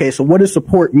like, okay, so what does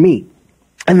support mean?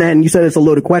 And then you said it's a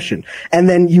loaded question. And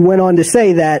then you went on to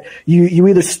say that you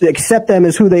either accept them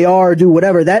as who they are or do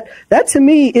whatever. That to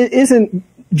me isn't,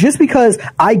 just because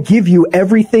I give you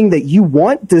everything that you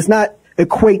want does not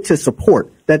equate to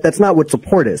support. That's not what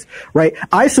support is, right?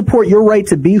 I support your right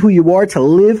to be who you are, to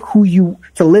live how you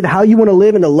want to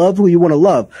live, and to love who you want to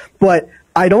love. But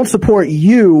I don't support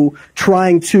you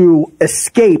trying to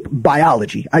escape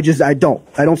biology. I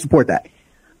don't support that.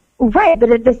 Right, but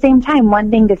at the same time,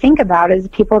 one thing to think about is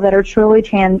people that are truly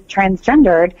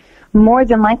transgendered, more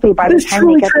than likely by the time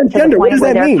they get to the point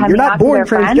where they're coming out to their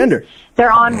friends,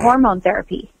 they're on hormone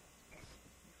therapy.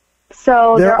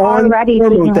 So they're already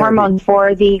taking hormones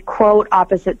for the quote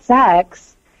opposite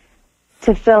sex,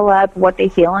 to fill up what they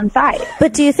feel inside.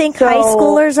 But do you think high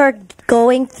schoolers are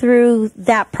going through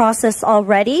that process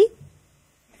already?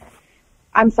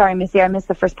 I'm sorry, Missy, I missed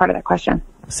the first part of that question.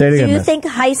 Say it again. Do you think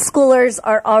high schoolers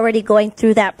are already going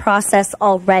through that process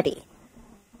already?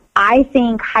 I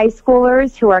think high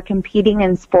schoolers who are competing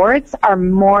in sports are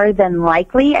more than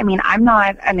likely, I mean, I'm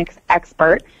not an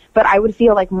expert, but I would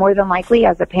feel like more than likely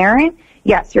as a parent,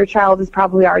 yes, your child is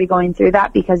probably already going through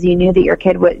that because you knew that your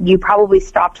kid you probably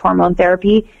stopped hormone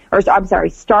therapy,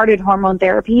 started hormone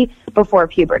therapy before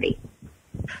puberty.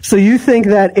 So you think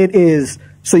that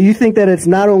it's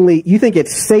not only, you think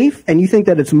it's safe and you think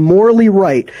that it's morally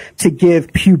right to give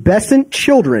pubescent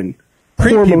children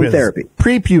hormone therapy.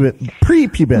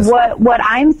 Prepubescent. What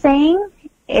I'm saying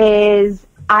is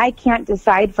I can't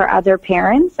decide for other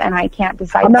parents and I can't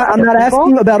decide for other people. I'm not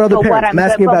asking about other parents. I'm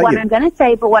asking about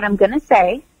you. But what I'm going to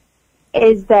say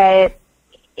is that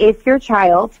if your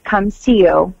child comes to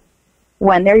you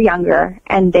when they're younger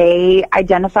and they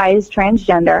identify as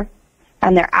transgender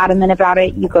and they're adamant about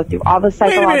it, you go through all the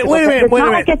psychological... Wait a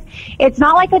minute. It's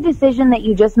not like a decision that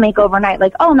you just make overnight.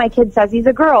 Like, oh, my kid says he's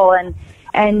a girl and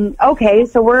okay,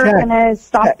 so we're going to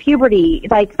stop puberty.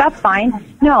 Like, that's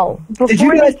fine. No. Did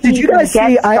you guys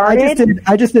see,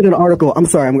 I just did an article. I'm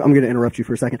sorry, I'm going to interrupt you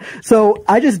for a second. So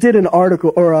I just did an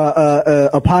article or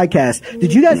a podcast.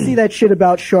 Did you guys see that shit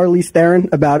about Charlize Theron,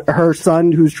 about her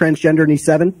son who's transgender and he's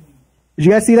 7? Did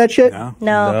you guys see that shit?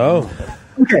 No.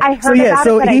 Okay. I heard about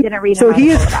it, but I didn't read it. So he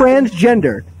is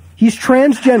transgender. He's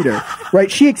transgender, right?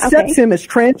 She accepts him as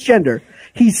transgender.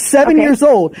 He's 7 years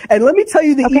old. And let me tell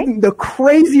you even the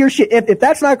crazier shit. If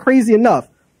that's not crazy enough,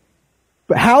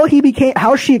 but how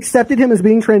she accepted him as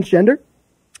being transgender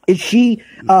is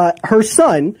her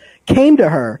son came to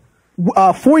her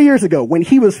 4 years ago when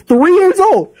he was 3 years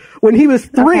old,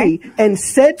 and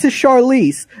said to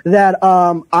Charlize that,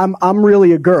 I'm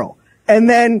really a girl. And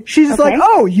then she's just like,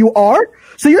 oh, you are?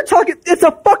 So you're talking, it's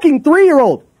a fucking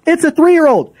 3-year-old. It's a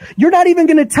 3-year-old. You're not even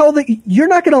going to you're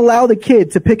not going to allow the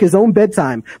kid to pick his own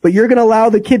bedtime, but you're going to allow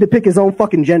the kid to pick his own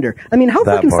fucking gender. I mean, how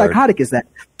fucking psychotic is that?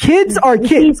 Kids are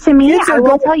kids. See, to me, kids I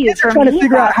will tell you, for trying to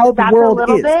figure out how the world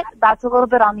is. That's a little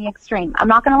bit on the extreme. I'm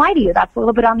not going to lie to you. That's a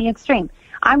little bit on the extreme.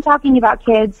 I'm talking about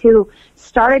kids who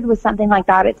started with something like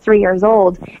that at 3 years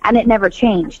old, and it never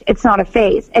changed. It's not a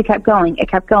phase. It kept going. It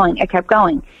kept going. It kept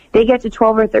going. They get to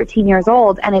 12 or 13 years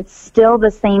old, and it's still the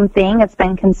same thing. It's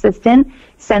been consistent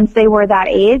since they were that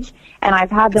age, and I've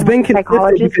had them with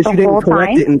psychologists the whole time. You didn't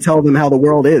correct it and tell them how the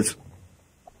world is.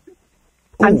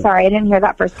 I'm sorry, I didn't hear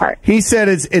that first part. He said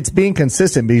it's being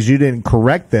consistent because you didn't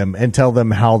correct them and tell them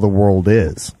how the world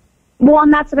is. Well,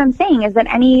 and that's what I'm saying, is that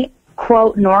any,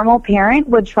 quote, normal parent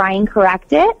would try and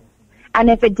correct it. And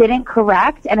if it didn't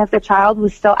correct, and if the child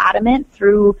was still adamant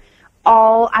through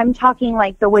I'm talking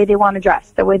like the way they want to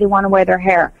dress, the way they want to wear their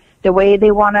hair, the way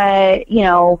they want to,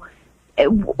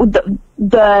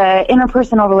 the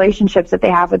interpersonal relationships that they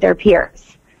have with their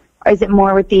peers. Is it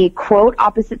more with the, quote,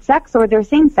 opposite sex or their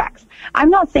same sex?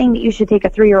 I'm not saying that you should take a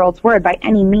 3-year-old's word by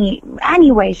any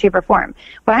way, shape, or form.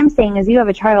 What I'm saying is you have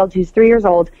a child who's 3 years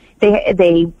old.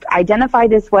 They identify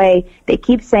this way. They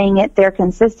keep saying it. They're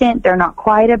consistent. They're not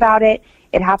quiet about it.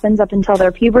 It happens up until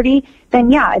their puberty.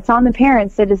 Then, yeah, it's on the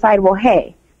parents to decide, well,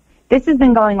 hey, this has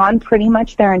been going on pretty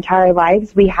much their entire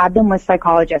lives. We had them with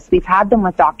psychologists. We've had them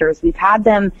with doctors. We've had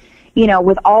them,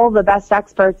 with all the best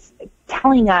experts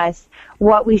telling us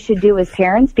what we should do as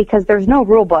parents, because there's no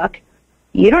rule book.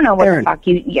 You don't know what the fuck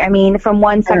from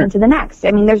 1 second to the next.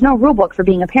 There's no rule book for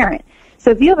being a parent. So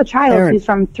if you have a child who's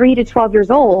from 3 to 12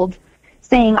 years old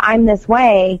saying, I'm this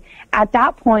way, at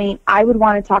that point, I would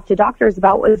want to talk to doctors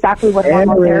about exactly what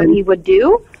hormone therapy would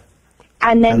do,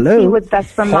 and then see what's best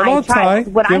for my child.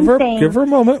 What I'm saying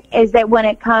is that when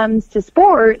it comes to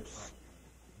sports,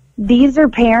 these are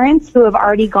parents who have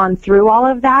already gone through all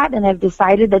of that and have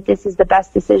decided that this is the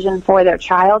best decision for their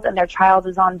child, and their child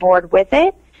is on board with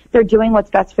it. They're doing what's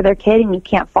best for their kid, and you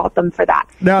can't fault them for that.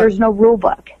 There's no rule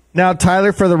book. Now,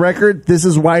 Tyler, for the record, this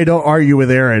is why I don't argue with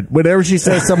Erin. Whenever she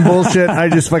says some bullshit, I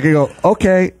just fucking go,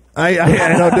 okay. I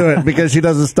don't do it because she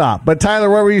doesn't stop. But Tyler,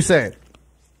 what were you saying?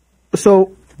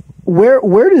 So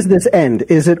where does this end?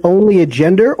 Is it only a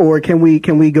gender, or can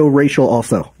we go racial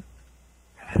also?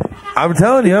 I'm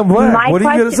telling you, I'm black. What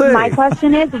are you going to say? My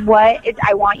question is,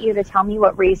 I want you to tell me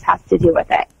what race has to do with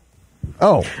it.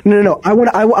 Oh no!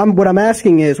 What I'm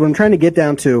asking is, what I'm trying to get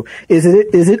down to is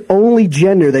it only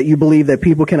gender that you believe that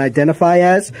people can identify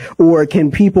as, or can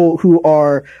people who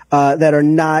are that are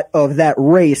not of that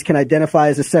race can identify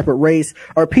as a separate race,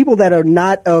 or people that are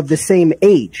not of the same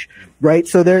age, right?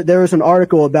 So there was an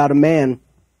article about a man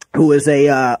who is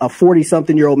a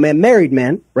 40-something-year-old man, married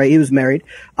man, right? He was married,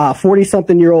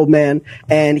 40-something-year-old man,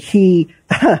 and he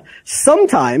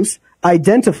sometimes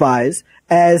identifies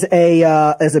as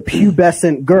a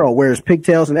pubescent girl, wears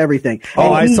pigtails and everything.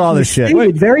 Oh, And I saw this shit. He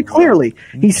stated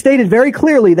very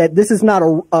clearly that this is not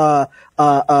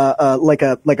like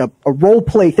a role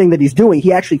play thing that he's doing.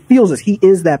 He actually feels this. He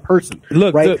is that person.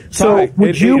 Look, right? Ty,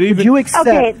 would you accept?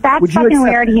 Okay, that's fucking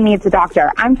weird. He needs a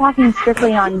doctor. I'm talking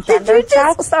strictly on gender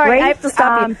stuff. Sorry, I have to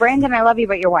stop you. Brandon, I love you,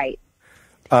 but you're white.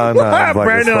 No, I'm black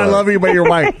Brandon, as fuck. I love you, but you're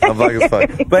white. I'm black as fuck.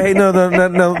 But hey, no.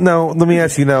 Let me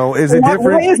ask you. No, is it different?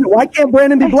 Why isn't it? Why can't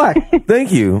Brandon be black?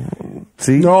 Thank you.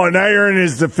 See? No, now you're in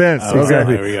his defense.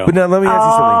 Exactly. There we go. But now let me ask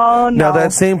you something. No. Now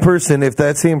that same person, if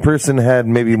that same person had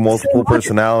maybe multiple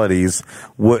personalities,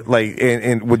 would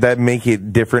would that make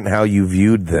it different how you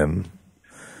viewed them?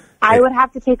 I would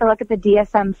have to take a look at the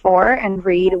DSM-4 and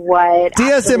read what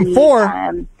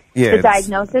DSM-4? Yeah, the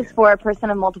diagnosis for a person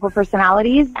of multiple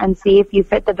personalities and see if you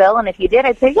fit the bill. And if you did,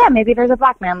 I'd say, yeah, maybe there's a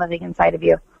black man living inside of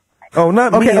you. Oh,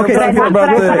 not me. Okay. I'm talking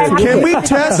about Can we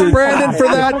test Brandon for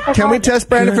that? Can we test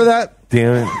Brandon for that?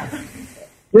 Damn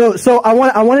it. So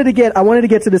I wanted to get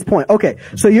to this point. Okay,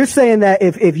 so you're saying that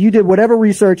if you did whatever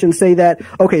research and say that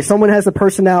okay, someone has a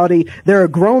personality, they're a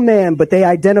grown man, but they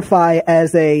identify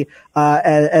as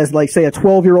as like say a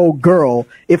 12-year-old girl.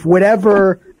 If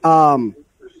whatever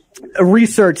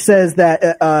research says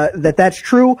that that's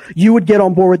true, you would get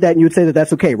on board with that and you would say that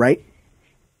that's okay, right?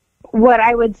 What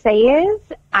I would say is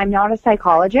I'm not a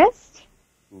psychologist,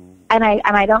 and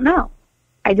I don't know.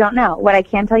 I don't know. What I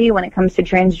can tell you when it comes to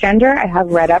transgender, I have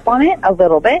read up on it a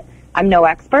little bit. I'm no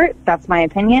expert. That's my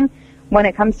opinion. When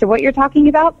it comes to what you're talking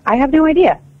about, I have no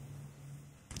idea.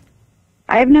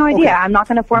 Okay. I'm not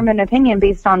going to form an opinion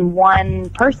based on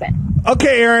one person.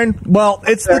 Okay, Aaron. Well,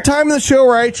 it's the time of the show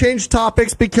where I change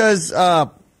topics because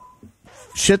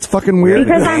shit's fucking weird.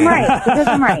 Because I'm right.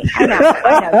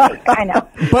 I know.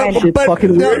 But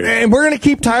fucking weird. And we're gonna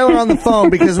keep Tyler on the phone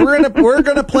because we're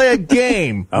gonna play a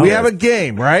game. We have a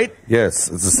game, right? Yes,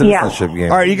 it's a citizenship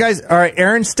game. All right, you guys. All right,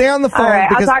 Aaron, stay on the phone. All right,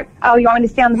 I'll talk. Oh, you want me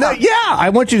to stay on the phone? Yeah, I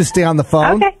want you to stay on the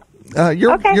phone. Okay.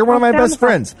 You're one of my best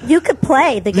friends. You could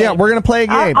play the game. Yeah, we're gonna play a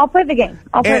game. I'll play the game.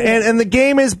 And the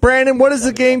game is, Brandon, what is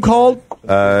the game called?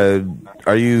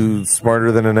 Are you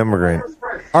smarter than an immigrant?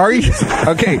 Are you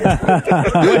okay?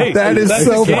 That is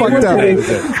so fucked up.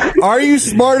 Are you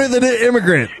smarter than an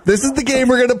immigrant? This is the game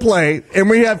we're going to play, and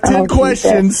we have 10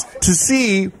 questions to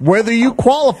see whether you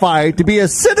qualify to be a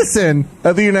citizen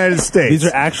of the United States. These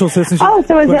are actual citizenship. Oh,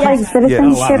 so is it like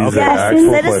citizenship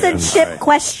Citizenship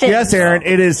questions. Yes, Aaron,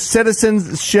 it is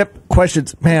citizenship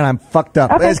questions. Man, I'm fucked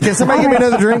up. Okay. Can somebody give me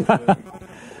another drink?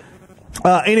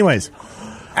 Anyways.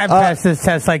 I've passed this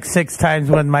test like 6 times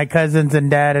when my cousins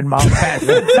and dad and mom passed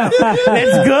it.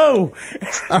 Let's go.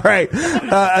 All right.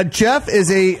 Jeff is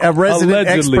a resident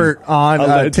expert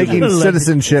on taking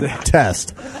citizenship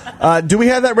test. Do we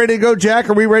have that ready to go, Jack?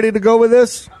 Are we ready to go with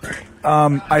this?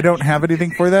 I don't have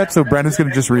anything for that, so Brandon's going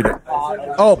to just read it.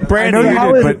 Oh, Brandon, I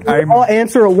know you did, but I'm... I'll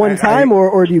answer at one time,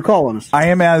 or do you call on us? I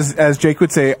am, as Jake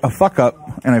would say, a fuck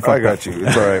up, and I got you.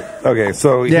 It's all right. Okay,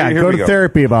 so here go we to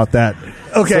therapy about that.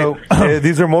 Okay. So,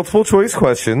 these are multiple choice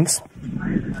questions,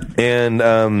 and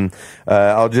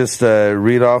I'll just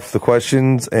read off the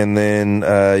questions, and then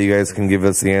you guys can give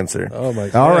us the answer. Oh my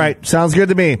God! All right, sounds good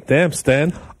to me. Damn,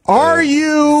 Stan. Are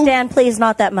you Stan, please,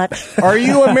 not that much. Are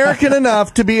you American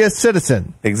enough to be a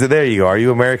citizen? There you go. Are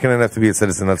you American enough to be a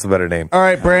citizen? That's a better name. All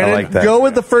right, Brandon, I like that. go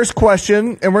with the first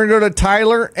question, and we're going to go to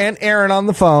Tyler and Aaron on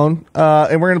the phone,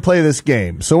 and we're going to play this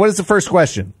game. So what is the first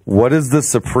question? What is the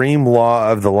supreme law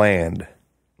of the land?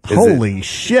 Holy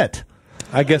shit.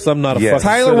 I guess I'm not a fucking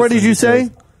Tyler, what did you say?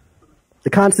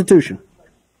 The Constitution.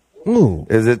 Ooh.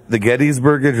 Is it the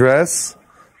Gettysburg Address?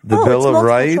 The Bill of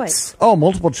Rights? Choice. Oh,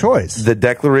 multiple choice. The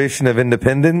Declaration of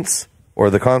Independence?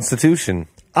 Or the Constitution?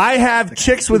 I have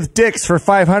chicks with dicks for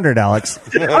 500, Alex.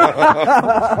 I'm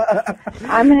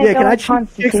going to go can I with choose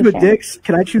Constitution. chicks with dicks?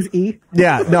 Can I choose E?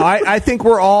 Yeah, no, I think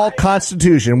we're all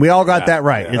Constitution. We all got that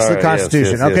right. It's All the right,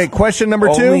 Constitution. yes, yes. Okay, question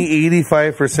number 2. Only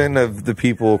 85% of the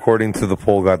people, according to the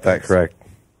poll, got that correct.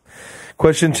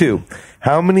 Question 2.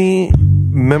 How many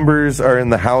members are in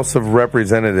the House of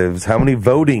Representatives? How many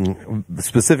voting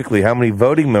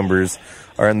members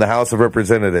are in the House of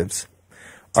Representatives?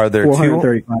 Are there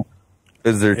 435.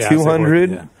 Is there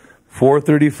 200,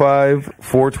 435,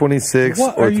 426,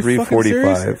 or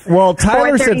 345? Well,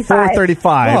 Tyler said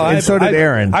 435, and so did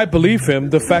Aaron. I believe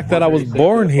him. The fact that I was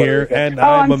born here and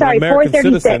I'm I'm sorry, an American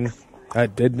 436. citizen. I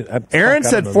didn't. Aaron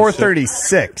said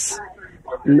 436.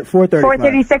 435.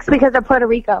 436 because of Puerto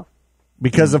Rico.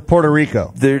 Because of Puerto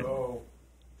Rico.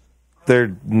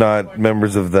 They're not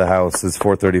members of the House. It's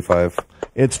 435.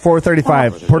 It's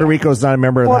 435. Puerto Rico's not a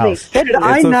member of the House. Should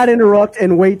I not interrupt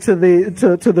and wait to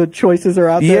the choices are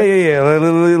out there? Yeah.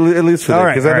 At least for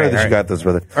that, because I know that you got this,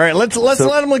 brother. All right, let's let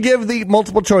them give the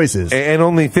multiple choices. And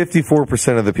only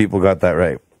 54% of the people got that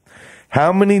right.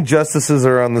 How many justices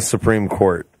are on the Supreme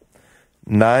Court?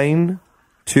 9,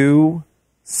 2,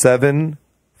 7,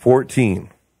 14.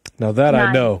 Now that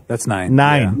I know. That's 9.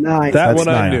 9. That That's one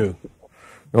I 9. knew.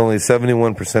 Only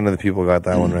 71% of the people got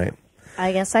that one right.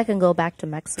 I guess I can go back to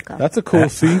Mexico. That's a cool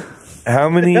C. How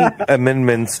many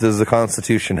amendments does the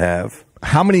Constitution have?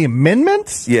 How many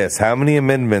amendments? Yes, how many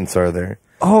amendments are there?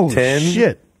 Oh, 10,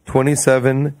 shit.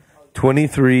 27,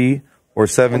 23, or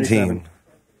 17? 27.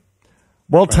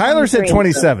 Well, Tyler said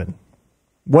 27.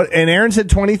 What? And Aaron said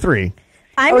 23.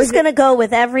 I'm just going to go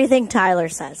with everything Tyler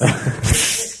says.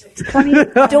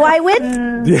 Do I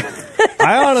win?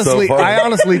 I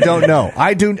honestly don't know.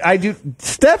 I do.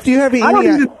 Steph, do you have any? I don't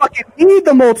even fucking need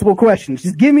the multiple questions.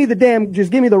 Just give me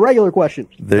the regular question.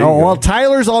 Well,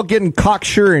 Tyler's all getting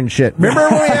cocksure and shit. Remember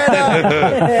when we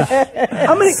had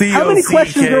how many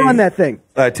questions are on that thing?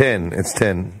 10. It's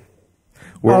 10.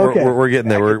 We're getting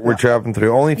there. We're chopping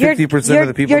through. Only 50% of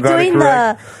the people got it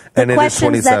correct. The and it is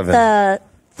questions 27. that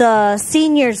the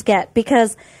seniors get,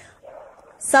 because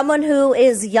someone who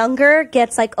is younger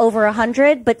gets like over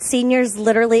 100, but seniors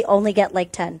literally only get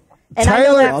like 10. And I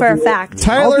know that for a fact.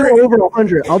 I'll do over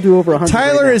 100. I'll do over 100.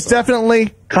 Tyler is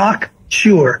definitely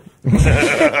cocksure.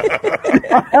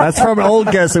 That's from an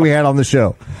old guest that we had on the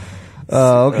show.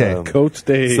 Okay, Coach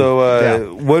Dave.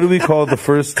 So, what do we call the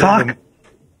first 10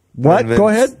 What? Go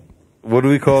ahead. What do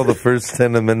we call the first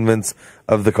 10 amendments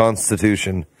of the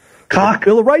Constitution?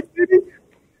 Bill of Rights, baby?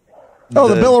 Oh,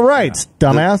 the Bill of Rights,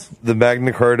 dumbass. The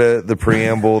Magna Carta, the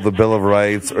Preamble, the Bill of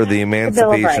Rights, or the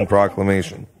Emancipation Rights.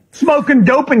 Proclamation? Smoking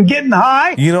dope and getting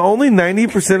high? You know, only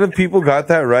 90% of people got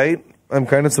that right. I'm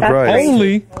kind of surprised.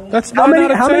 Only? That's how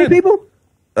many? How many people?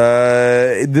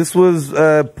 This was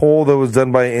a poll that was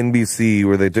done by NBC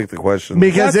where they took the questions.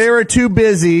 Because they were too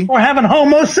busy. We're having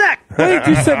homo sex. Wait,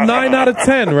 you said 9 out of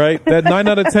 10, right? That 9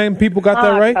 out of 10 people got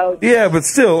that right? Yeah, but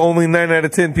still, only 9 out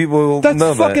of 10 people That's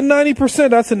know fucking that. 90%.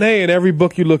 That's an A in every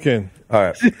book you look in. All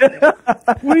right.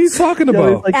 What are you talking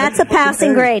about? That's a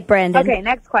passing grade, Brandon. Okay,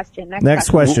 next question. Next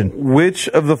question. Which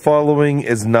of the following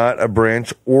is not a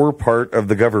branch or part of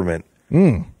the government?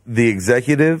 The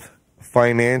executive,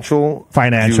 financial,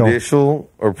 judicial,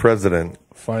 or president?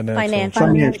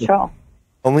 Financial.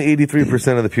 Only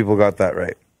 83% of the people got that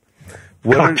right.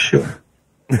 But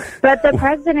the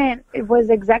president was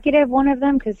executive, one of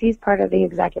them, because he's part of the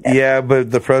executive. Yeah, but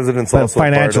the president's also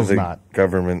part of the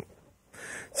government.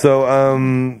 So,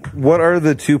 what are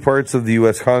the two parts of the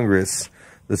U.S. Congress?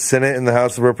 The Senate and the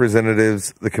House of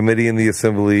Representatives, the Committee and the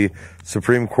Assembly,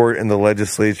 Supreme Court and the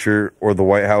Legislature, or the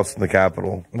White House and the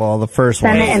Capitol? Well, the first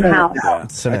one. Senate and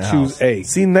House. Senate I choose A.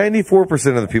 See,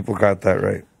 94% of the people got that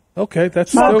right. Okay,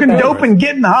 that's Smoking dope and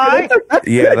getting high?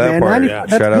 Yeah, that man. part. 90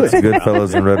 Shout out that's to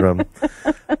Goodfellas and Red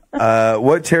Rum.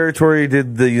 What territory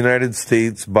did the United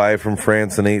States buy from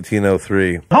France in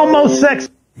 1803? Homo sex.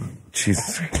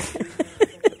 Jesus.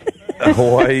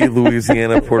 Hawaii,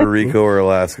 Louisiana, Puerto Rico, or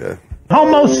Alaska?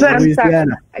 Homo sex.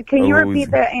 Can you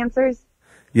repeat the answers?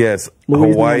 Yes.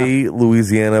 Louisiana. Hawaii,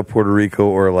 Louisiana, Puerto Rico,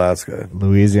 or Alaska?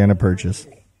 Louisiana Purchase.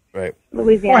 Right.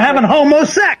 Louisiana. We're having homo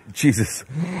sex. Jesus.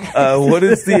 What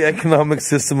is the economic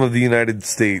system of the United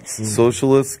States?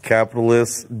 Socialist,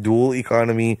 capitalist, dual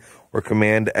economy, or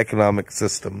command economic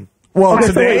system? Well, Okay,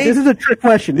 so wait, today, this is a trick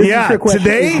question. This is a trick question.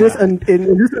 today- Is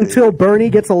this until Bernie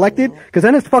gets elected? Because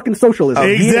then it's fucking socialism.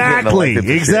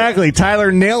 exactly.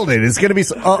 Tyler nailed it. It's going to be.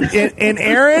 And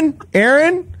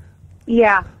Aaron,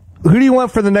 Yeah. who do you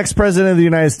want for the next president of the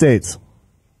United States?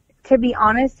 To be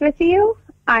honest with you,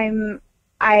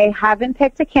 I haven't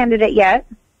picked a candidate yet.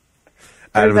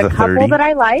 Out of There's a the couple 30? that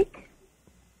I like.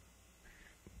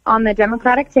 On the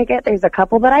Democratic ticket, there's a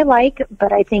couple that I like,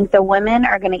 but I think the women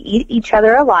are going to eat each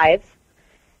other alive.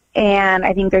 And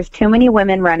I think there's too many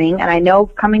women running. And I know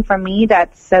coming from me,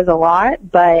 that says a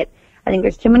lot, but I think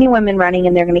there's too many women running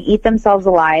and they're going to eat themselves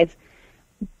alive.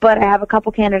 But I have a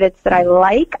couple candidates that I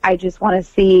like. I just want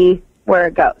to see where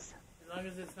it goes.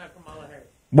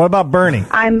 What about Bernie?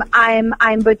 I'm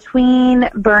between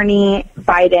Bernie,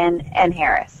 Biden, and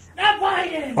Harris.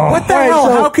 What the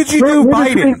hell? How could you do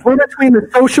Biden? We're between the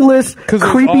socialist,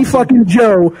 creepy fucking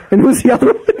Joe, and who's the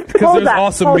other one? Because there's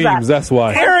awesome memes, that's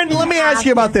why. Aaron, let me ask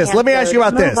you about this. Move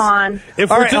on.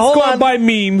 If All we're right, just hold going on. by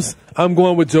memes, I'm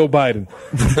going with Joe Biden.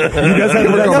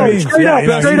 Straight up.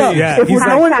 If we're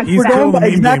going by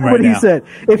exactly what he said.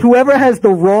 If whoever has the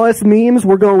rawest memes,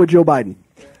 we're going with Joe Biden.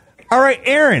 All right,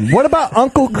 Aaron, what about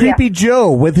Uncle Creepy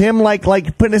Joe with him like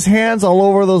putting his hands all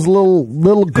over those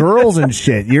little girls and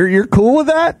shit? You're cool with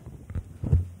that?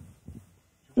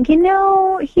 You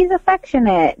know, he's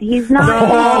affectionate. He's not.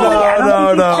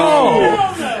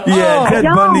 No. Yeah, Ted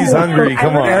Bundy's hungry.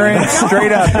 Come on. Aaron,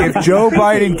 straight up, if Joe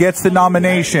Biden gets the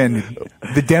nomination,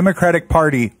 the Democratic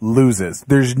Party loses.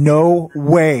 There's no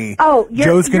way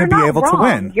Joe's going to be able to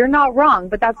win. You're not wrong,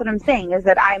 but that's what I'm saying, is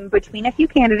that I'm between a few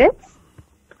candidates,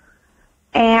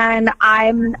 and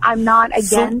I'm not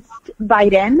against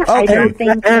Biden. Okay. I don't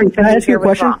think Aaron, can I ask you a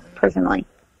question? Wrong, personally.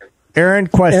 Aaron,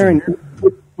 question. Aaron,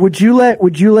 would you let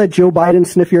Joe Biden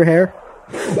sniff your hair?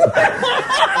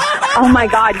 Oh my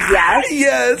God, yes.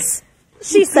 Yes.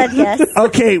 She said yes.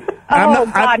 Okay.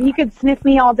 God, he could sniff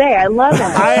me all day. I love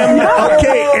him.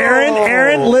 Okay,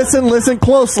 Aaron, listen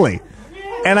closely.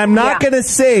 And I'm not going to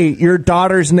say your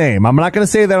daughter's name. I'm not going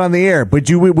to say that on the air. But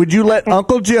would you let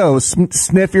Uncle Joe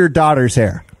sniff your daughter's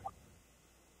hair?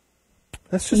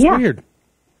 That's just weird.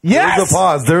 Yes.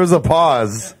 There was a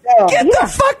pause. Get the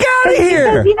fuck out of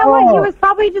here. Because you know what? He was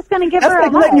probably just going to give That's her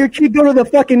like a letting hug. your kid go to the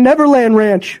fucking Neverland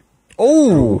Ranch.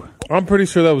 Oh. I'm pretty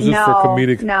sure that was just for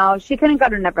comedic. No, she couldn't go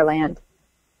to Neverland.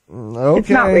 Okay. It's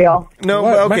not real. No,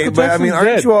 What? okay, Michael but I mean, Jackson's aren't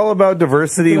dead. you all about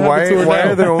diversity? What happened to her Why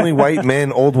now? are there only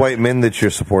old white men that you're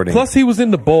supporting? Plus, he was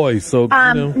in The Boys, so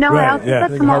No, I also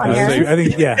said Kamala Harris. I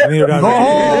think you're done.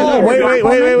 Oh,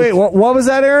 wait. What was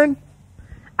that, Aaron?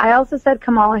 I also said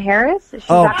Kamala Harris. She's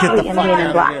actually Indian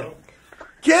and black.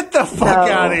 Get the fuck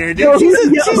out of here, Yo, dude.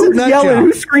 She's a who's nut yelling? job.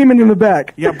 Who's screaming in the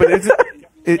back? Yeah, but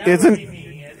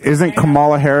isn't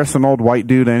Kamala Harris an old white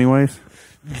dude anyways?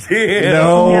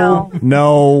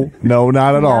 No,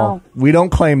 not at all. We don't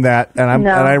claim that, and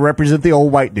I represent the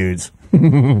old white dudes.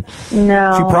 No.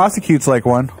 She prosecutes like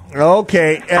one.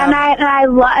 Okay. And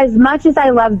as much as I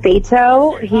love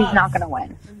Beto, he's not going to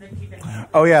win.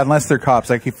 Oh, yeah, unless they're cops.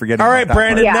 I keep forgetting. All right, about that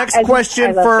Brandon, Yeah, next I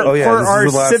question love for Beto. this our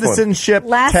is the last one. citizenship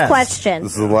Last test. question.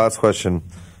 This is the last question.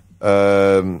 We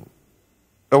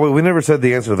never said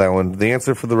the answer to that one. The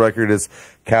answer for the record is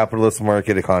capitalist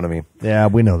market economy. Yeah,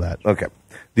 we know that. Okay.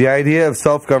 The idea of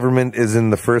self-government is in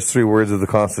the first three words of the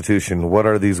Constitution. What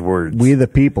are these words? We the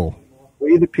people.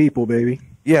 We the people, baby.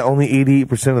 Yeah, only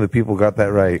 88% of the people got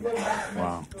that right.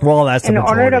 Wow. Well, that's In the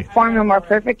order majority. to form a more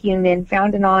perfect union,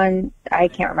 founded on, I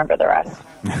can't remember the rest.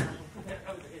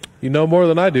 You know more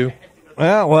than I do.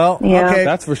 Well, Yeah. okay.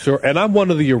 That's for sure. And I'm one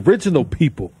of the original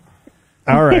people.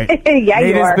 All right. Yeah, Nate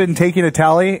you has are. been taking a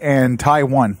tally, and Ty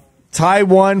won. Ty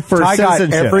won for Ty got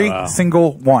citizenship. every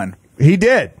single one. He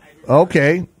did.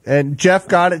 Okay. And Jeff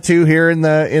got it too here in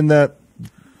the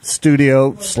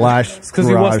studio / Because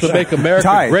he wants to make America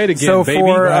Ty, great again, so baby.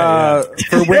 for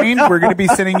winning, we're going to be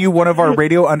sending you one of our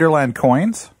Radio Underland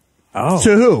coins. Oh.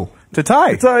 To who? To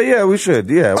Ty. Yeah, we should.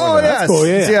 Yeah. Oh, why not? yes. cool,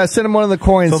 yeah. Send him one of the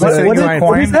coins. So they're sending you a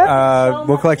what is coin. that?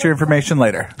 We'll collect your information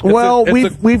later. Well,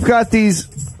 it's we've got these.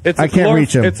 I can't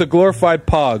reach them. It's a glorified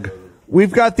pog.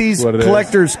 We've got these What it is.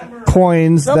 collector's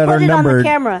coins They'll that put are it numbered. on the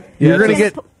camera. You're Yeah,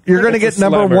 gonna get it's a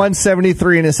number slammer.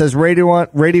 173, and it says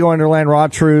Radio Underland Raw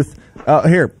Truth.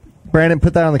 Here, Brandon,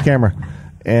 put that on the camera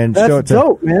and show it That's to.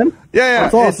 dope, man. Yeah,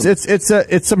 That's awesome.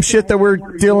 it's some shit that we're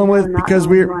dealing with because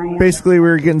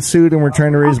we're getting sued and we're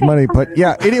trying to raise money. But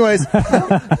yeah, anyways,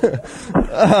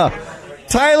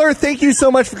 Tyler, thank you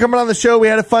so much for coming on the show. We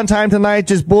had a fun time tonight,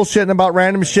 just bullshitting about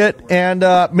random shit and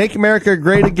make America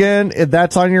great again. If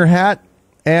that's on your hat,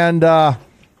 and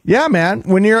yeah, man,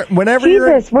 whenever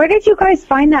Jesus, where did you guys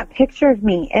find that picture of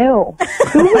me? Ew.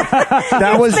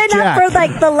 that was It's been Jack. up for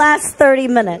like the last 30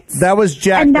 minutes. That was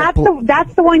Jack. And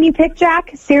that's the one you picked,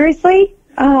 Jack? Seriously?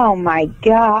 Oh my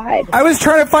God. I was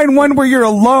trying to find one where you're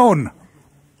alone.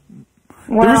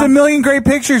 Well, There's a million great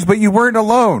pictures, but you weren't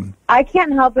alone. I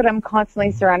can't help it. I'm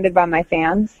constantly surrounded by my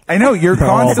fans. I know, you're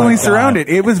constantly my God. surrounded.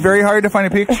 It was very hard to find a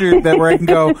picture where I can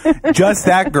go, just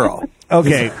that girl.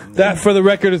 Okay. That, for the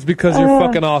record, is because you're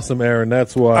fucking awesome, Aaron.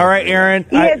 That's why. All right, Aaron.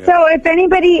 Yeah, so if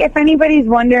anybody's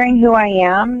wondering who I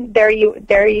am, there you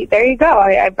go.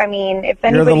 I mean, if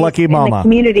You're the anybody lucky in mama.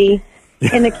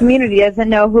 the community doesn't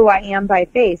know who I am by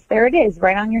face, there it is,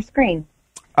 right on your screen.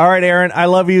 All right, Aaron, I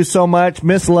love you so much.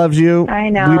 Miss loves you. I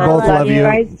know. We both love you. You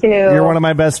guys too. You're one of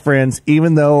my best friends,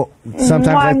 even though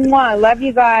sometimes Mwah, mwah. Love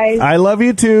you guys. I love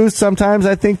you too. Sometimes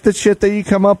I think the shit that you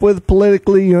come up with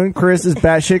politically, you and Chris, is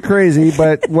batshit crazy,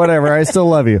 but whatever. I still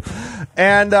love you.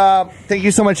 And thank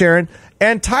you so much, Aaron.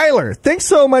 And Tyler, thanks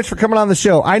so much for coming on the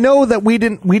show. I know that we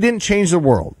didn't change the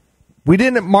world. We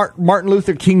didn't Martin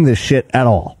Luther King this shit at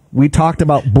all. We talked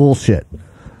about bullshit.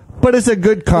 But it's a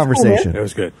good conversation. It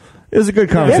was good. It was a good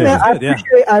Yeah, conversation.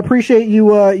 man, I appreciate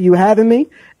you having me,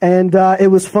 and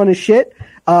it was fun as shit.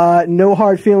 No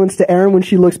hard feelings to Erin when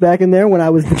she looks back in there when I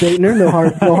was debating her. No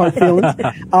hard feelings.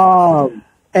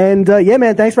 Yeah,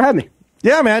 man, thanks for having me.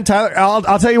 Yeah, man, Tyler,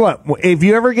 I'll tell you what. If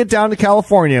you ever get down to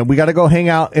California, we got to go hang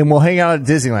out, and we'll hang out at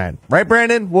Disneyland. Right,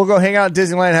 Brandon? We'll go hang out at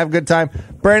Disneyland and have a good time.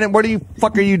 Brandon, what the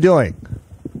fuck are you doing?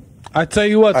 I tell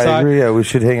you what, Ty. I agree. Yeah, we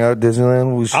should hang out at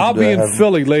Disneyland. We should, I'll be in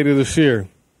Philly later this year.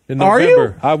 In Are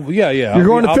November. you? Yeah. You're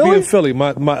going to Philly? I'll be in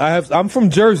Philly. I'm from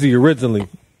Jersey originally.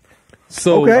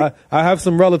 So Okay. I have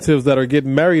some relatives that are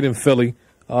getting married in Philly.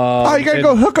 You got to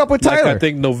go hook up with Tyler. Like I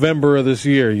think November of this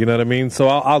year. You know what I mean? So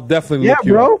I'll definitely Yeah, look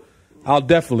you bro. up. I'll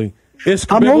definitely.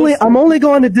 I'm only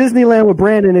going to Disneyland with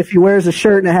Brandon if he wears a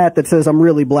shirt and a hat that says I'm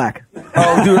really black.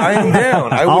 Oh, dude, I am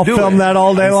down. I will I'll do film it. that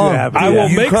all day long. I will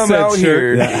You make come said out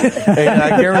shirt. here, and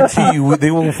I guarantee you, they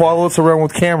will follow us around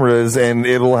with cameras, and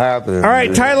it'll happen. All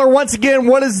right, Tyler, once again,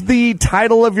 what is the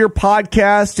title of your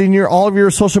podcast and all of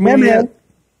your social Yeah, media? man.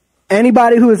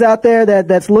 Anybody who is out there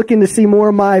that's looking to see more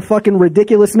of my fucking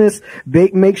ridiculousness,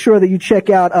 make sure that you check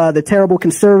out The Terrible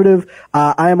Conservative.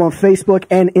 I am on Facebook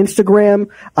and Instagram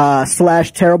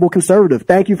 / Terrible Conservative.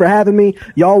 Thank you for having me.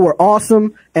 Y'all were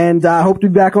awesome, and I hope to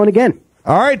be back on again.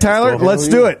 All right, Tyler, let's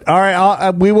do it. All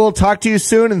right, we will talk to you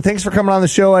soon, and thanks for coming on the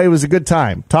show. It was a good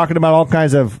time talking about all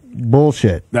kinds of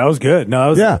bullshit. That was good. No, that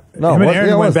was, Yeah. No, him and what- Aaron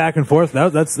yeah, it went was. back and forth.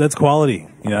 That's quality.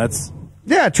 You know, that's.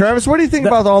 Yeah, Travis, what do you think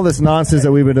about all this nonsense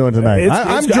that we've been doing tonight?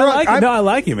 I'm drunk. I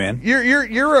like it, man.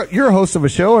 You're a host of a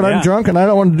show, and I'm Yeah. drunk, and I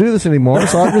don't want to do this anymore.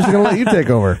 So I'm just going to let you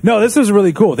take over. No, this was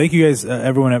really cool. Thank you guys,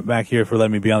 everyone back here, for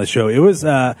letting me be on the show. It was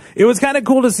kind of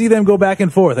cool to see them go back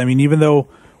and forth. I mean, even though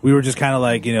we were just kind of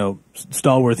like,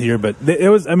 stalwart here, but it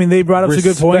was. I mean, they brought up some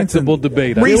good points. Respectable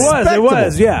debate. It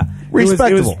was, yeah.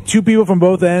 Respectable. It was two people from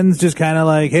both ends, just kind of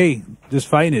like, hey, just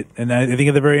fighting it. And I think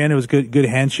at the very end, it was good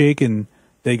handshake, and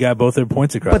they got both their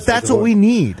points across. But that's what we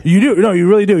need. You do. No, you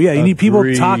really do. Yeah, you need people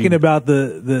Agreed. talking about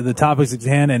the topics at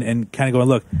hand and kind of going,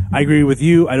 look, I agree with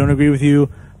you, I don't agree with you,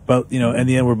 but, in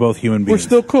the end, we're both human beings. We're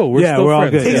still cool. We're still all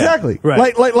friends. good. Yeah. Exactly.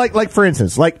 Right. Like for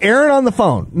instance, like Aaron on the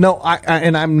phone. No,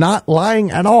 and I'm not lying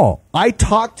at all. We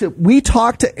talk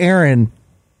to Aaron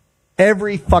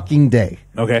every fucking day.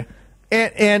 Okay.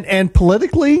 And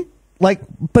politically,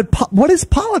 what is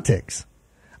politics?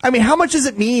 I mean, how much does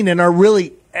it mean in our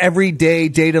really everyday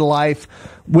day-to life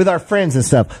with our friends and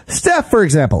stuff? Steph, for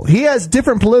example, he has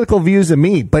different political views than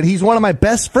me, but he's one of my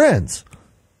best friends.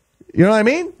 You know what I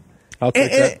mean? I'll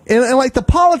take that. And like the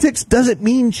politics doesn't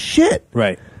mean shit.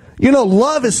 Right.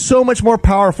 Love is so much more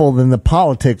powerful than the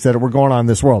politics that were going on in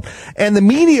this world. And the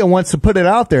media wants to put it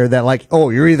out there that like, oh,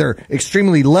 you're either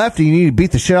extremely left and you need to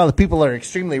beat the shit out of the people that are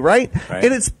extremely right.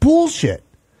 And it's bullshit.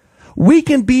 We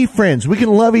can be friends. We can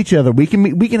love each other. We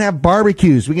can have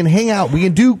barbecues. We can hang out. We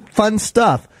can do fun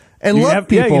stuff and love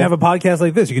people. Yeah, you can have a podcast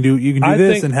like this. You can do I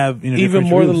this think and have even different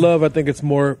more than views. love. I think it's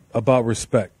more about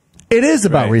respect. It is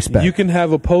about respect. You can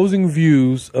have opposing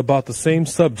views about the same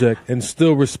subject and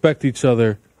still respect each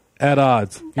other at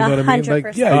odds. You know what I mean?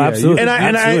 100%. Oh, absolutely. And I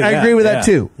Absolutely, agree with that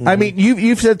yeah. too. I mean,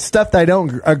 you've said stuff that I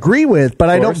don't agree with, but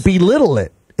I don't belittle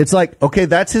it. It's like, okay,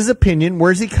 that's his opinion.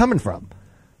 Where's he coming from?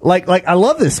 Like I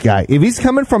love this guy. If he's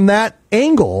coming from that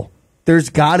angle, there's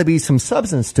got to be some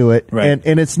substance to it. Right.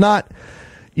 And it's not.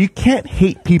 You can't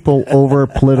hate people over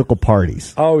political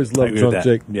parties. I always love agree Drunk with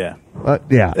Jake. that.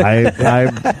 Yeah,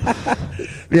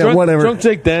 Drunk, whatever. Drunk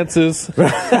Jake dances.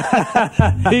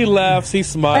 He laughs. He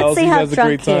smiles. Let's see He how has a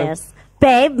great drunk he time. is.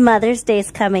 Babe, Mother's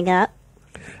Day's coming up.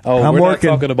 Oh, I'm we're working.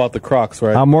 not talking about the Crocs,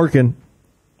 right? I'm working.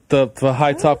 The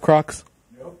high top Crocs.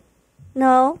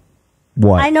 No.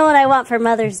 What? I know what I want for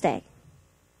Mother's Day.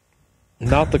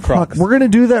 Not the Fuck, Crocs. we're gonna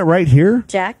do that right here.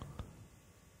 Jack?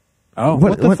 Oh,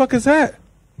 What the fuck is that?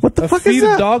 What the A fuck feed is a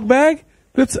that? dog bag?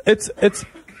 It's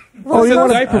Oh, you a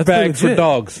want diaper that's bag for legit.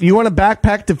 dogs. You want a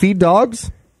backpack to feed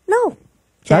dogs? No.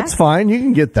 Jack? That's fine. You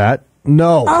can get that.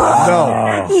 No.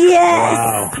 No.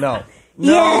 Yes. No.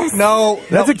 Yes. No.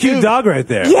 That's a cute dog right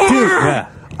there. Yeah. Yeah.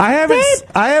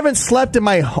 I haven't slept in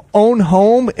my own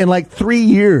home in like 3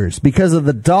 years because of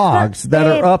the dogs that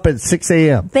babe. are up at 6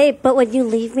 a.m. Babe, but when you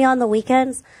leave me on the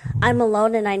weekends, I'm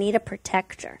alone and I need a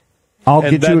protector. I'll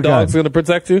And get that you a gun. dog's going to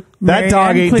protect you? That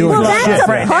dog ain't doing Well, shit. that's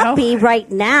a right now. puppy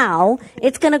right now.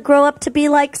 It's going to grow up to be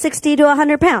like 60 to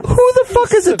 100 pounds. Who the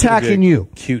fuck is Such a attacking big, you?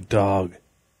 Cute dog.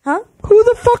 Huh? Who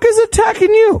the fuck is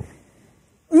attacking you?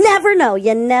 Never know.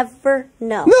 You never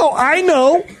know. No, I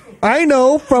know. I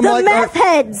know from The like meth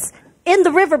heads in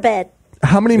the riverbed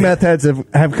how many meth heads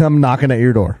have come knocking at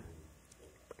your door?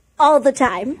 all the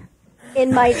time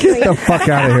in my Get the dreams. fuck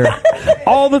out of here.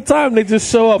 All the time, they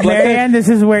just show up. Marianne, this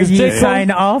is where Is you Jake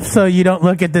sign off so you don't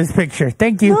look at this picture.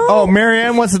 Thank you. Oh,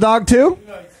 Marianne wants a dog too?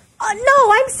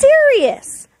 No, I'm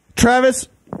serious. Travis,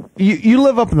 you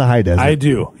live up in the high desert. I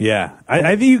do, yeah.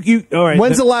 I think you all right.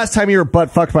 When's the last time you were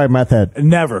butt fucked by a meth head?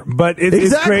 Never. But it's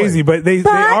Exactly. crazy. But they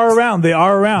are around. They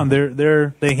are around.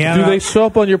 They hang Do out. they show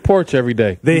up on your porch every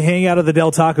day? They hang out at the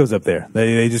Del Tacos up there.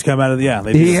 They just come out of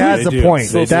the He has a point.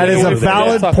 That is a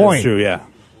valid point. That's true, yeah.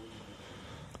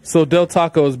 So Del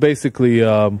Taco is basically it's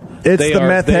the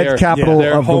meth head capital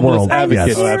they're of the homeless world.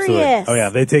 advocates. I'm serious. Oh yeah,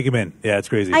 they take him in. Yeah, it's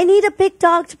crazy. I need a big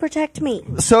dog to protect me.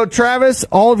 So, Travis,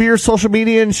 all of your social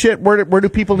media and shit, where do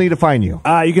people need to find you?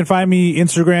 You can find me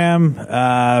Instagram,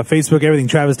 Facebook, everything.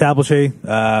 Travis Tapelshay.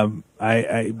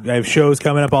 I have shows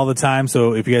coming up all the time.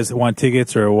 So if you guys want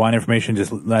tickets or want information,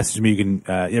 just message me. You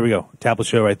can. Here we go. Tapel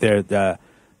Show right there.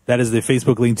 That is the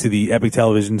Facebook link to the Epic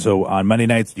Television. So on Monday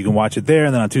nights, you can watch it there.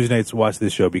 And then on Tuesday nights, watch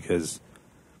this show because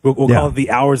we'll call it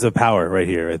the Hours of Power right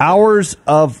here. Hours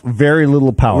of very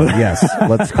little power. Yes,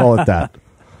 let's call it that.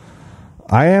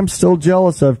 I am still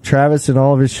jealous of Travis and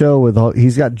all of his show.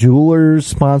 He's got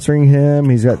jewelers sponsoring him.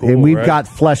 And we've got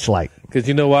Fleshlight. Because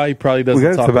you know why? He probably doesn't We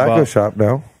got a talk tobacco about shop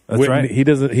now. That's Whitney. right.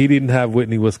 He didn't have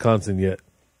Whitney, Wisconsin yet.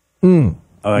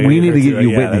 We need to get you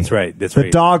Whitney. That's right. That's the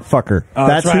right. dog fucker. Oh,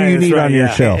 that's right, who you that's need right, on your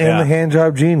yeah. show. And the hand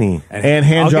job genie. And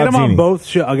hand I'll job get him genie. on both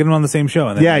shows. I'll get him on the same show.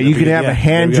 And then Yeah, you can have a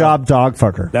hand job dog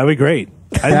fucker. That'd be great.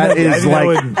 That is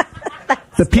like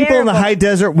the people in the high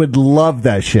desert would love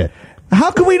that shit.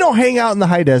 How come we don't hang out in the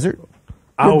high desert?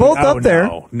 We're both up there.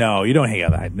 No, you don't hang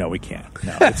out. No, we can't.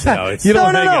 No, it's No.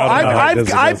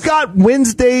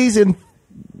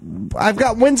 I've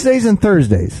got Wednesdays and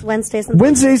Thursdays.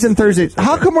 Wednesdays and Thursdays.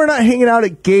 How come we're not hanging out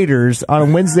at Gators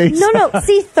on Wednesdays? No.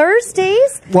 See,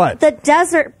 Thursdays. What? The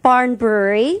Desert Barn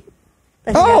Brewery.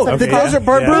 Oh, the Desert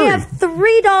Barn Brewery. They have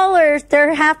 $3.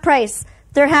 They're half price.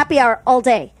 They're happy hour all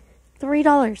day.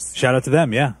 $3. Shout out to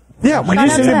them. Yeah. Yeah, we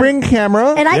just need to bring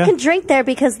camera. And I can drink there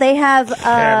because they have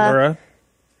Camera.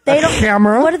 They don't.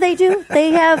 Camera? What do they do?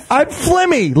 They have. I'm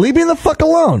Flemmy. Leave me the fuck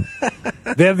alone.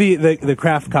 They have the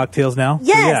craft cocktails now.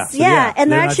 Yes, yeah,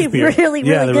 and they're actually really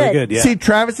good. Yeah. See,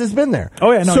 Travis has been there.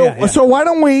 Oh yeah, no, so so why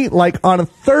don't we on a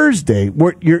Thursday?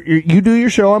 You do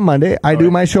your show on Monday. I do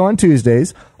my show on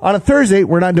Tuesdays. On a Thursday,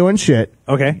 we're not doing shit.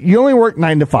 Okay. You only work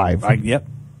 9 to 5. Yep.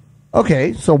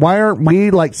 Okay, so why aren't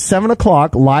we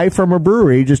 7:00 live from a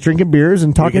brewery, just drinking beers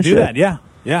and talking we could shit? do that.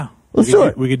 Yeah. Let's do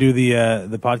it. We could do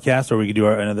the podcast, or we could do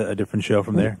a different show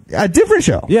from there. A different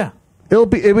show. Yeah. It'll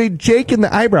be Jake and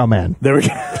the Eyebrow Man. There we go.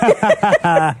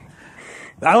 I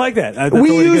like that. That's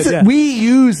we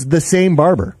use the same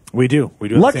barber. We do. We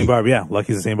do have the same barber. Yeah.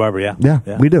 Lucky's the same barber. Yeah.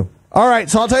 Yeah, we do. All right,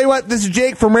 so I'll tell you what. This is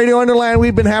Jake from Radio Underland.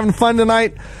 We've been having fun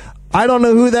tonight. I don't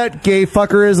know who that gay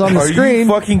fucker is on the screen. Are you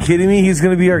fucking kidding me? He's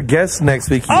going to be our guest next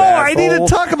week. I need to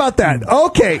talk about that.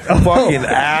 Okay. Fucking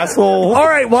asshole. All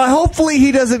right, well, hopefully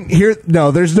he doesn't hear.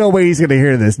 No, there's no way he's going to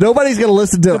hear this. Nobody's going to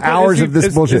listen to hours of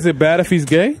this bullshit. Is it bad if he's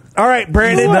gay? All right,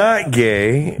 Brandon. He's not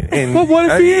gay. And but what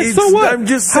if he is? So what? I'm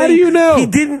just How saying, do you know? He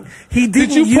didn't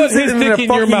Did you use put it his in dick a in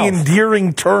your fucking mouth?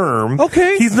 endearing term.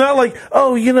 Okay. He's not like,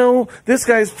 this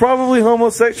guy's probably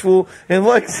homosexual and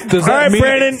likes. Does All that right, mean,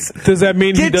 Brandon. Does that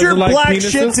mean he Get doesn't your like black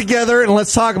penises? shit together and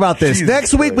let's talk about this. Jesus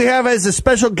Next week we have as a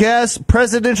special guest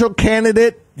presidential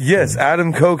candidate Yes,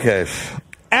 Adam Kokesh.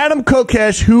 Adam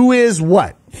Kokesh, who is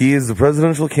what? He is the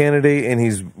presidential candidate, and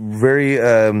he's very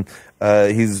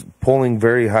he's polling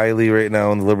very highly right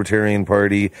now in the Libertarian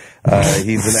Party.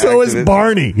 He's an So is activist.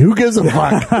 Barney. Who gives a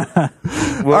fuck?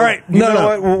 Well, All right, you know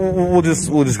no. what?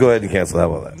 We'll just go ahead and cancel.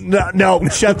 How about that? No,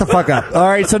 shut the fuck up. All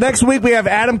right, so next week we have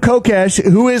Adam Kokesh,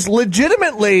 who is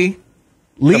legitimately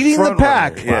leading the front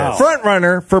pack, runner, yes. front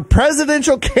runner for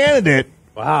presidential candidate.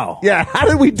 Wow. Yeah, how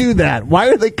did we do that? Why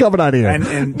are they coming out here?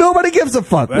 And nobody gives a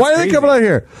fuck. That's Why are they crazy. coming out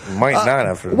here? Might not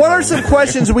after. What are some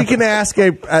questions we can ask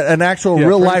an actual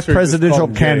real life presidential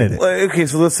candidate? Okay,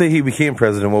 so let's say he became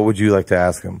president. What would you like to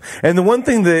ask him? And the one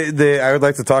thing that I would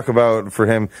like to talk about for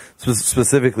him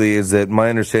specifically is that my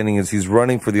understanding is he's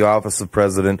running for the office of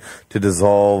president to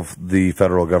dissolve the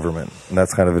federal government, and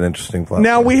that's kind of an interesting plan.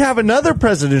 Now we have another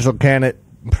presidential candidate.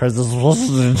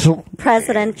 Presidential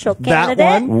Presidential That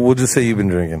candidate. one? We'll just say you've been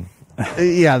drinking.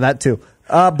 Yeah, that too.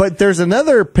 But there's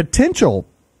another potential.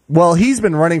 Well, he's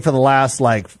been running for the last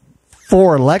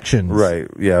 4 elections. Right.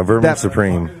 Yeah. Vermin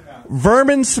Supreme.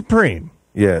 Vermin Supreme.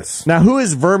 Yes. Now, who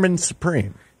is Vermin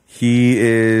Supreme? He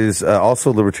is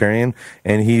also libertarian,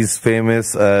 and he's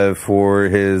famous for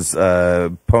his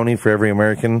Pony for Every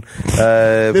American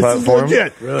platform. This is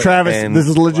legit, really? Travis. This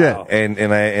is legit. Wow.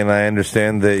 And I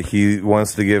understand that he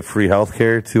wants to give free health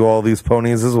care to all these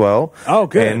ponies as well. Oh,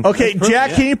 good. And Okay,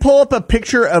 Jack, can you pull up a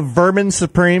picture of Vermin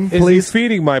Supreme, Is he please?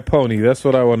 feeding my pony? That's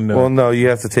what I want to know. well, no, you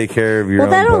have to take care of your. Well,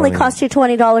 own that only pony. costs you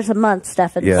 $20 a month,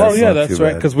 Stefan. Yeah. oh That's yeah, not that's too right.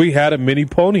 bad. Because we had a mini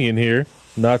pony in here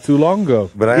not too long ago.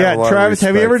 But I have a Yeah, lot of Travis,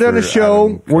 have you ever respect done a for show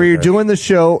Adam where you're Kokesh. doing the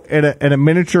show and a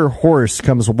miniature horse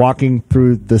comes walking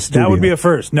through the studio? That would be a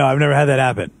first. No, I've never had that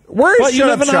happen. Where's But you Shut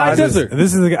live Up, in a high Sean? desert.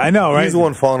 This is the guy. I know, right? He's the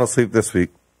one falling asleep this week.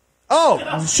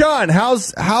 Oh, Sean,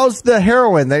 how's the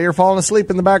heroin that you're falling asleep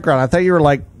in the background? I thought you were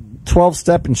like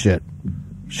 12-step and shit.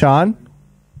 Sean?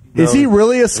 Is No, he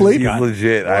really asleep? He's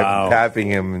legit. Wow. I'm tapping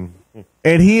him.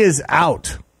 And he is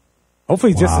out.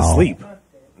 Hopefully, he's just Wow. asleep.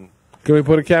 Can we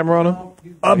put a camera on him?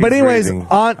 But anyways, breathing.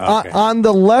 on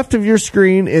the left of your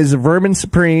screen is Vermin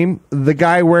Supreme, the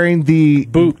guy wearing the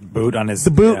Boot on his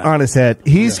on his head.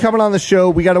 He's coming on the show.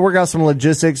 We got to work out some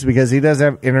logistics because he does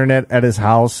have internet at his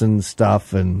house and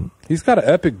stuff. And He's got an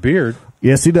epic beard.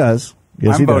 yes, he does.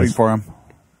 Yes, he I'm voting does. for him.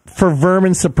 For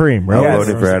Vermin Supreme, right? I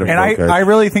voted for Adam And Kokesh. I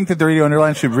really think that the Radio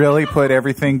Underland should really put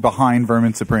everything behind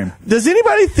Vermin Supreme. Does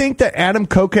anybody think that Adam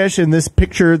Kokesh in this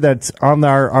picture that's on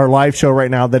our live show right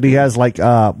now that he has like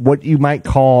what you might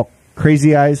call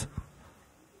crazy eyes?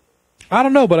 I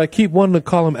don't know, but I keep wanting to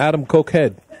call him Adam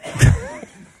Cokehead.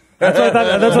 That's what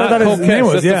I thought his name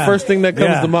was. That's Yeah. the first thing that comes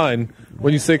Yeah. to mind.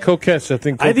 When you say Kokesh, I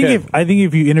think Cokehead. I think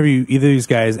if you interview either of these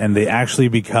guys and they actually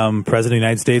become president of the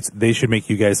United States, they should make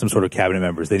you guys some sort of cabinet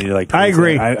members. They need to like. I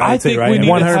agree. I would say, think right? we need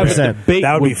to have a 100%. debate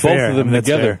That would be with fair. both of them I mean, that's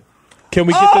together. fair. Can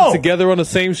we get them together on the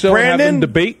same show and have Brandon? them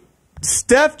debate?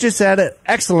 Steph just had an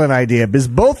excellent idea because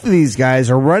both of these guys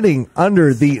are running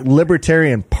under the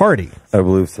Libertarian Party. I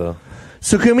believe so.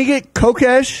 So can we get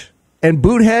Kokesh and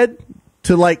Boothead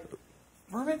to like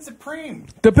Vermin Supreme.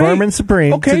 Debate. Vermin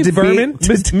Supreme Okay, to debate, Vermin,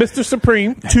 Mr.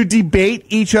 Supreme. to debate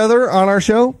each other on our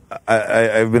show?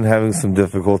 I've been having some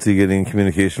difficulty getting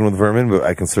communication with Vermin, but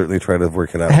I can certainly try to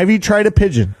work it out. Have you tried a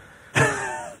pigeon?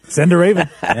 Send a raven.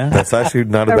 Yeah. That's actually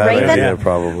not a A bad raven? idea,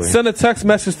 probably. Send a text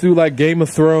message through like Game of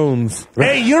Thrones.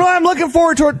 Hey, you know what I'm looking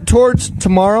forward towards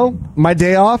tomorrow? My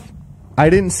day off. I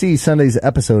didn't see Sunday's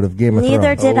episode of Game of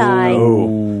Neither Thrones. did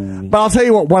I. But I'll tell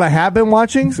you what I have been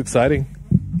watching? It's exciting.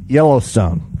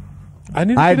 Yellowstone. I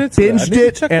need to I get into that. I binged need to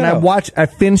it check and that out. I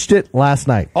finished it last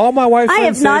night. All my wife I friends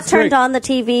have say not it's turned great. on the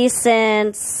TV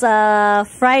since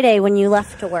Friday when you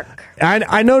left to work.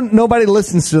 I know nobody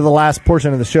listens to the last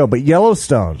portion of the show, but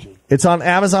Yellowstone. It's on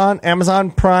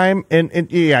Amazon Prime,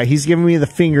 and yeah, he's giving me the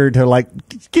finger to like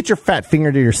get your fat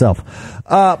finger to yourself.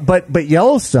 But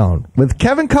Yellowstone with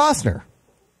Kevin Costner,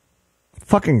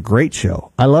 fucking great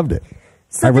show. I loved it.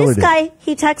 So I really this did. guy,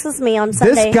 he texts me on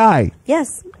Sunday. This guy,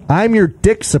 Yes. I'm your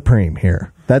Dick Supreme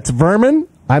here. That's Vermin.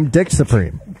 I'm Dick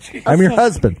Supreme. I'm your Okay.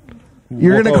 husband.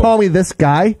 You're gonna Whoa. call me this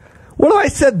guy? What if I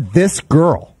said this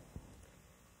girl?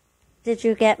 Did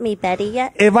you get me Betty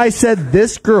yet? If I said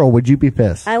this girl, would you be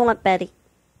pissed? I want Betty.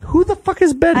 Who the fuck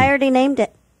is Betty? I already named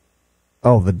it.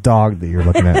 Oh, the dog that you're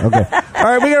looking at. Okay. All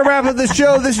right, we got to wrap up this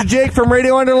show. This is Jake from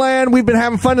Radio Underland. We've been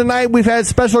having fun tonight. We've had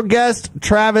special guest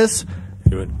Travis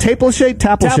Tapelshay.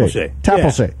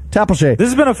 This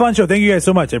has been a fun show. Thank you guys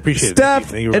so much. I appreciate it. Steph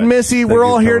Thank you and very much. Missy, Thank we're you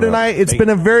all for here coming tonight. up. It's Thank been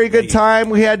a you. very good time.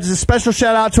 We had a special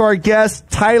shout out to our guest,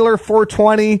 Tyler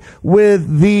 420,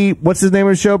 with the, what's his name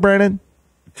of the show, Brandon?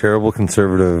 Terrible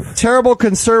conservative. Terrible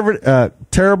conservative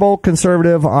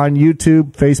on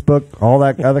YouTube, Facebook, all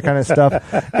that other kind of stuff.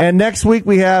 And next week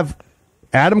we have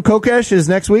Adam Kokesh is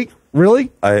next week.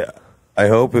 Really? I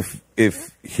hope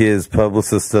if his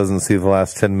publicist doesn't see the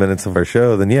last 10 minutes of our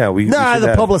show, then yeah, we Nah, should the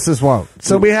have- publicist won't.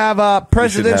 So we have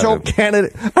presidential have him.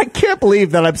 candidate. I can't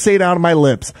believe that I'm saying out of my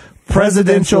lips.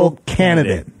 Presidential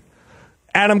candidate.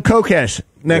 Adam Kokesh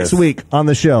next Yes. week on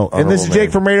the show. And this is Honorable Jake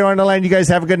man. from Radio Underland. You guys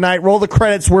have a good night. Roll the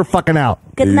credits. We're fucking out.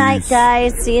 Good night,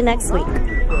 guys. See you next week.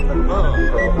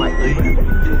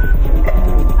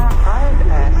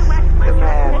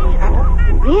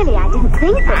 Really, I didn't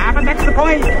think that. But that's the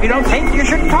point. If you don't think, you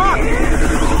shouldn't talk.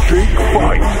 Jake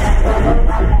Fight,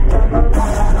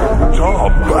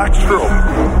 Tom Backstrom,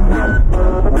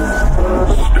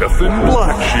 Stephen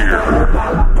Blackshear,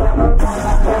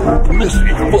 Missy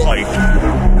Fight,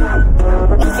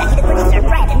 Executive producer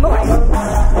Brandon Morris.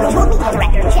 Visual media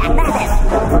director Jack Mathis.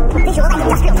 Visual and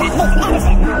industrial tech Nathan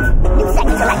Anderson. News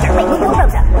segment director Raymundo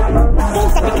Rosa. Game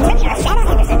segment contributor Shanna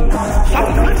Henderson. Chef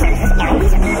and craft services Aaron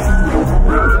Weezer.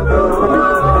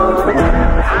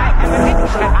 I have a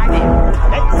mission idea.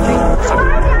 Let's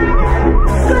see.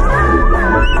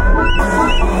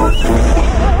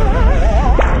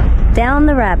 down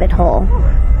the rabbit hole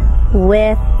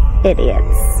with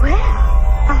idiots. Well,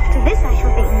 after this I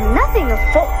shall think nothing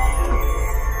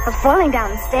of falling down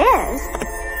the stairs.